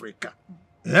in Africa.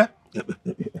 Eh?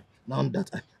 Now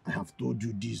that I have told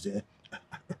you this,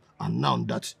 and now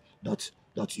that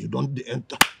you don't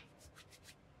enter,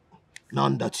 now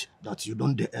that you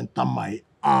don't enter my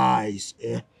eyes,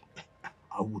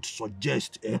 I would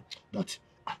suggest that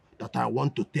I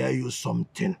want to tell you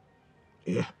something.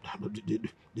 The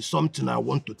something I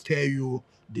want to tell you,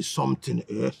 the something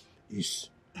is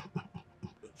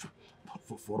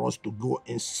for us to go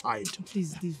inside.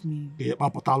 Please leave me.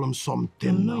 Something.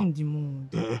 I'm not in the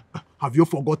mood. Have you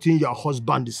forgotten your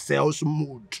husband's sales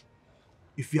mood?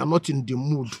 If you are not in the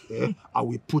mood, I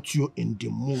will put you in the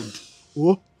mood.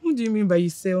 Oh? What do you mean by you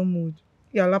sell mood?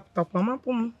 Yeah, laptop, mama.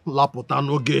 Laputa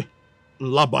no ge.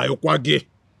 Laba yokwage.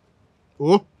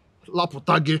 Oh?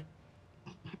 Laputa ge.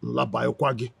 Laba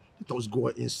yokwage. Let us go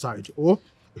inside. Oh?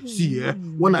 See,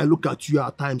 when I look at you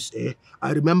at times,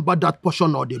 I remember that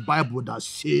portion of the Bible that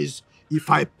says, if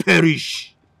I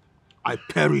perish, I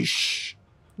perish.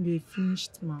 You're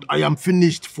finished, man. I am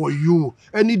finished for you.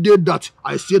 Any day that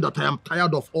I say that I am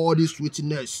tired of all this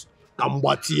sweetness,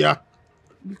 Kambatia.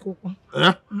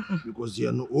 Because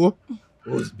you know,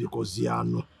 because you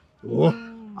know,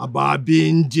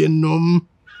 Ababinjinum.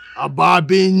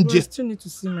 But I still need to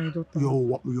see my daughter.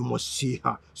 You must see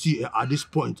her. See, at this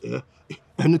point,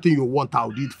 anything you want, I'll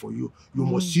do it for you. You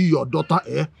must see your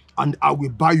daughter, and I will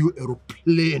buy you a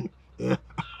aeroplane.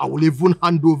 I will even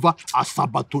hand over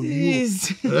Asaba to you.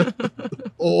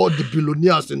 All the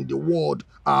billionaires in the world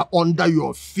are under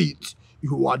your feet.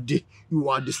 You are the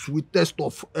sweetest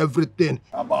of everything.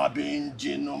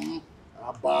 Ababinjinum,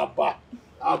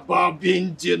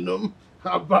 Ababinjinum,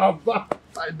 Ababa.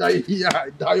 I die here, I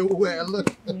die well.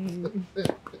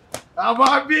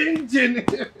 Ababinjin,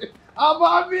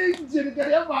 Ababinjin. Can you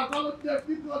ever call it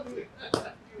Godwin?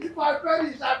 If I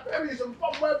perish, I perish. I'm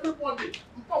from everybody.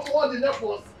 I'm from all the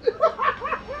levels.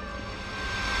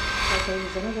 There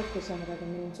is another question that I've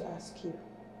been meaning to ask you.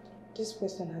 This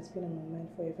question has been on my mind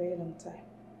for a very long time.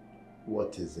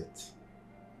 What is it?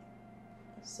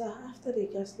 Sir, after the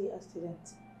ghastly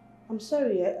accident, I'm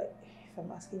sorry if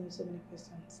I'm asking you so many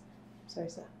questions. I'm sorry,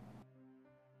 sir.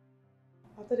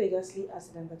 After the ghastly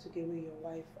accident that took away your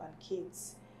wife and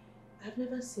kids, I've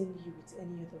never seen you with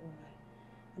any other woman.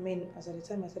 I mean, as at the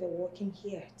time I started working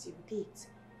here till date.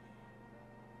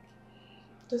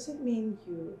 Does it mean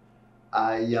you...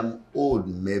 I am old,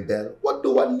 Mabel. What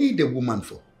do I need a woman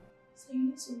for? So you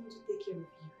need someone to take care of you.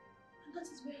 And that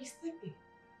is where he's stepping.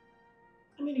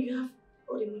 I mean, you have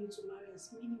all the money to marry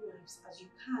as many wives as you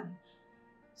can.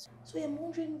 So I'm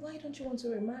wondering, why don't you want to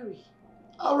remarry?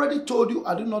 I already told you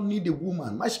I do not need a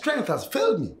woman. My strength has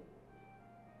failed me.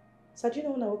 So do you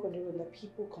know when I work on the road that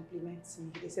people compliment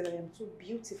me? They say that I am too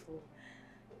beautiful.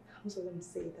 Most of them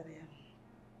say that I am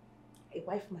a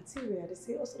wife material. They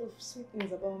say all sort of sweet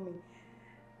things about me.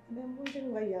 And I'm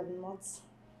wondering why you have not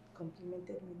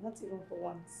complimented me, not even for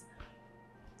once.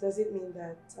 Does it mean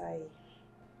that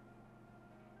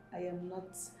I am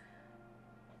not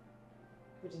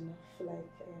good enough,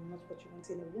 like I am not what you want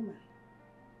in a woman?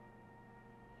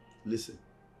 Listen,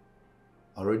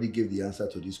 I already gave the answer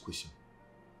to this question.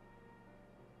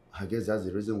 I guess that's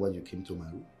the reason why you came to my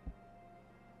room.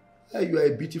 Hey, you are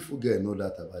a beautiful girl, no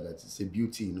doubt about that. It's a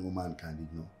beauty no man can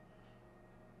ignore.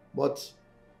 But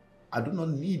I do not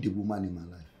need a woman in my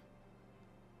life.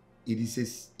 It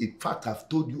is a fact I've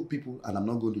told you people, and I'm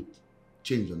not going to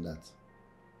change on that.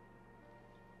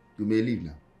 You may leave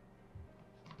now.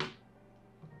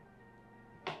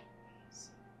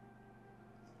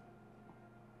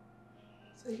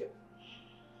 So you...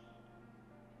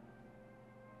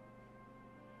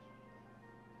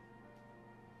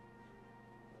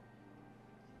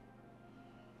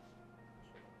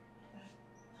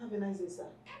 Have a nice day, sir.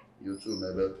 You too,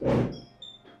 Mabel.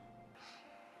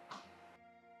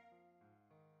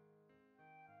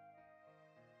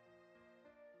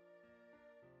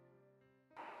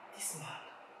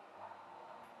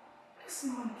 This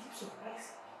man keeps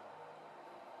surprising.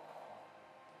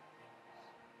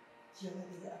 The other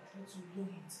day I tried to blow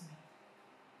him to me.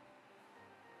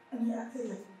 And he acted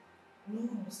like no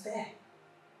one was there.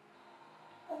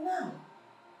 And now,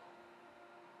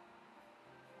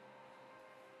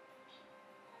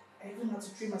 I even had to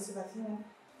treat myself at home.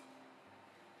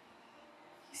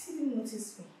 He still didn't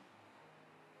notice me.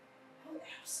 How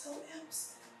else?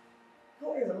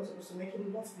 How else am I supposed to make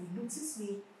him love me, notice me,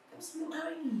 supposed to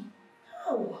marry me?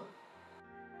 How?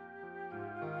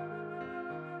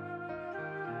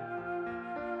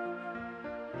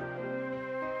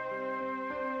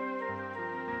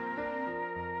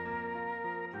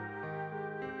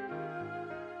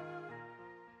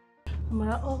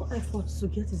 Mara, all efforts to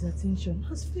get his attention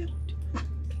has failed.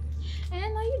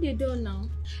 And are you the door now?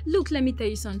 Look, let me tell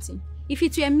you something. If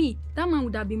it were me, that man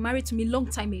would have been married to me long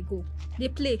time ago. They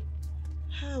play.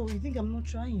 How? You think I'm not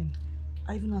trying?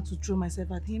 I even had to throw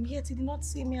myself at him, yet he did not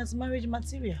see me as marriage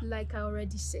material. Like I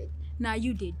already said. Now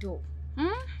you the door.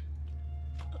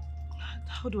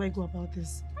 How do I go about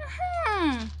this?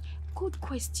 Good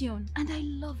question, and I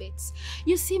love it.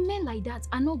 You see, men like that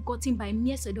are not gotten by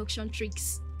mere seduction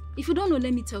tricks. If you don't know,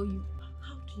 let me tell you.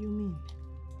 How do you mean?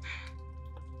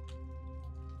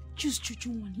 Just chuchu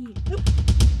one here.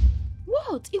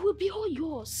 What? It will be all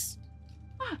yours.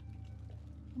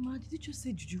 Mama, did you just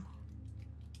say juju?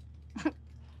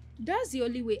 That's the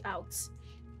only way out.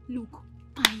 Look,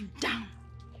 I'm down.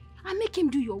 I make him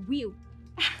do your will.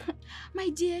 My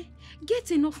dear,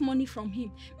 get enough money from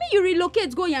him. May you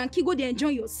relocate, go Yankee, go there, enjoy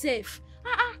yourself.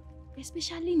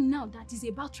 Especially now that he's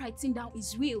about writing down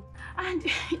his will. And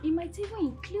it might even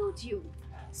include you.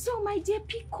 So, my dear,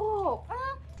 pick up.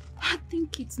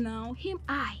 Think it now. Him,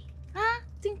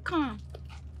 think calm.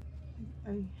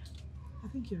 I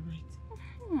think you're right.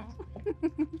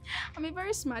 I'm a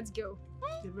very smart girl.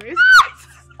 You're very smart.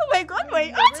 Oh my God,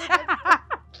 wait.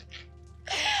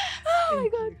 Oh my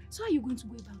God. So how are you going to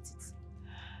go about it?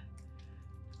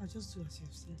 I'll just do as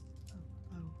you've said.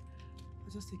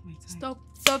 I'll just take my time.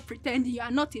 Stop pretending you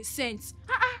are not a saint.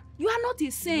 You are not a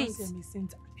saint. I'm a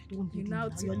saint. I don't you know.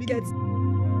 Now get.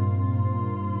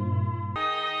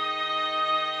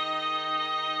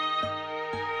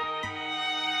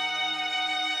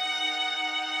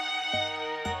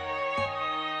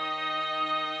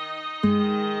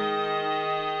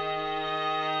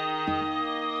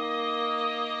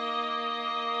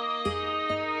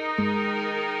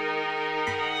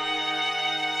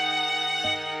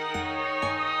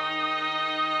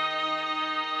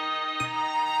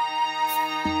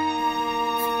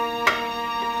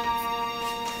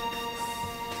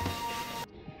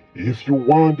 If you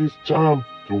want this charm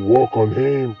to work on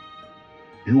him,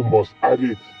 you must add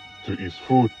it to his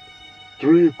food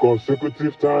 3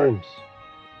 consecutive times,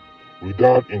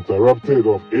 without interrupted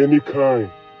of any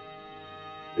kind.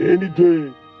 Any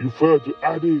day you fail to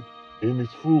add it in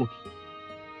his food,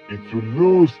 it will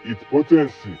lose its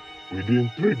potency within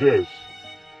 3 days.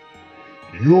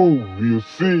 You will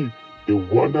see the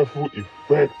wonderful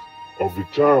effect of the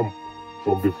charm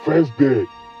from the first day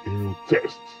he will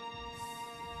test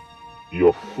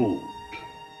your food.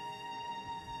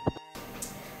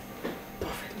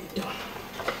 Perfectly done.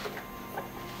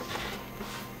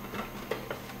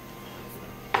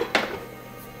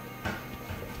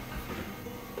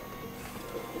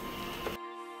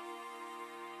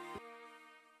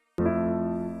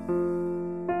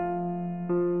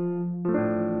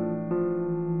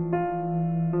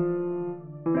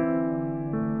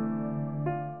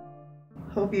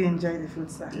 Hope you enjoy the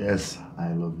food, sir. Yes,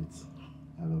 I love it.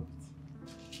 I love it.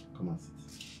 Come and sit.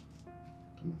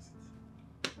 Come and sit.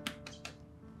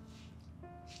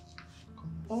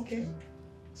 Okay.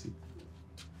 Sit.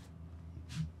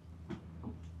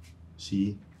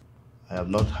 See, I have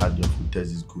not had your food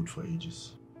taste this good for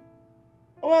ages.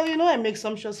 Well, you know I make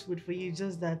sumptuous food for you,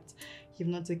 just that you've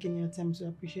not taken your time to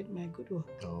appreciate my good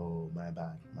work. Oh, my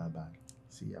bad, my bad.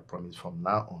 See, I promise from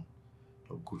now on,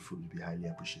 your good food will be highly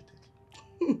appreciated.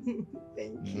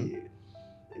 Thank you.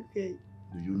 Okay.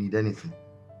 Do you need anything?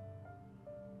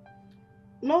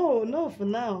 No, for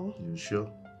now. You sure?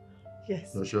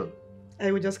 Yes. No, sure.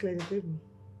 I will just clear the table.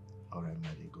 All right,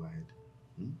 Maddie, go ahead.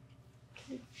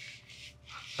 Okay.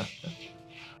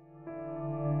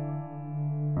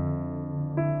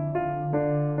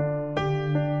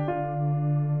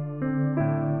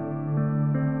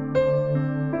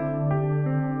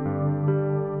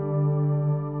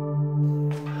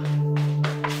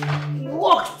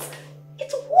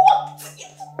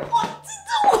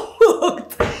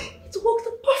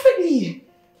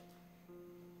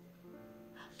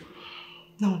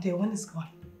 Now day 1 is gone.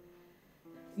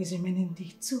 It's remaining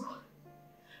day 2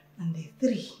 and day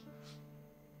 3.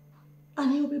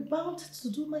 And he'll be bound to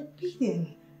do my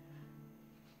bidding.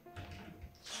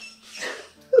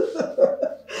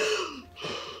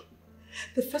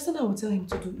 The first thing I will tell him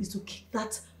to do is to kick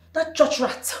that church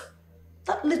rat,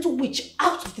 that little witch,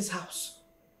 out of this house.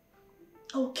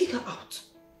 I will kick her out.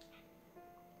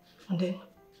 And then,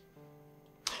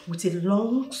 with a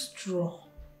long straw,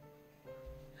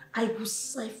 I will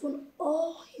siphon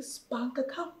all his bank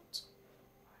account.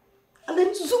 And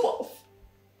then zoom off.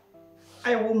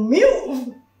 I will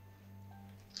move.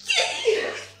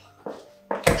 Yay!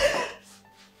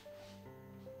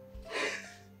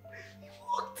 He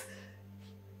walked.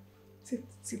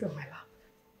 Sit on my lap.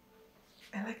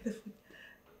 I like the food.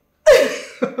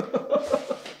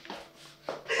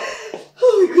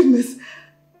 Oh my goodness.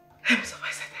 I'm so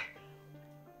excited.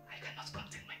 I cannot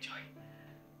contain my joy.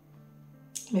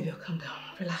 Maybe I'll calm down,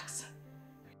 relax.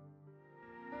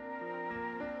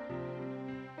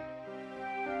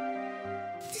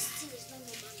 This thing is not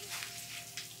normal.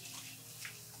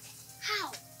 How?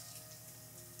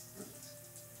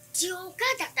 The Oga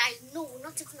that I know will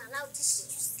not even allow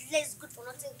this useless good for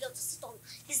nothing girl to sit on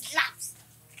his laps.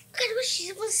 Look at the way she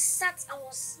even sat and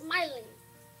was smiling.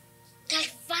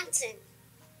 Galvanting.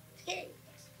 Hey.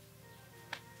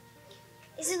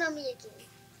 Is it not me again?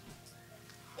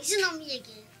 Is it not me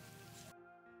again?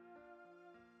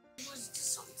 I must do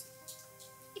something.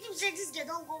 If you say this girl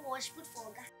don't go wash food for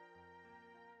Oga,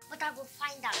 but I will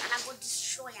find out and I will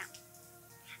destroy him.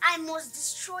 I must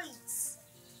destroy it.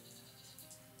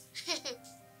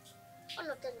 I'm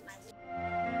not telling my way.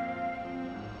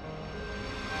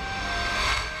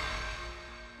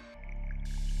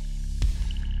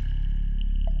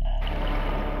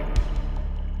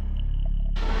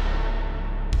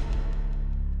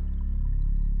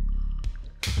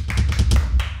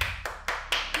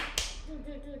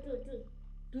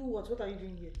 Do what? What are you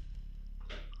doing here?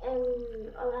 I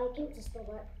came to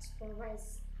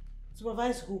supervise.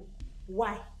 Supervise who?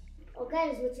 Why?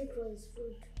 Oga is waiting for his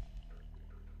food.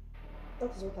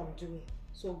 That is what I'm doing.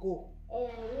 So go. No,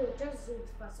 just do it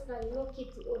fast so that you don't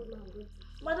keep the old man waiting.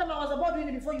 Madam, I was about doing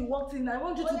it before you walked in. I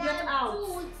want you to get out.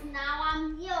 Do it now.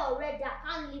 I'm here already. I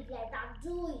can't live like that.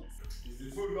 Do it. Is the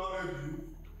food not ready?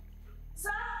 Sir,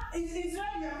 it's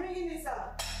ready. I'm bringing it, sir.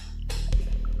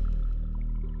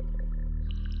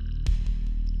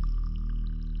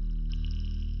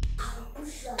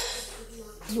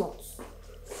 What?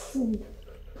 Fool.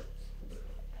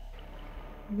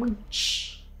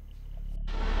 Witch.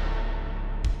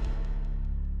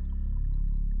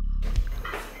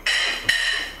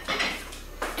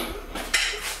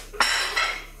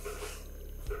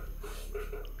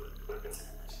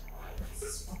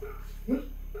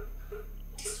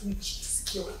 This witch, this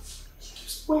girl, she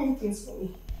keeps spoiling things for me.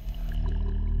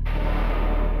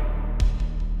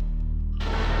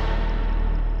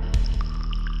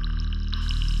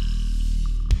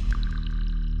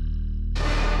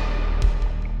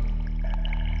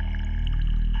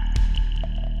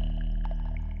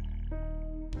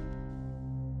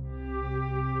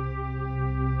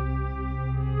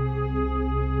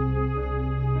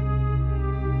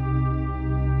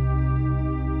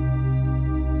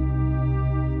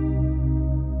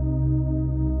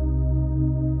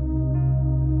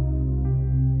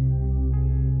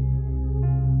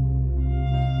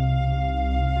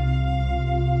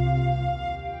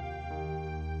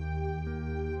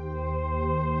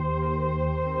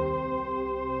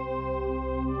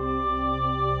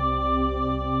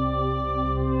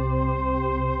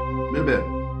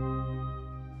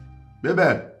 Baby.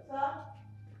 Sir?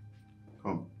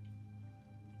 Come.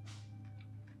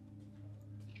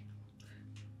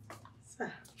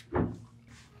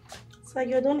 Sir,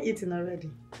 you're done eating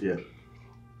already? Yeah.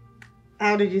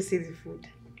 How did you see the food?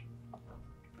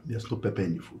 There's no pepper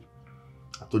in the food.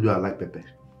 I told you I like pepper.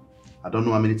 I don't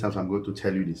know how many times I'm going to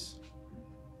tell you this.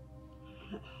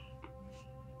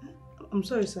 I'm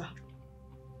sorry, sir.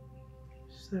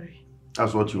 Sorry.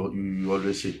 That's what you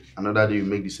always say. Another day you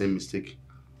make the same mistake.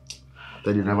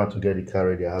 Then you never to get the car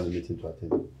ready. I have a meeting to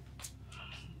attend.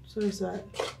 Sorry, sir.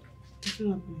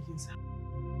 Nothing happened again, sir.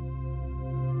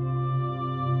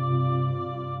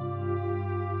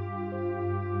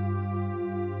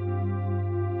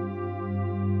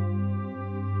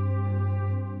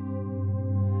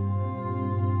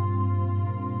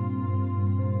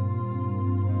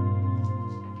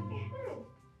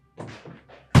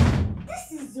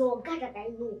 This is the Oga that I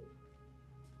know.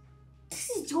 This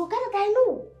is the Oga that I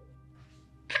know.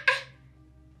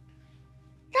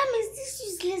 That means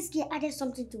this useless girl added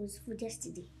something to his food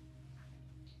yesterday.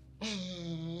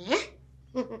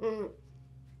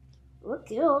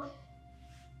 Okay,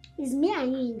 it's me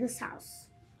and you in this house.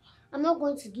 I'm not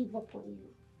going to give up on you.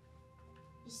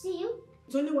 You see you?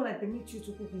 It's only when I permit you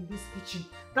to cook in this kitchen.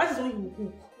 That is when you will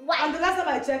cook. Why? And the last time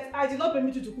I checked, I did not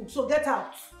permit you to cook, so get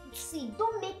out. See,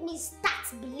 don't make me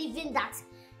start believing that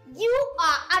you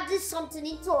are adding something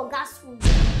into Oga's food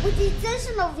with the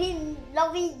intention of him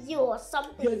loving you or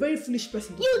something. You're a very foolish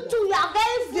person. You too, you are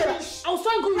very foolish. Yeah, I'll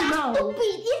start going now. Stupid.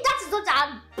 If that is what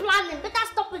I'm planning, better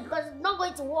stop it because it's not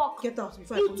going to work. Get out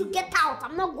before You to get out.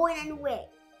 I'm not going anywhere.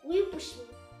 Will you push me?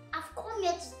 I've come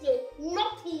here to stay.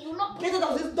 Nothing. You not push me. Get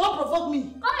out of this. Don't provoke me.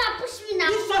 Come and push me now.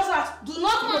 This short ass. Do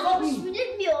not provoke me.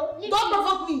 Leave me. Don't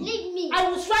provoke me. Leave me. I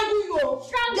will strangle you.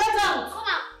 Strangle Get me. out. Come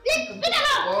on. Leave me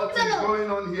alone. What is going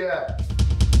on here?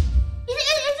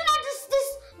 Is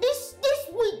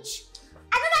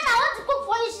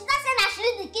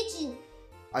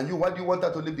why do you want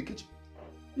her to leave the kitchen?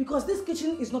 Because this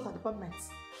kitchen is not her department.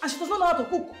 And she does not know how to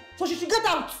cook. So she should get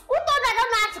out. Who told her I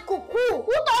don't know how to cook?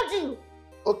 Who told you?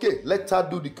 Okay, let her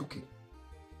do the cooking.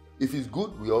 If it's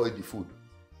good, we all eat the food.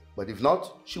 But if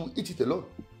not, she will eat it alone.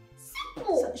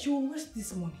 Simple. She will waste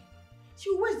this money.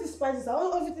 She will waste these spices,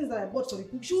 all everything that I bought for the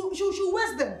cook. She will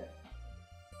waste them.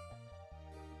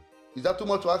 Is that too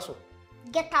much to ask for?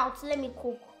 Get out, let me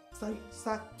cook. Sir,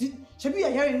 Shebi,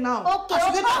 you're hearing now. Okay,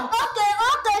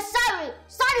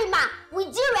 sorry, ma.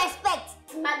 With due respect,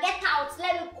 ma, get out,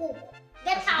 let me cook.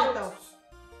 Get out.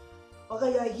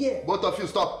 Okay, you're here. Both of you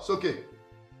stop, it's okay.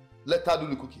 Let her do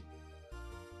the cooking.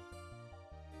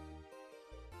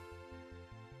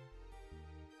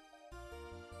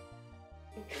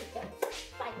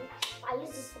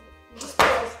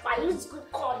 I use good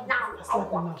call now. I'll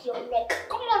whop your neck.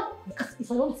 Come on.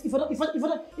 If I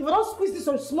don't squeeze this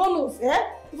on small nose, eh?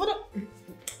 If I don't.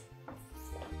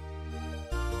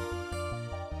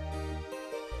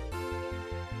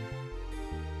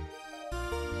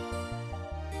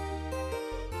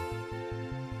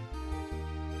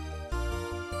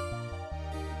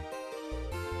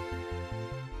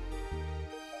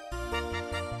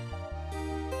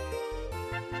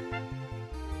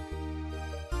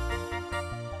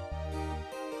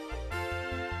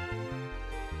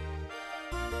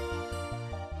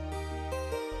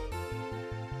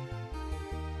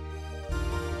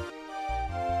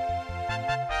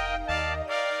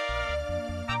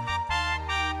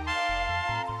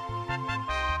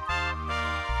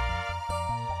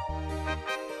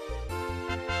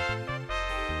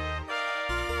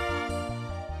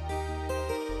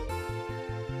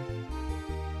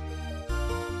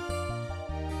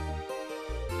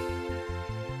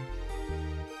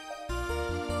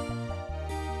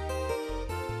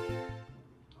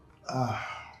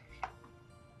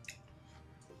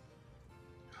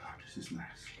 This is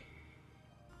nice.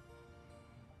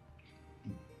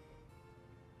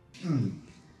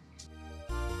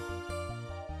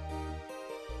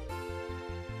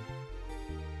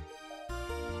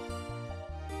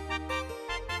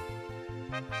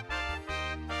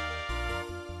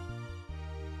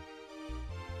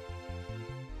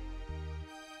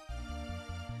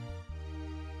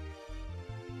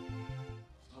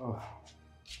 Oh.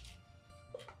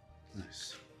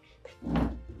 Nice.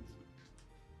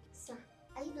 Sir,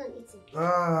 are you done eating?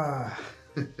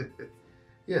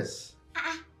 Yes.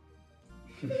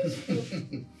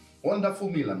 Wonderful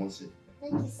meal, I must say.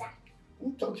 Thank you, sir.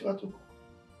 Who taught you how to cook?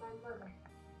 My mother.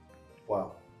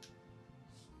 Wow.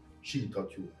 She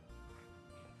taught you.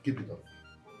 Keep it up.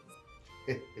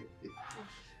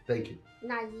 Thank you.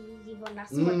 Now you've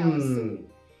understood what I was saying.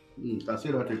 Can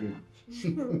say that again.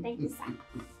 Thank you, sir.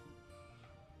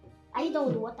 Are you done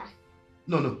with the water?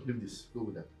 No, leave this. Go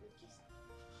with that.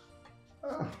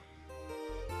 Ah.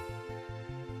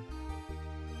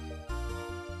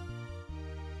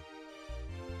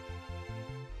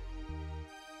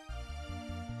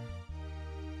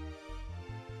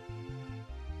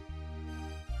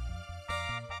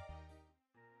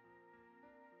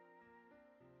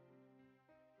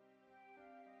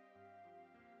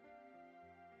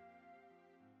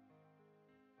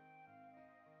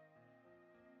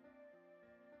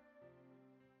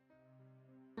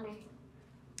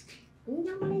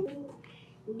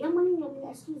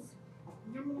 Excuse.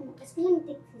 Let me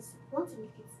take this. Want to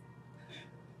lick it?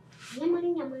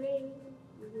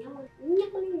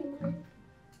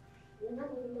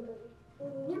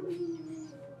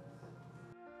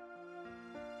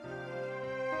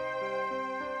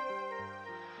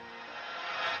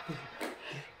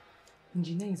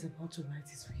 Engineer is about to write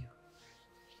his will.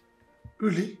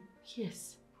 Really?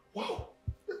 Yes. Wow,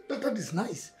 that is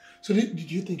nice. So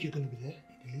did you think you're going to be there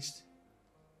in the list?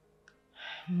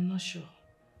 I'm not sure.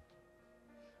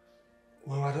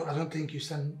 Well, I don't think you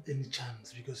stand any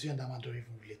chance because you and Dama don't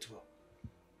even relate well.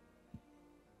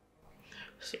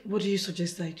 So what do you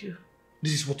suggest I do?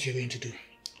 This is what you're going to do.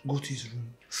 Go to his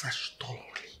room, search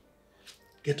thoroughly.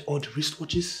 Get all the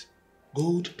wristwatches,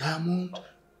 gold, diamond,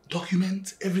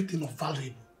 documents, everything of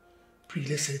valuable. Pretty,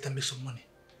 let's sell it and make some money.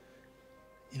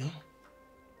 You know?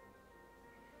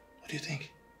 What do you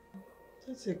think?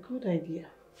 That's a good idea.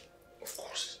 Of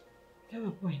course. You have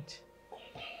a point.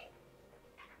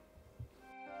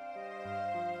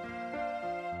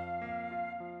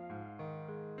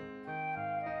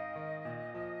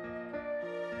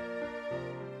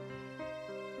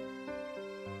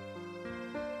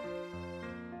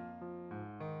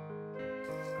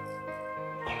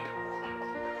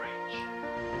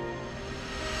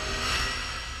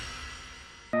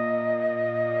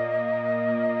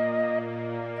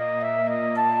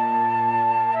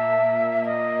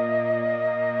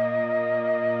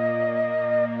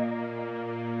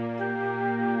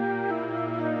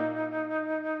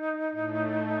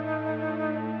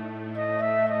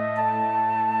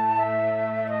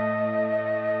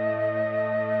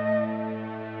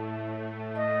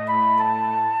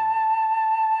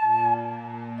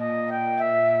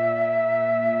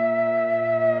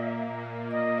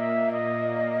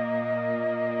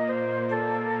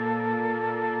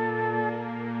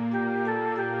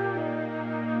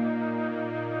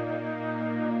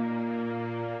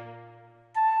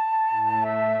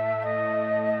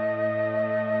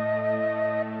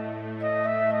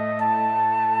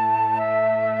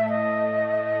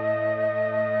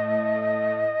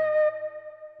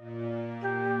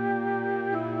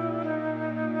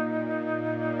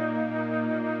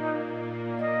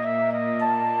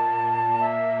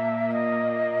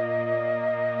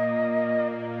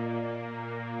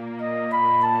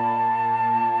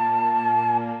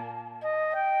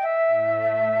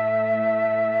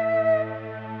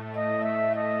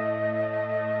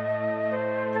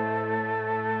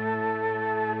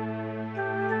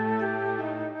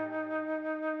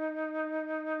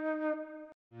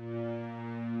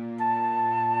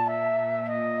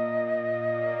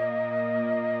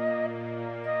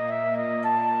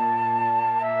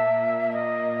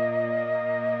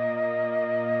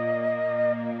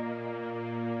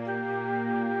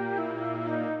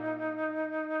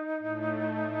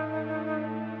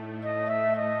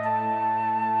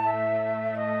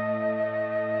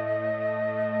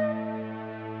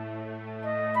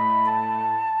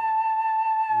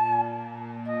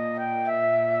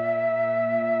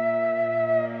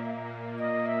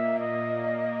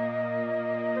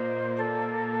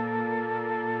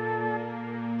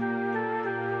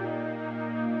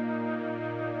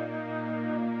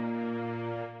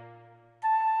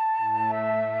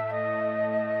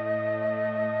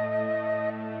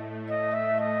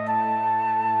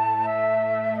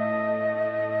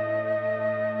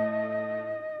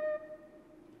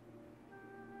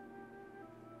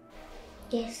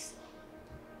 Yes.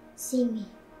 See me.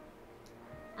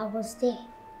 I was there.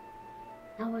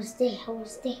 I was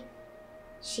there.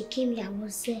 She came here, I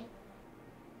was there.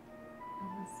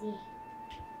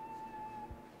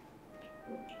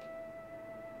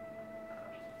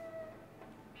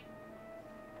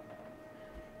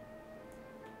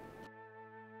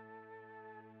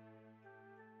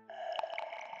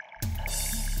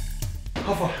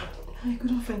 How far? I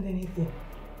couldn't find anything.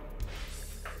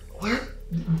 Where?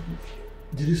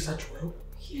 Did you search well?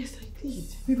 Yes, I did.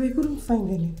 Babe, I couldn't find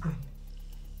anything.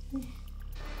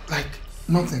 Like,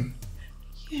 nothing?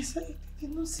 Yes, I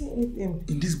did not see anything.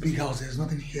 In this big house, there's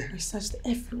nothing here. I searched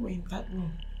everywhere in that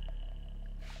room.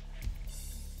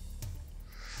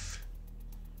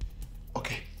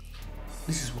 Okay,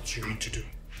 this is what you're going to do.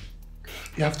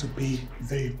 You have to pay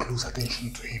very close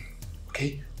attention to him,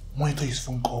 okay? Monitor his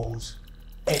phone calls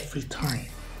every time.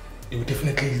 It will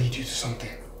definitely lead you to something,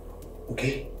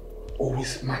 okay?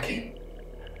 Always mark him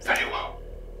very well.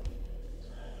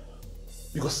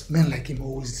 Because men like him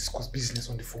always discuss business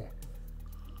on the phone.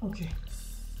 Okay.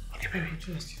 Okay, baby.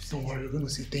 Don't worry, we're going to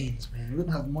see things, man. We're going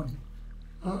to have money.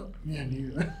 Huh? Me and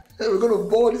you. We're going to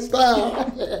ball this down.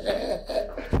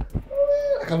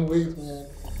 I can't wait, man.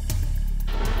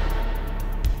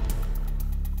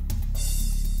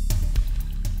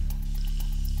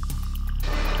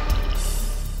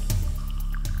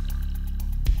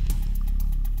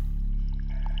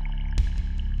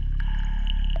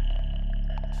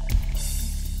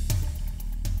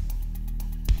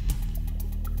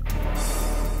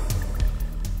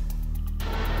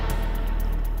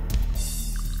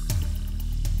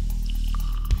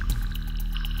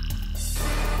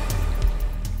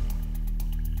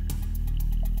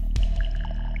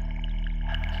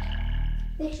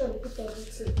 Make sure you put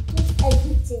everything. Put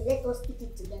everything. Let us put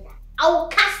it together. I will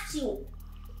cast you.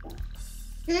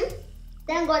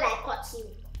 Thank God I caught you.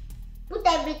 Put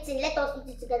everything. Let us put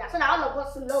it together so that all of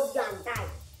us will love you and die.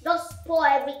 Just pour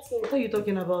everything. What are you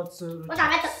talking about, sir? What am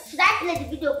I talking? Should I play the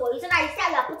video for you so that you see how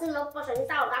you are putting love portion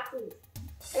inside of that food?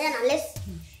 Yeah, now let's.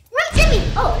 Give me.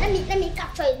 Oh, let me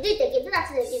capture it. Do it again. Do that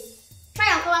thing again.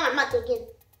 Try and cover my mouth again.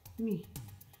 Me?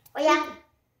 Oh yeah.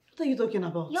 What are you talking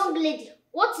about? Young lady,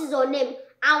 what is your name?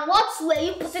 And what were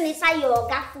you putting inside your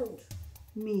oga food?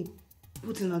 Me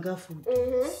putting oga food?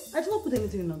 I did not put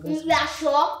anything in oga food. You are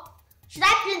sure? Should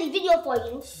I play the video for you?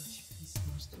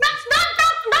 Don't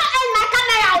end my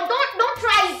camera. Don't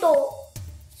try it though.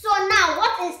 So now,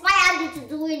 what inspired you to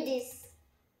doing this?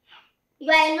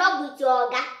 You are in love with your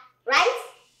oga, right?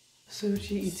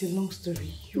 Sorochi, it's a long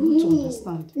story. You want to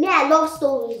understand. Me, I love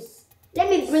stories. Let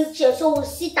me bring chair so we'll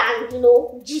sit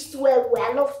and gist where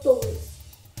I love stories.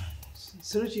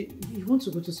 Sorochi, you want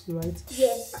to go to school, right?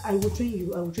 Yes. I will train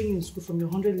you in school from your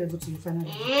 100 level to your final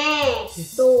level.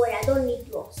 Yes. Don't worry, I don't need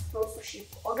your sponsorship.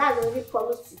 Oga has already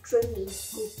promised to train me in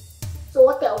school. So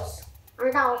what else?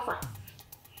 Another offer.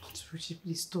 Sorochi,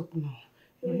 please stop now.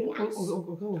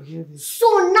 Oga will hear this.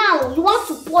 So now, you want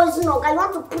to poison Oga, you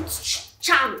want to put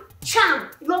charm,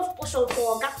 love potion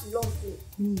for Oga to love you.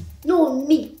 Me? No,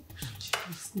 me.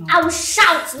 No. I will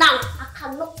shout now. I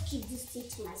cannot keep this thing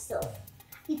to myself.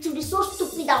 It will be so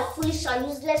stupid and foolish and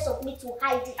useless of me to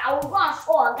hide it. I will go and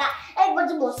show Oga.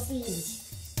 Everybody must see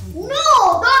it.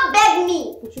 No, don't beg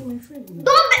me. But you're my friend.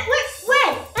 Don't beg.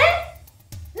 Wait, when?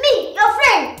 Me, your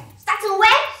friend. Starting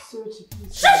where? Sorochi,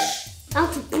 please. Shush! I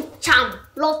want to put charm,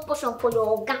 love potion for your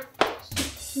Oga.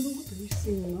 What are you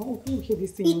saying now? Who will hear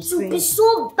this thing? It will be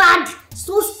so bad,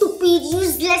 so stupid,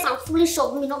 useless, and foolish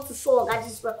of me not to show Oga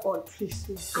this record.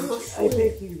 Please, I'm not I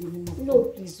beg you. No.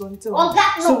 Please don't tell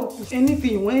Oga, me. no. So,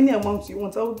 anything you want, any amount you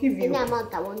want, I will give you. Any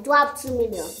amount I want. Do I have 2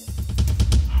 million?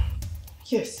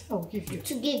 Yes, I will give you.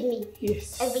 To give me?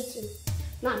 Yes. Everything.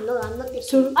 No, I'm not taking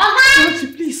Soro, Oga!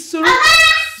 Sorochi, please, Soro.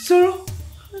 Soro.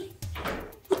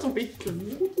 What am I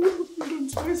doing?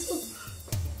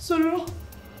 Soro.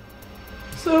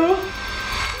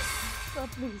 Sir,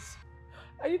 please.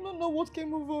 I did not know what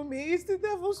came over me. It's the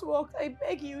devil's work. I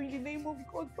beg you in the name of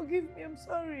God, forgive me. I'm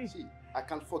sorry. See, I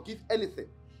can forgive anything.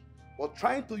 But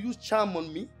trying to use charm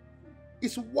on me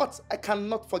is what I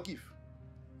cannot forgive.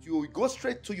 You will go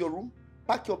straight to your room,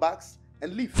 pack your bags,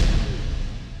 and leave.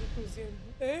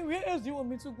 Where else do you want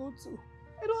me to go to?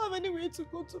 I don't have anywhere to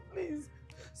go to, please.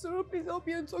 Soro, please help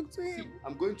me and talk to him. See,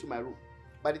 I'm going to my room.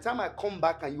 By the time I come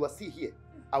back and you are still here,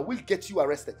 I will get you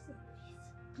arrested.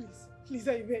 Please,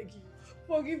 I beg you.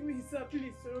 Forgive me, sir.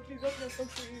 Please, Soro, please help me and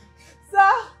talk to him.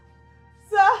 Sir!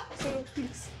 Soro,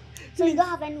 please. So you don't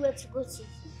have anywhere to go to.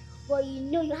 But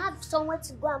you have somewhere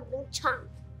to go and bring charm.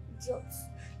 Idiots.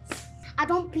 I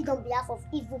don't plead on behalf of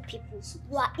evil people.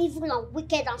 You are evil and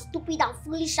wicked and stupid and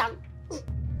foolish and...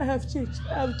 I have changed.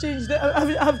 I've changed.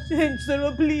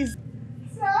 Soro, please.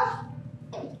 Sir!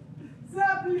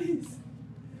 Sir, please!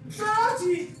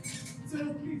 SOROCHI! Sir,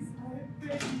 please, I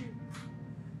beg you.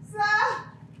 Sir!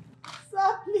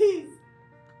 Sir, please!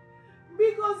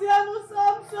 Because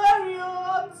I'm sorry,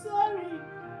 oh, I'm sorry.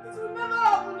 It will never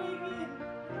happen again.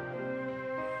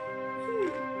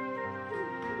 Please.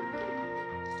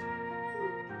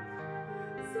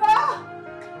 Sir!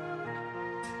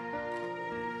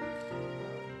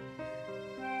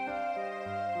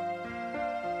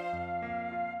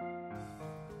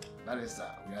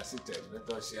 Sir, we are seated. Let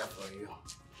us hear from you.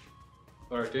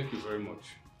 All right, thank you very much.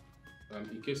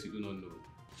 In case you do not know,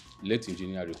 late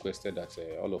engineer requested that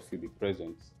all of you be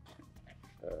present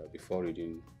before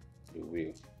reading the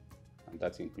will, and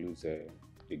that includes the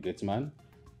gateman,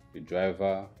 the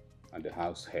driver, and the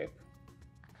house help.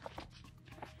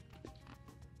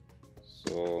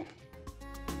 So,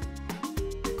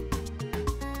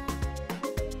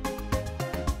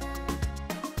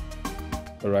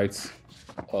 all right.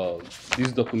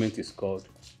 This document is called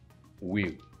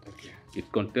will. Okay. It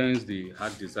contains the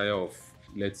heart desire of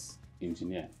late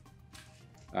engineer,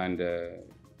 and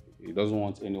he doesn't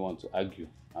want anyone to argue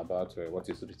about what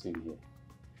is written here.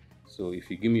 So if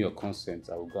you give me your consent,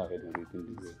 I will go ahead and read the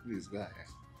will. Please go ahead.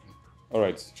 All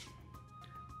right.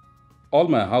 All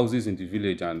my houses in the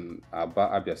village and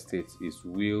Abia State is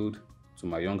willed to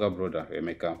my younger brother,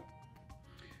 Emeka.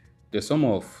 The sum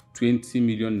of 20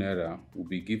 million naira will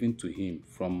be given to him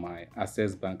from my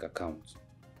Access Bank account.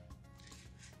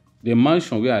 The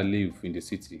mansion where I live in the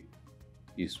city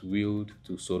is willed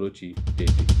to SOROCHI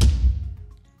Baby.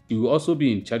 He will also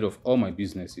be in charge of all my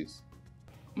businesses.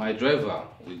 My driver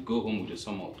will go home with a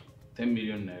sum of 10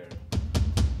 million naira.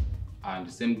 And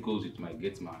the same goes with my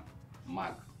gateman,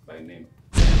 Mark by name.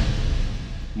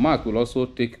 Mark will also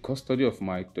take custody of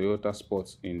my Toyota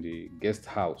Sports in the guest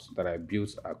house that I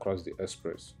built across the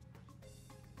express.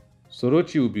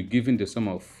 SOROCHI will be given the sum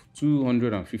of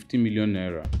 250 million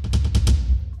naira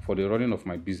for the running of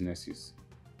my businesses.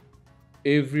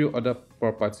 Every other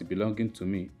property belonging to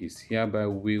me is hereby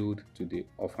willed to the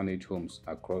orphanage homes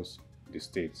across the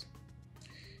state.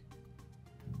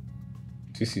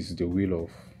 This is the will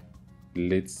of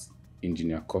late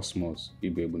engineer Cosmos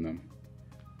Ibebunam.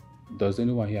 Does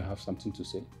anyone here have something to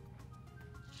say?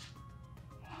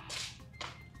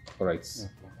 All right,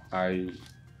 I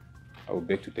will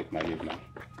beg to take my leave now.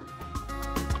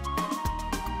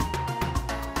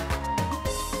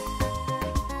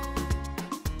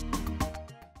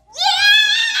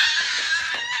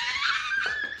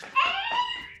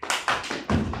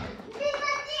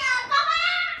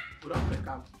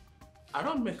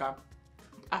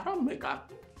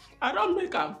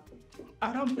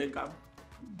 I don't make up.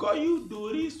 God, you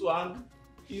do this one.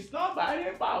 It's not by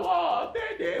the power of the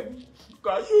devil.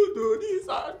 God, you do this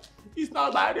one. It's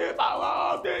not by the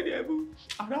power of the devil.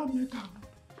 I don't make up.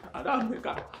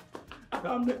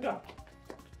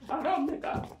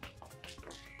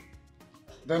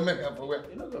 Don't make up for where?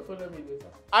 You're not gonna follow me later.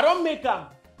 I don't make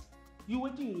up. You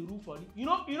waiting in the room for it. You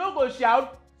know go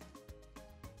shout.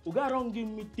 Uga don't give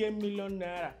me 10 million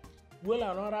naira. Well,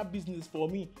 another business for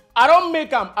me. I don't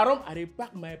make them. I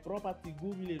pack my property,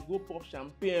 go village, go pop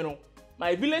champagne.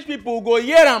 My village people go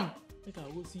hear them. Make I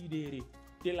go see there.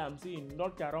 Tell them saying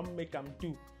not I don't make them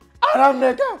too. I don't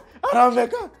make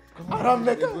them.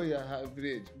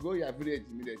 Go your village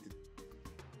immediately.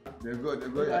 They go your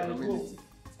community.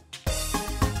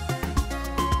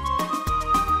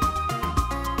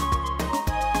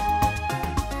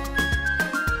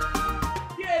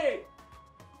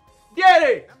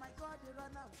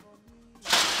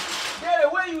 Dere,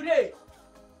 where you there?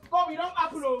 Come, you don't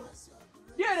happen, oh.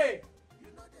 Dere.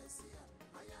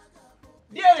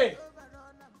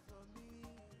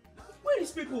 Where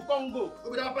these people come go?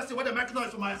 Over that person, what they make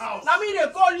noise for my house? Now me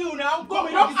they call you now. Come,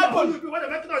 you don't happen. What they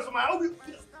make noise for my house?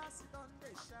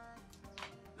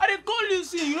 I they call you,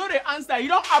 see, you know the answer. You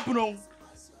don't happen, oh.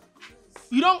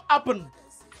 You don't happen.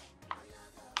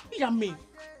 Hear me.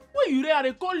 When you there,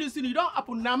 they call you, see, you don't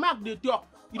happen. Now Mark they talk.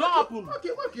 You don't happen.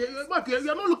 Mark,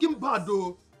 you're not looking bad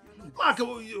though. Mark,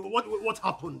 what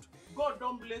happened? God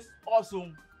don't bless us.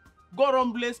 God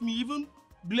don't bless me. Even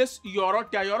bless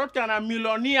Yorota. Yorota na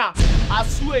millionaire. I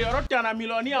swear, Yorota na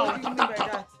millionaire. Come on,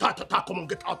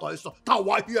 get out of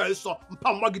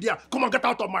here. Come on, get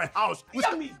out of my house.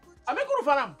 Hear me. I make you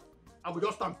for them. I will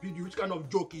just stampede you. Which kind of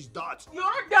joke is that?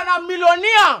 Yorota na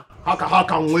millionaire. How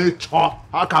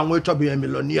can we be a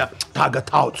millionaire? Target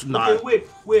out now. Okay,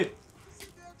 wait.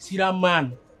 See that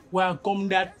man, when come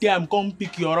that time, come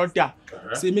pick your rota.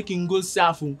 Say make him go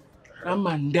south. That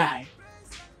man die.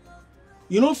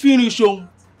 You know finish him.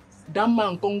 that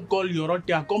man come call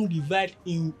Yorotia, come divide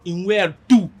in where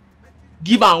two.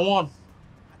 Give her one.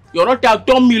 Yorotia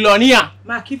turn millionaire.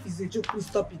 Mark, if it's a joke, please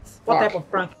stop it. What type of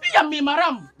prank? Yeah, me,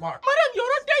 madam. Mark. Madam,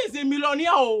 Yorotia is a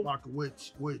millionaire. Oh. Mark,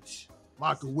 wait.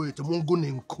 Mark, wait. I'm going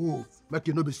to go cool. Make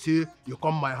you no be say you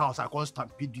come my house, I can't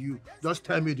stampede you. Just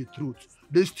tell me the truth.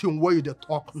 This thing where you dey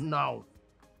talk now.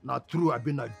 Now true, I've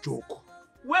been a joke.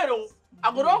 Well,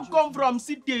 I go don't come from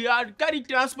city and carry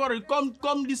transport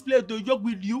come this place to joke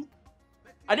with you.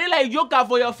 I dey like joker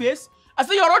for your face. I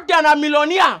say Yorotia na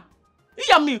millionaire. You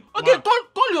hear me? Okay,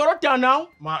 call Yorotia now.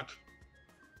 Mark.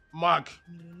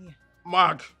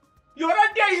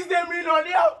 Yorotia is the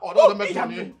millionaire. Oh, doesn't make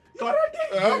money. Yorotia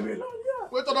is the millionaire.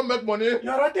 Wait till I make money.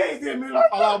 Yorotia is the millionaire.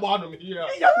 Allow me here.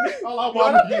 Allow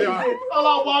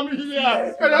me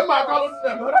here. And then my call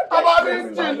them. About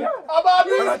this thing.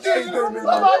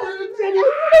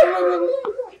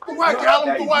 To work,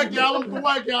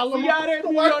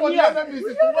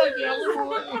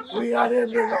 We are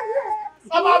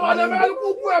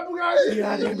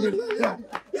the millionaire.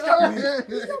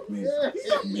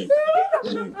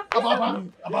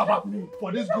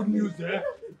 For this good news,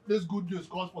 this good news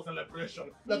calls for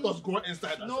celebration. Let us go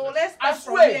inside. No, let's start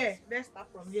from here. Let's start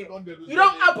from here. You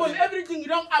don't happen. Everything you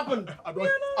don't happen. I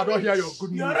don't hear your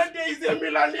good news. Yorotia is a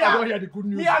millionaire. I don't hear the good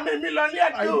news. Me, I'm a millionaire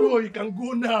too. I know you can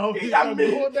go now.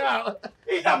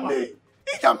 It's me.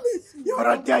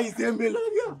 Yorotia is a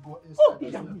millionaire.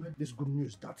 This good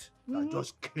news that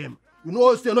just came. You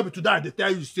know, say not be today. They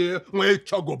tell you say when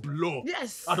Etiko go blow.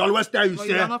 Yes. I'd always tell you But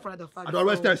say. you are not proud of her I'd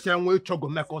always tell before. you say when Etiko go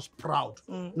make us proud.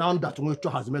 Now that when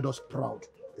Etiko has made us proud,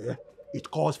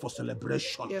 it calls for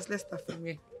celebration. Yes, let's start from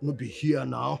here. No be here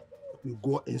now. We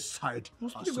go inside.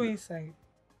 Must we go inside?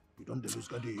 You don't lose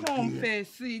God. Come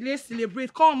first, see, let's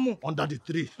celebrate. Come. Under the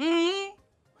tree.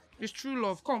 It's true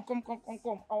love. Come.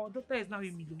 Our daughter is now a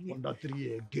millionaire. Under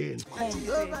tree again. Come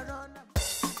first.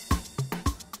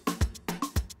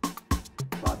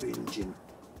 Engine.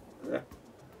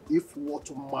 If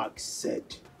what Mark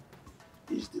said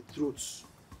is the truth,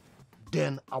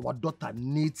 then our daughter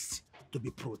needs to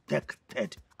be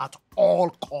protected at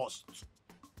all costs.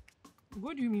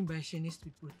 What do you mean by she needs to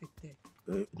be protected?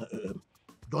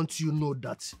 Don't you know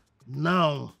that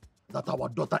now that our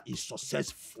daughter is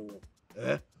successful,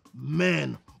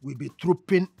 men will be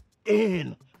trooping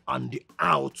in and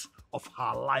out of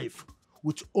her life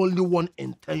with only one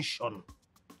intention: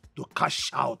 to cash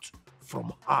out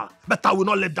from her. But I will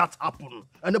not let that happen.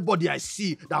 Anybody I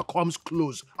see that comes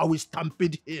close, I will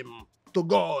stampede him to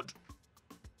God.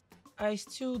 I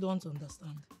still don't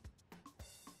understand.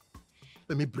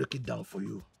 Let me break it down for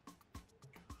you.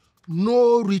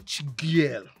 No rich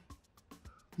girl,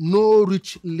 no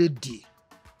rich lady,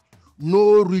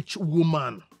 no rich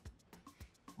woman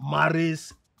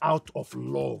marries out of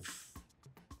love.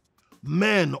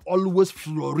 Men always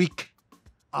flourish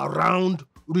around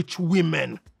rich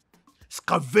women,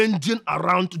 scavenging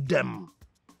around them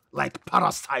like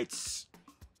parasites,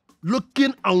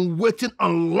 looking and waiting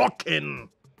and looking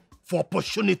for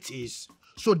opportunities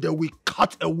so they will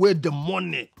cut away the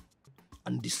money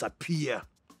and disappear.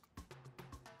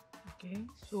 Okay,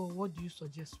 so what do you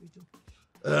suggest we do?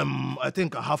 I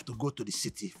think I have to go to the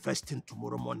city first thing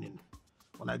tomorrow morning.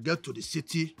 When I get to the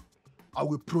city, I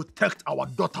will protect our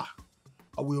daughter.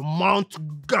 I will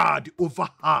mount guard over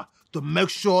her to make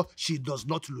sure she does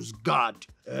not lose guard.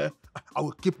 I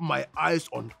will keep my eyes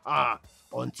on her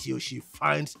until she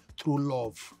finds true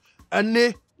love.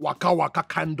 Any waka waka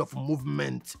kind of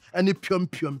movement, any pium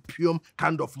pium pium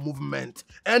kind of movement,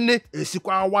 any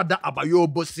esikwa wada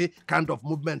abayobosi kind of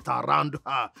movement around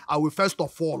her, I will first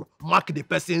of all mark the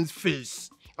person's face.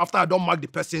 After I don't mark the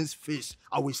person's face,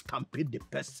 I will stampede the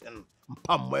person.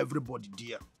 Mpam everybody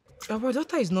dear. Our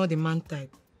daughter is not the man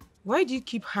type. Why do you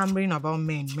keep hammering about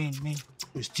men?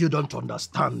 You still don't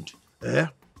understand.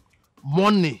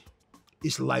 Money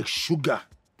is like sugar.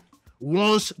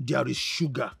 Once there is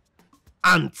sugar,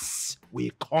 ants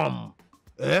will come.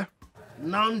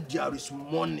 Now there is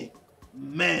money,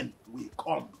 men will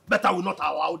come. But I will not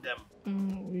allow them.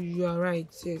 You are right,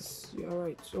 yes, you are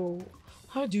right. So,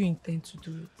 how do you intend to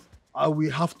do it? I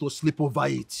will have to sleep over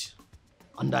it.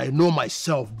 And I know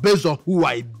myself, based on who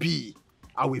I be,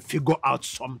 I will figure out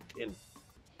something.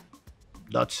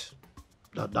 That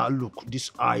look,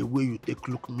 this eye where you take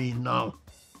look me now.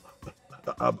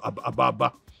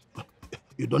 Ababa,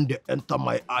 you don't enter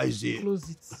my eyes. Close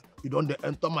it. You don't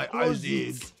enter my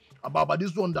eyes. Ababa,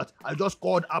 this one that I just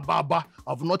called Ababa,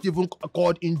 I've not even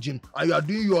called engine. And you are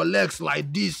doing your legs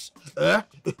like this.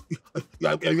 You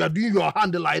are doing your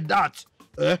hand like that.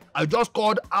 I just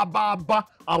called Abba.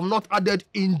 I've not added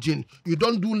engine. You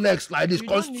don't do legs like this. You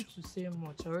don't need to say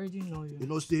much. I already know you. You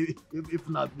know, say if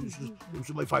not,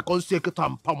 if I can't say it,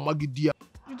 I'm Pamagidia.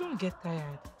 You don't get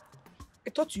tired. I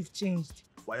thought you've changed.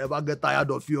 If I ever get tired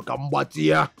of you, come back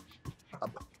here.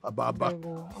 Abba.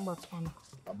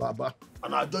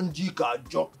 And I don't jika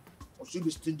joke. I should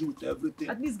be stingy with everything.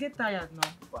 At least get tired now.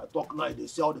 If I talk now, they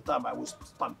say all the time I will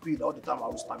stampede. All the time I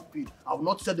will stampede. I will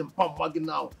not say them pump wagging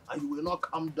now, and you will not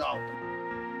calm down.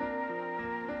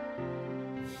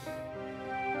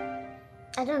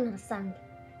 I don't understand.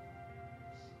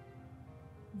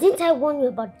 Didn't I warn you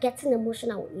about getting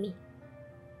emotional with me?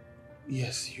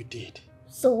 Yes, you did.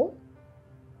 So?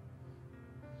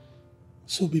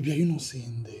 So, baby, are you not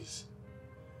saying this?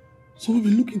 So, baby,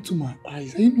 look into my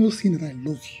eyes. Are you not seeing that I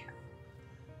love you?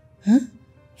 Huh?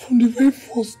 From the very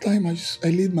first time I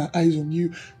laid my eyes on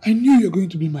you, I knew you were going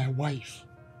to be my wife.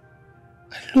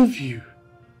 I love you.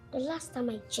 The last time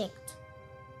I checked,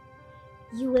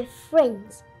 you were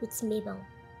friends with MABEL.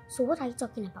 So what are you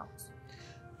talking about?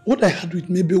 What I had with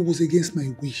MABEL was against my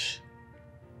wish.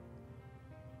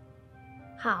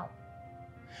 How?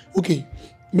 Okay,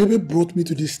 MABEL brought me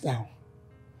to this town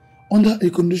under a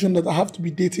condition that I have to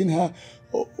be dating her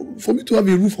for me to have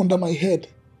a roof under my head.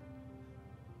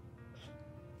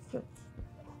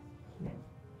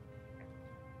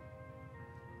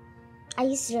 Are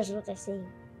you serious with what I'm saying?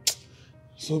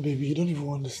 So, baby, you don't even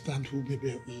understand who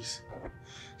MABEL is.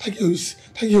 That girl is,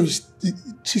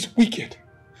 she's wicked.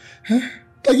 Huh?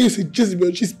 That girl is a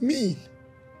Jezebel, she's mean.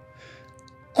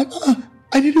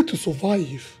 I needed to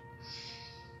survive.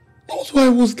 That was why I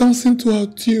was dancing to her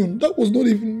tune. That was not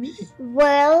even me.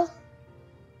 Well,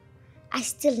 I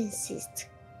still insist.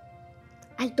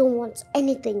 I don't want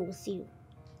anything with you.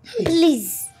 Hey.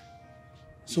 Please.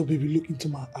 So, baby, look into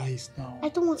my eyes now. I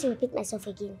don't want to repeat myself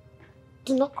again.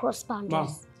 Do not cross boundaries. Ma'am,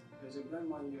 there's a blind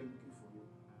man here looking for you.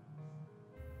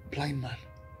 Blind man?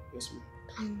 Yes, ma'am.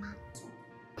 Blind man.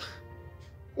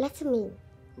 Let him in.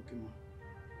 Okay,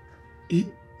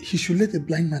 ma'am. He should let a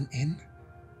blind man in?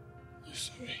 I'm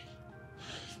sorry.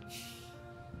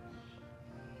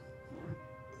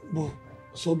 But,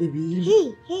 so baby...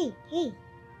 Hey.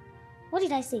 What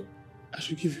did I say? I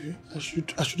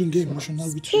shouldn't get emotional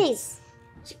with you. Space.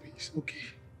 Space, okay.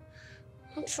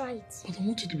 Don't try it. But I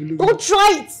want you to believe. Don't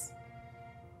try it!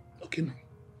 Okay, now.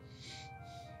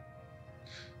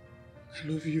 I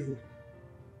love you.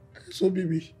 So,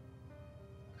 baby.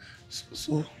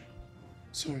 So,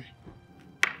 sorry.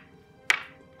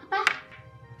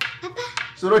 Papa.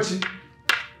 Sorochi.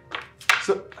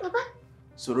 Papa.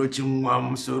 Sorochi,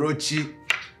 Mom. Sorochi.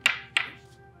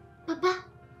 Papa,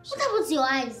 what happened to your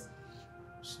eyes?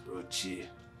 Sorochi.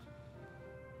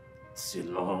 It's a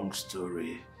long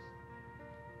story.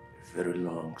 A very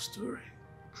long story.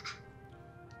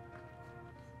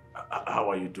 How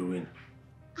are you doing?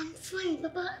 I'm fine,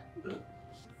 Papa.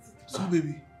 So,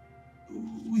 baby,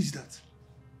 who is that?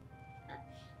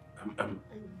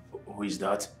 Who is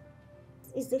that?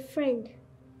 It's a friend.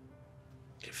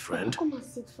 A friend? Come and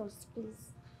sit first,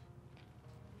 please.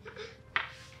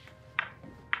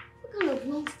 What kind of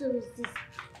long story is this?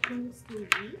 Long story?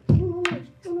 No.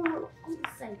 On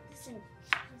this side. This side.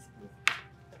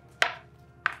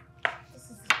 This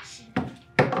is the chair.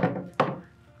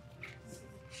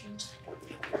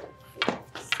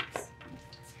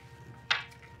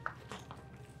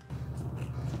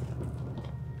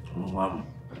 Mom,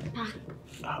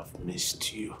 I've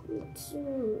missed you. Me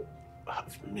too.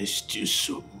 I've missed you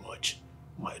so much,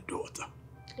 my daughter.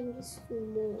 I miss you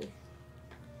more.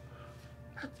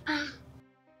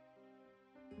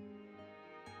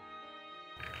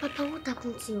 Papa, what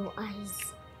happened to your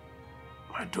eyes?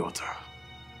 My daughter,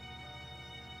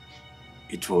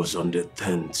 it was on the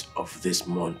 10th of this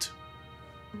month.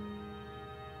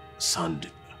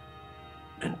 Sand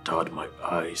entered my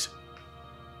eyes.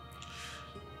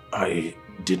 I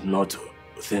did not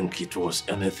think it was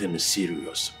anything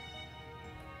serious.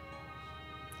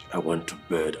 I went to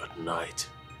bed at night,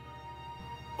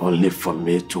 only for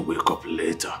me to wake up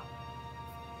later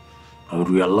and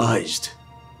realized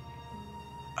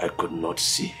I could not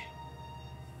see.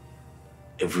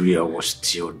 Everywhere was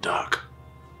still dark.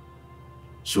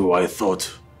 So I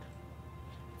thought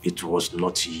it was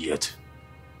not yet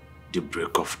the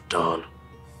break of dawn.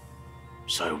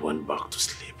 So I went back to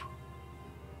sleep.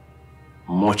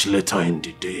 Much later in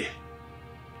the day,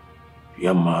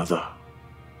 your mother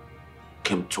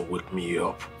came to wake me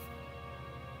up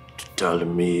to tell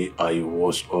me I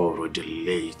was already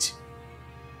late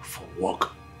for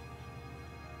work.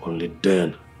 Only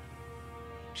then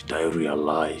did I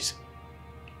realize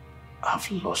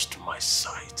I've lost my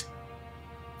sight.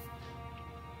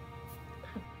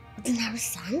 Ordinary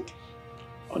sand?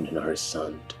 Ordinary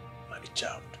sand, my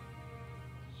child.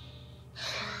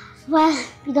 Well,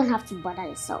 you don't have to bother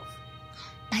yourself.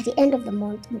 By the end of the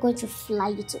month, I'm going to fly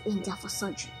you to India for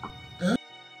surgery.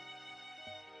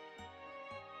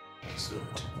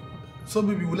 So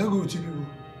baby, will I go with you people?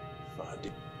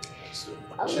 Father, so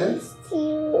I much. missed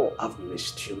you. I've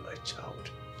missed you, my child.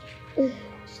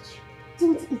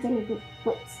 Don't eat anything.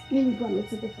 Wait, let me go and make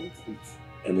something for you to eat.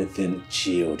 Anything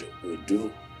chilled will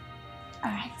do.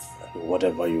 Alright. And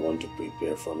whatever you want to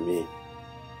prepare for me,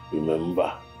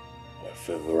 remember my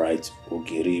favorite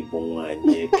ogiri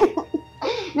bonganyeke.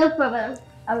 No problem.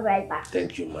 I'll be right back.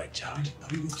 Thank you, my child.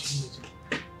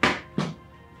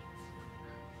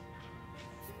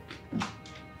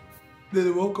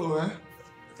 They're welcome, eh?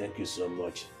 Thank you so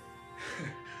much.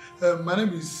 My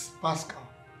name is Pascal.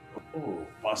 Oh,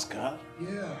 Pascal? Yeah,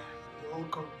 you're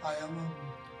welcome. I am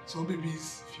so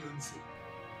baby's fiancé.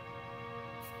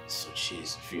 So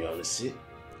she's fiancé?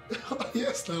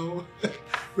 Yes, now.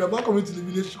 We are not coming to the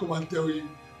village to come and tell you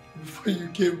before you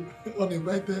came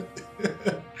uninvited.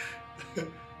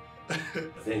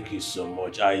 Thank you so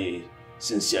much. I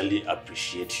sincerely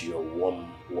appreciate your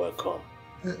warm welcome.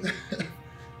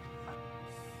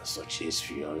 So she's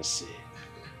fiancé.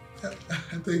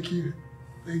 Thank you.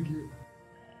 Thank you.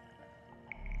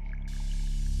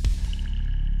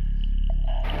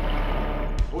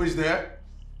 Who is there?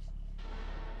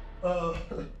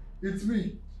 It's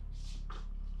me.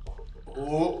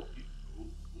 Oh,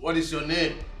 what is your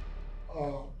name?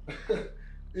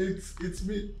 It's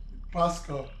me,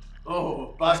 Pascal.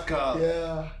 Oh, Pascal.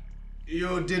 Yeah.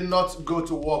 You did not go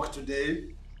to work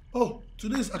today? Oh,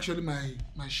 today is actually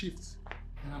my shift,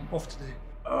 and I'm off today.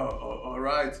 Oh, all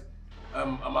right.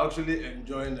 I'm actually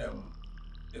enjoying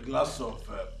a glass of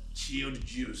chilled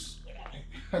juice.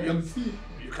 I can see.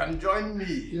 You can join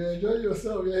me. You're enjoying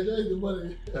yourself. You're enjoying the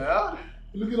money. Yeah?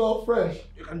 You're looking all fresh.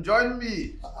 You can join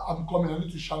me. I'm coming. I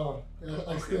need to shower.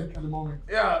 I stink at the moment.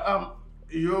 Yeah.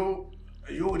 You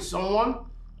with someone?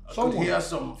 Someone? I could hear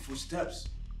some footsteps.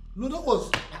 No, that was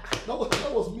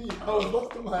me. I was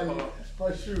lost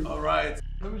my shoe. All right.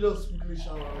 Let me just quickly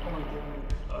shower. I'll come and join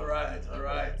you. All right. Go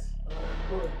ahead.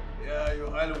 Yeah,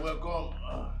 you're highly welcome.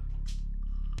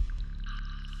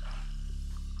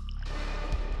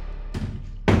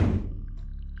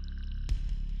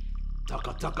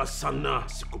 Takataka sana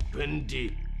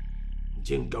sikupendi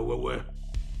jinga wewe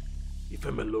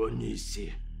ifemelo onye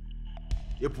isi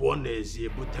ipu n'ezi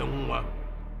ebute nwa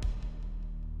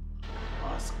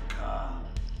Pascal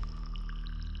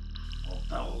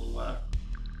ọta nwa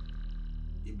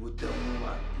ibute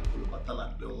nwa ibulukọta na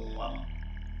be nwa m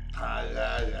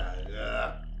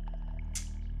tagagagha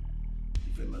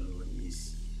ifemelo onye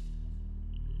isi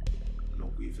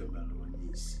nnukwu ifemelo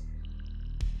onye isi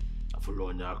afụla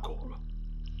onye akọrọ.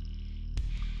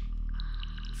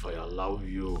 If I allow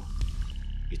you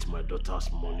eat my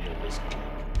daughter's money and escape,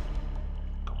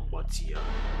 come back here.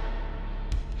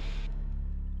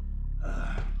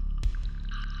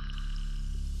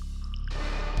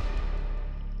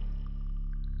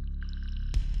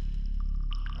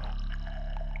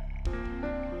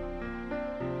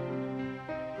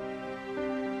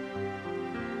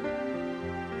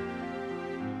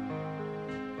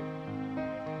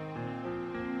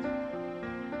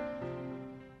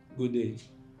 Good day.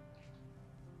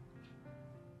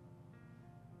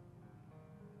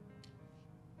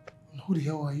 Who the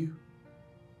hell are you?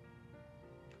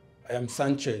 I am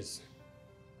Sanchez.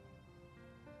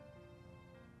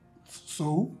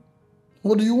 So?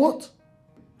 What do you want?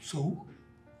 So?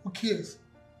 Who cares?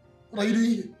 What are you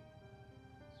doing here?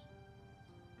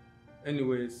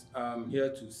 Anyways, I'm here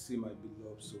to see my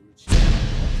beloved SOROCHI.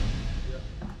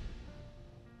 Yeah.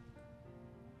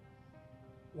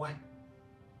 Why?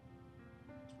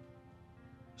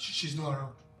 She's not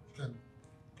around. You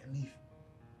can leave.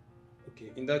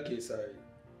 Okay, in that case,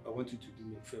 I want you to do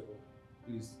me a favor.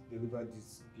 Please deliver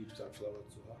this gift and flower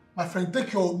to her. My friend,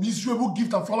 take your miserable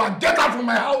gift and flower and get out from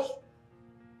my house!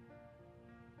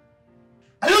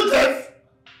 Are you deaf?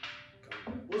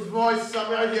 Whose voice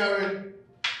am I hearing?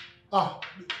 I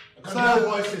can hear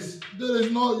voices. There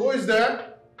is no... Who is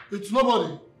there? It's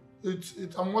nobody.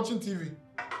 I'm watching TV.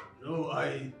 No,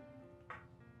 I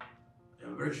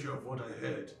am very sure of what I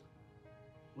heard.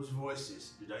 Whose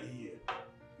voices did I hear?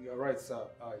 You are right, sir.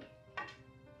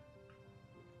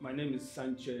 My name is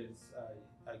Sanchez.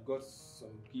 I got some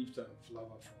gift and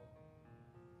flower for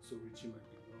SOROCHI, my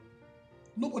beloved.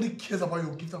 Nobody cares about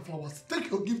your gift and flowers. Take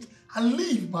your gift and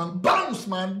leave, man. Bounce,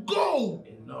 man. Go!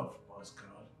 Enough,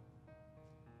 Pascal.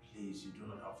 Please, you do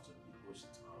not have to be host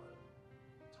to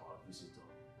our visitor.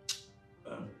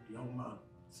 Young man.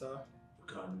 Sir? You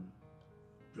can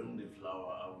bring the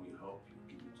flower, I will help you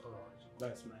give it. Oh,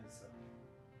 that's nice, sir.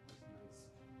 That's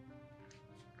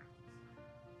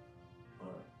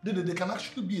nice. There can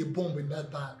actually be a bomb in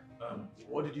that bag.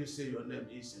 What did you say your name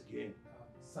is again?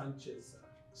 Sanchez, sir.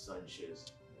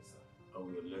 Sanchez. Yes, sir. I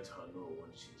will let her know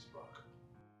when she's back.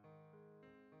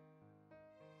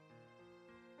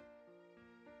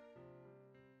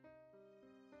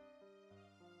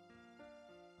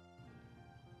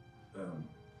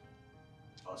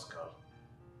 Pascal,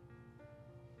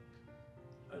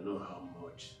 I know how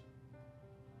much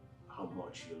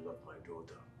you love my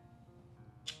daughter.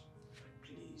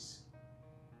 Please,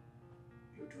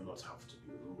 you do not have to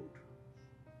be rude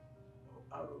or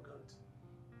arrogant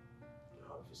to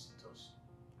have visitors.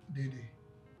 Dede,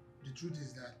 the truth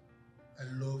is that I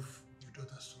love your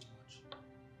daughter so much.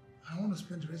 I want to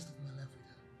spend the rest of my life with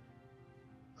her.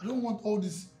 I don't want all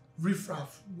this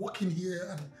riffraff walking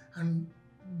here and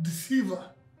deceive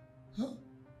her. Huh?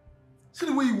 See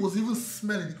the way he was even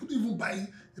smelling. He couldn't even buy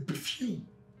a perfume.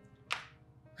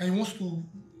 And he wants to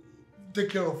take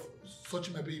care of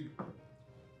SOROCHI, my baby.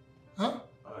 Huh?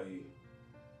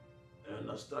 I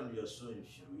understand you are so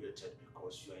infuriated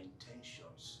because your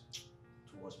intentions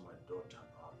towards my daughter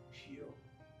are pure.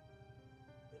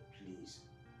 But please,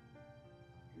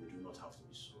 you do not have to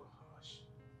be so harsh.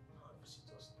 Have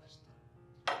visitors next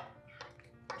time.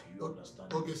 Do you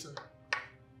understand? Okay, sir.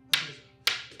 Okay,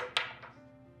 sir.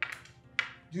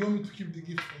 Do you want me to keep the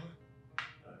gift for her?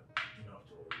 You don't have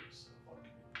to always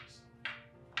forgive me, please.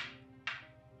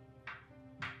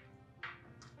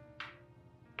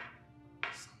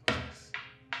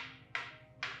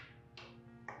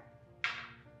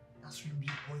 That's will be a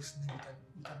boy's name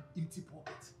with an empty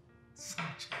pocket.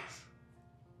 Sanchez.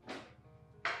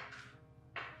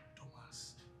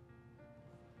 Thomas.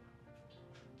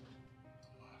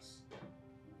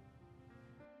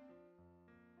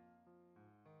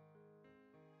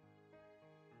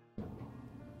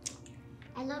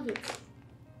 I love it.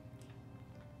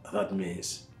 That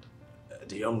means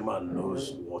the young man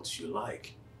knows what you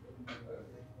like.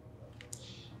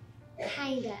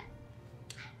 Kinda.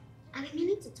 I've been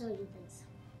meaning to tell you this.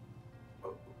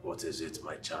 What is it,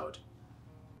 my child?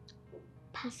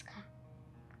 Pascal.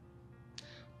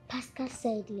 Pascal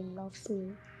said he loves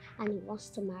me and he wants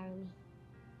to marry me.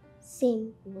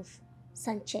 Same with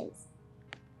Sanchez.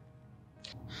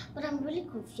 But I'm really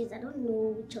confused. I don't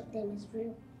know which of them is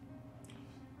real.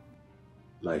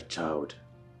 My child,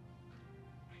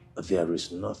 there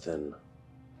is nothing,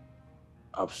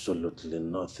 absolutely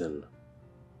nothing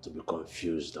to be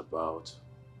confused about.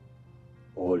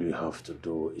 All you have to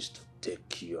do is to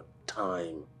take your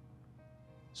time,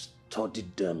 study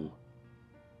them.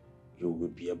 You will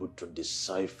be able to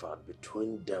decipher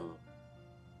between them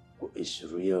who is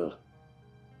real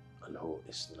and who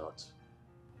is not.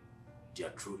 Their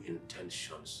true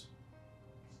intentions.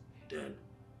 Then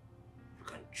you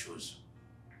can choose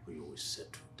who you will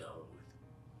settle down with.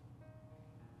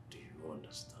 Do you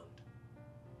understand?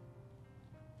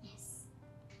 Yes.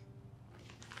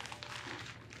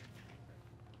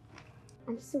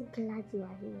 I'm so glad you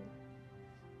are here.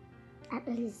 At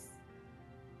least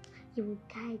you will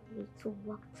guide me to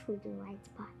walk through the right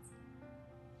path.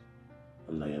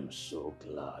 And I am so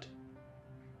glad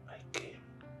I came.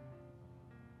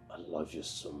 I love you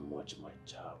so much, my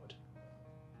child.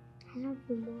 I love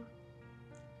you more.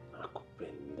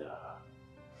 Nakupenda.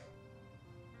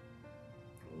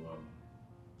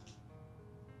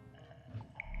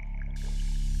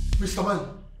 Mr. Man,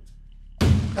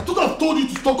 I thought I've told you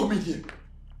to stop coming here.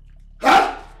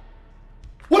 Huh?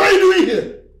 What are you doing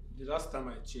here? The last time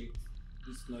I checked,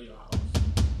 this is not your house.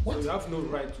 What? So you have no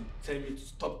right to tell me to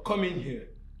stop coming here.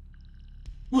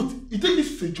 What? You think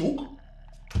this is a joke?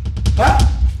 Huh?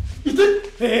 You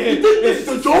think this is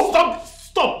a joke?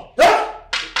 Stop! Huh?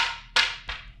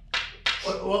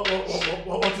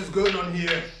 What is going on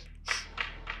here?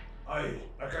 I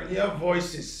can hear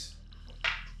voices.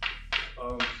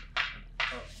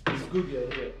 It's good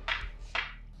you're here.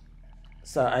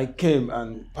 Sir, I came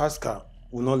and Pascal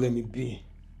will not let me be.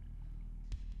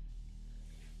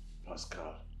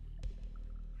 Pascal,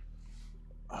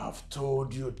 I have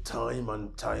told you time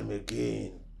and time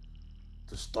again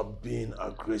to stop being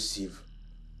aggressive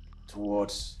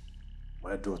towards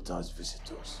my daughter's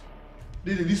visitors.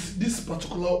 This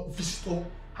particular visitor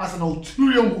has an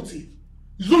ulterior motive.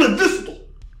 He's not a visitor.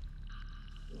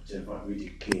 Whatever be the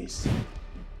case,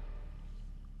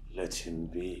 let him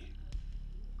be.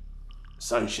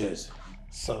 Sanchez.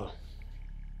 Sir.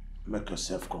 Make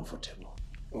yourself comfortable.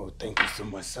 Oh, thank you so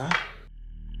much, sir.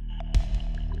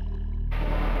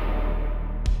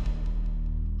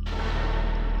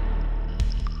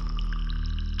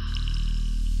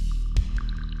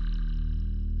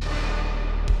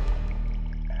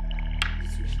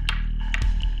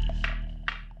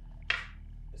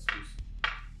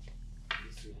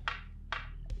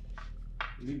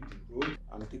 Leave the road.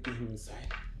 I'm taking him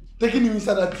inside. Taking him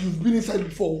inside that you've been inside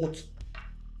before, what?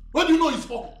 What do you know is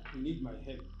for? You need my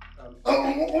help.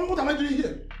 What am I doing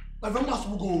here? My friend must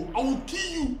go. I will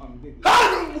kill you.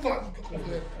 Move on.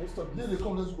 Stop. There they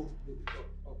come, let's go.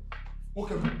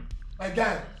 Okay, my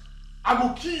guy, I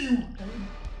will kill you.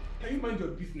 Can you mind your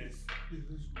business?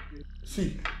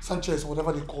 See, Sanchez,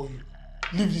 whatever they call you,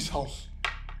 leave this house.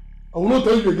 I will not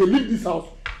tell you again, leave this house.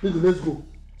 Let's go.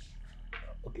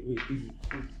 Okay, wait, easy.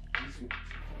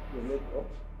 Your leg up.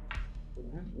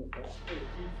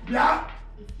 Yeah?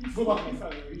 Go back home.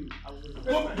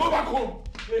 Go back home.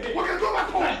 Okay, go back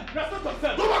home.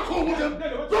 Go back home.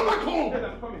 Go back home.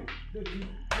 I'm coming. Let's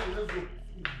go.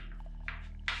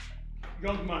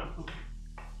 Young man.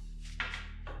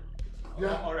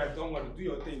 Yeah. All right, don't worry. Do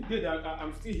your thing.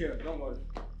 I'm still here. Don't worry.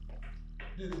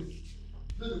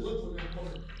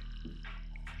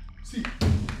 See, do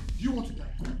you want to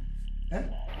die? Eh?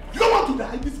 You don't want to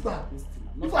die this bad.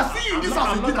 If I see you in this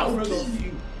house again, I will kill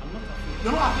you. I'm not afraid.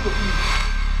 You're not afraid of me.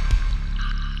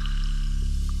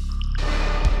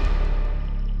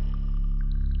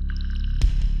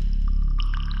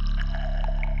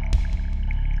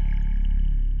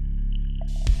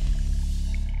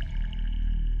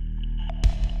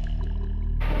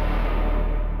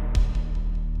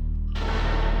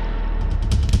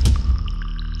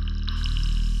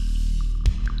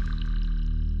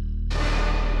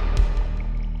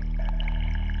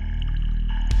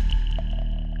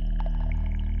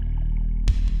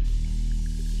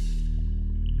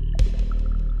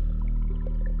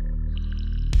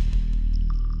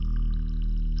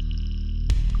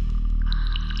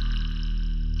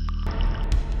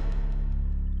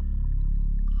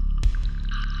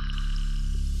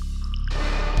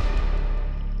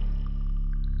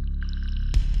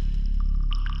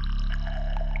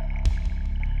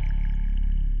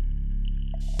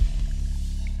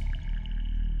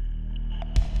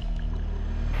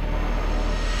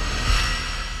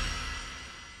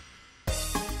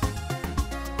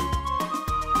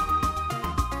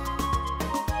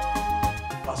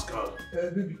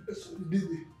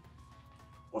 Baby,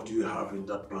 what do you have in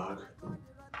that bag?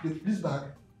 This bag?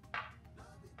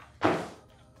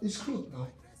 It's clothes now.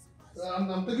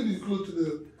 I'm taking his clothes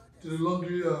to the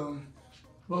laundry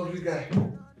guy.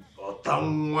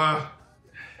 Otangwa,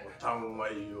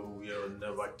 you will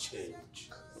never change.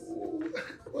 Oh,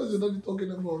 what's the daddy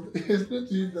talking about? Explain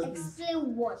to him that.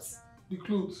 Explain what? The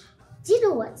clothes. Do you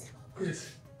know what?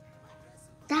 Yes.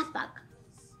 That bag.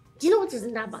 Do you know what is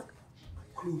in that bag?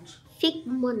 Clothes. Fake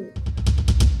money.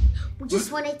 We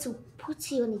just wanted to put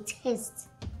you on a test.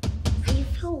 And you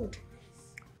failed.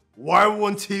 Why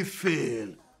won't he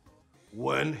fail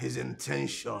when his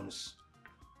intentions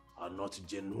are not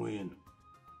genuine?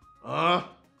 Huh?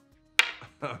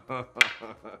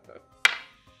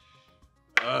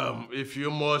 If you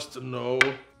must know,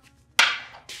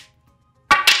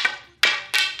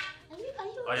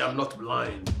 I am not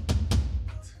blind.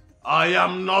 I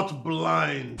am not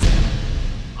blind.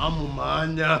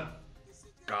 Amumanya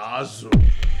Kazu.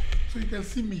 So you can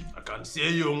see me. I can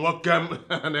see you welcome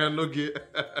and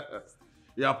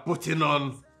you are putting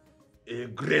on a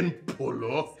green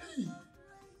polo,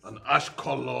 an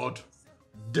ash-colored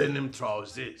denim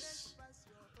trousers.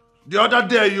 The other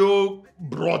day you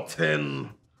brought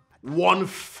in one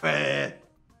fair,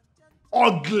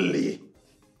 ugly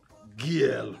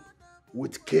girl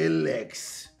with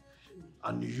K-legs,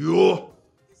 and you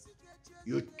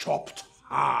chopped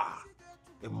her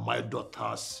in my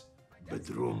daughter's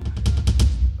bedroom.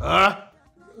 Huh?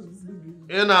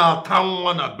 Ina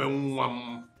tanwa na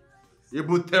benwam.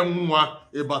 Ibutenwa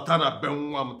ibatana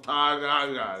benwam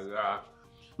taga.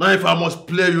 Now if I must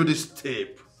play you this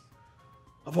tape,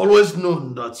 I've always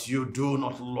known that you do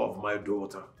not love my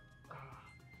daughter.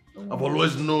 I've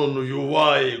always known you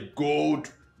are a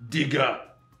gold digger.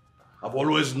 I've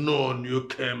always known you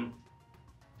came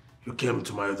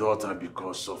to my daughter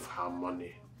because of her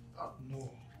money.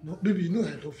 No, baby, you know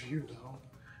I love you now.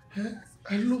 Eh?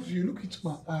 I love you. Look into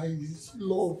my eyes.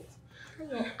 Love.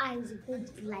 Your eyes go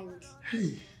blind.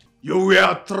 Hey. You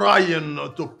were trying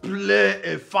to play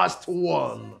a fast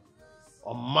one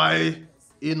on my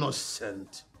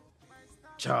innocent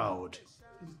child.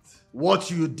 What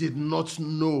you did not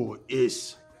know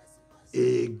is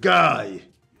a guy,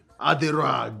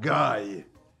 Adira guy,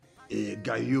 a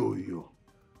gayoyo.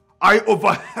 I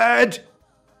overheard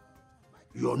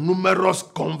your numerous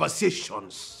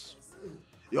conversations,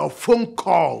 your phone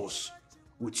calls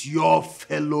with your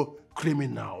fellow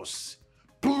criminals,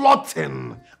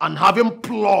 plotting and having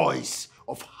ploys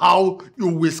of how you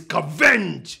will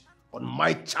scavenge on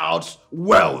my child's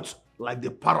wealth like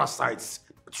the parasites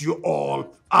But you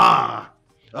all are.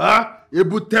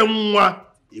 Ebute nwa,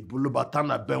 ebulubata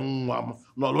na be nwa,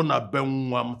 nolo na be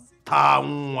nwa, ta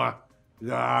nwa.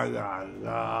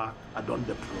 I don't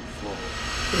provoke.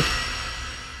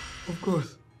 Of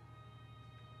course.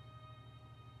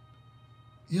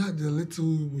 Yeah, the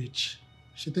little witch.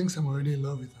 She thinks I'm already in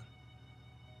love with her.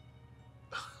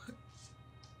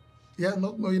 Yeah,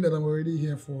 not knowing that I'm already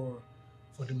here for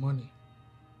the money.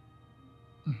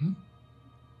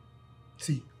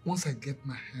 See, once I get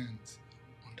my hands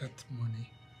on that money,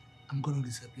 I'm gonna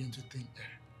disappear into thin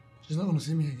air. She's not gonna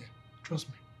see me again. Trust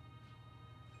me.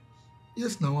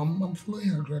 Yes, now I'm following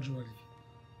her gradually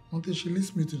until she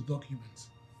leads me to the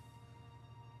documents.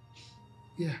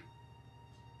 Yeah.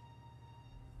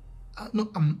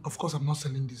 No, of course I'm not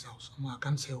selling this house. I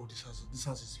can't sell this house. This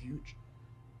house is huge.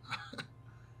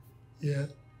 Yeah.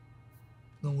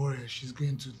 Don't worry, she's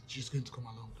going to come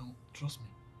along. Don't trust me.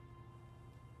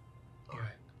 All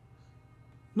right.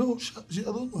 No, I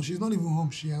don't know. She's not even home.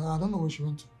 I don't know where she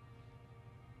went to.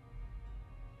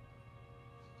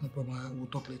 No problem. We'll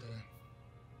talk later then.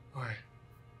 All right.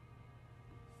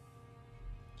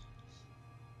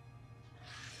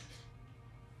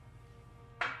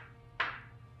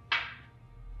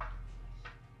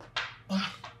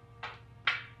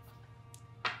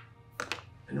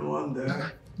 Anyone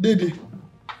there? Didi,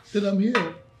 I'm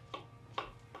here.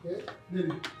 Yeah,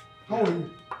 Didi, how are you?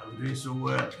 I'm doing so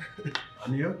well.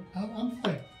 And you? I'm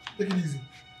fine. Take it easy.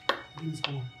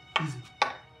 Come on. Easy.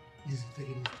 Easy, take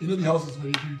it easy. You know the house is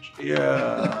very huge.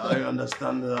 Yeah, I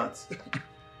understand that.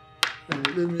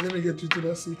 Let me get you to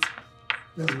that seat.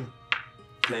 Let's go.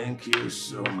 Thank you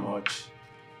so much.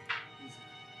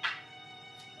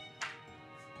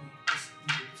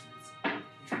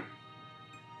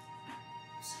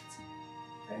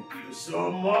 Thank you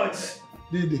so much.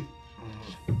 Didi.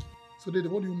 So Didi,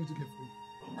 what do you want me to get for you?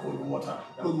 Cold water.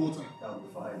 Cold water. That'll be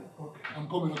fine. Okay. I'm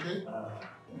coming, okay?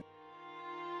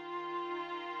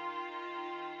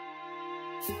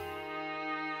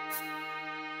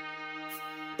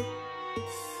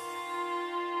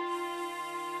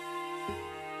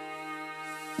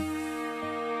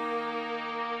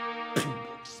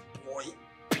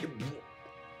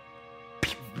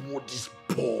 This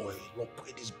boy. Look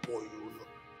at this boy, you know.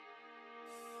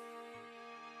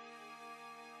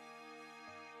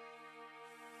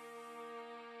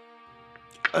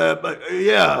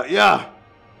 Yeah.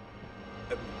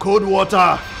 Cold water.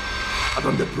 I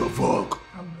don't get provoke.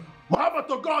 Mahaba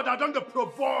to God, I don't get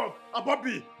provoke.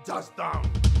 Bobby, just down.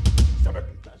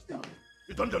 Just down.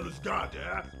 You don't lose guard,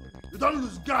 yeah? You don't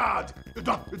lose guard. You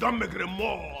don't make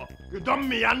remorse. You don't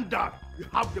meander. You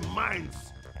have the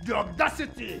minds, the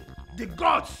audacity, the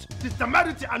guts, the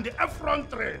temerity, and the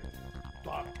effrontery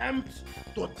to attempt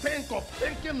to think of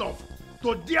thinking of,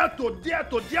 to dare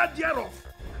of.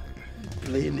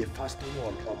 Playing a fast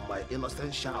one on my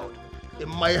innocent child in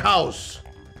my house.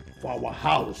 For our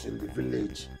house in the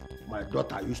village, my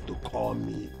daughter used to call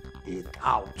me a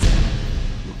tout.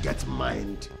 You get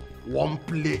mind. One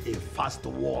play a fast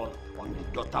one on the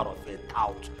daughter of a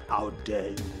tout. How dare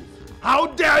you? How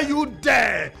dare you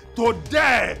dare to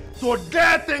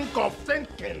think of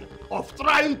thinking of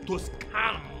trying to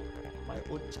scam my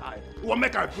own child? You want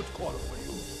make I put call for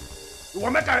you? You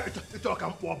want make I talk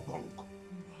and pour bunk?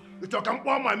 You talk and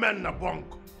pour my men na bunk?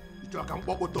 You talk and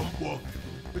pour Botompo?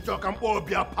 You talk and pour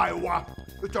Bia Paiwa?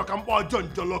 You talk and pour John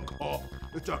Joloko?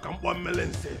 You talk and pour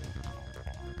Melense?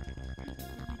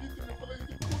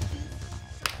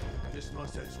 This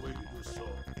nonsense where you do so.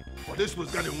 For this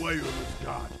was getting where you lose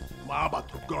God. Mahaba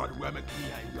to God, where make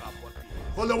me and you are body.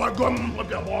 Only one gum, what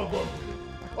be a more gum.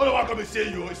 Only one come say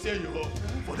you.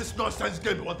 For this nonsense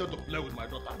game you wanted to play with my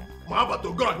daughter. Mahaba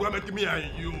to God, where make me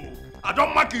and you. I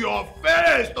don't mark your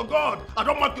face to God. I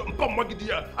don't mark your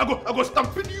here. I go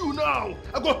stamping you now.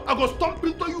 I go stomp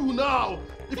into you now.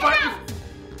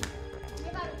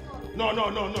 No,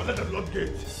 let the Lord gate.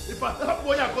 If I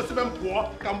boy I go see them poor,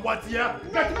 come what here?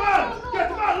 Get man,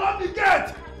 lock the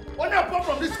gate. When I come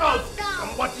from this house, come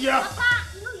what here? Papa,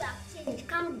 you know you have changed.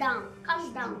 Calm down.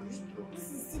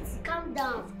 This is city, calm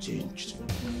down. Changed.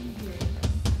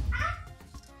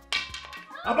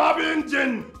 Abab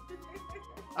engine.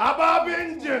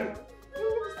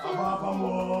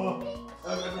 Ababamo.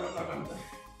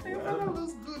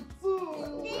 Looks good too.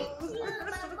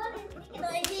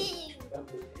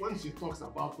 When she talks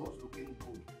about us looking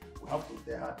good, we have to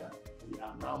tell her that we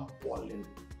are now balling.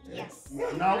 Yes. We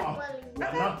are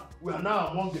now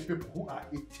among the people who are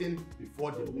eating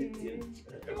before the meeting.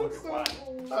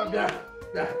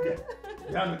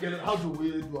 How do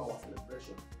we do our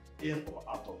celebration? In or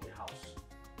out of the house?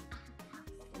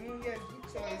 Yes, good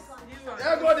choice.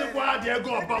 Diego Digwa, Diego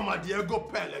Obama, Diego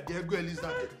Pele, Diego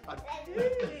Elizabeth.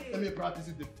 Let me practice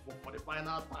it for the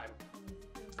final time.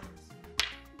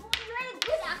 You're a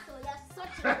good actor. You're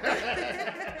such a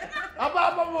How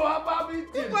about me?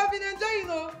 People have been enjoying,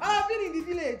 I've been in the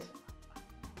village.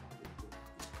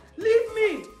 Leave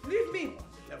me.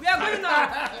 We are going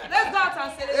now. Let's go out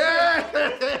and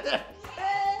celebrate.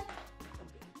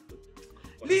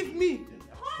 Leave me.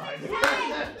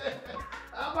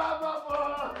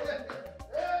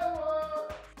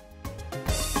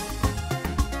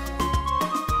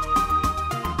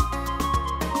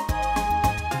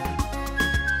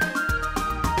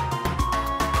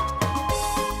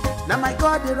 Now my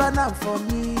God, they run out for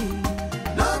me.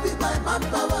 No be my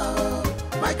manpower,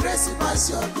 my grace pass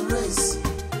your grace.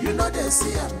 You know they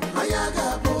see I'm my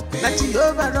yaga bope. Now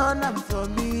Jehovah run out for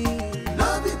me.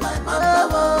 No be my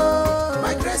manpower,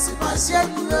 my grace pass your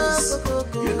grace.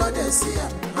 You know they see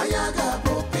I'm my yaga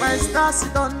bope. My stars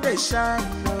don't they shine.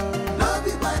 No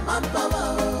be my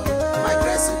manpower, my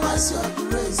grace pass your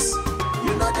grace.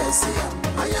 You know they see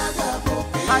I'm my yaga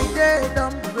bope. My day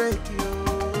don't break you.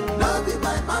 No be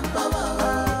my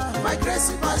manpower, my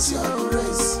grace pass your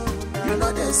grace. You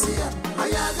know they see I'm my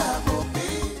yaga.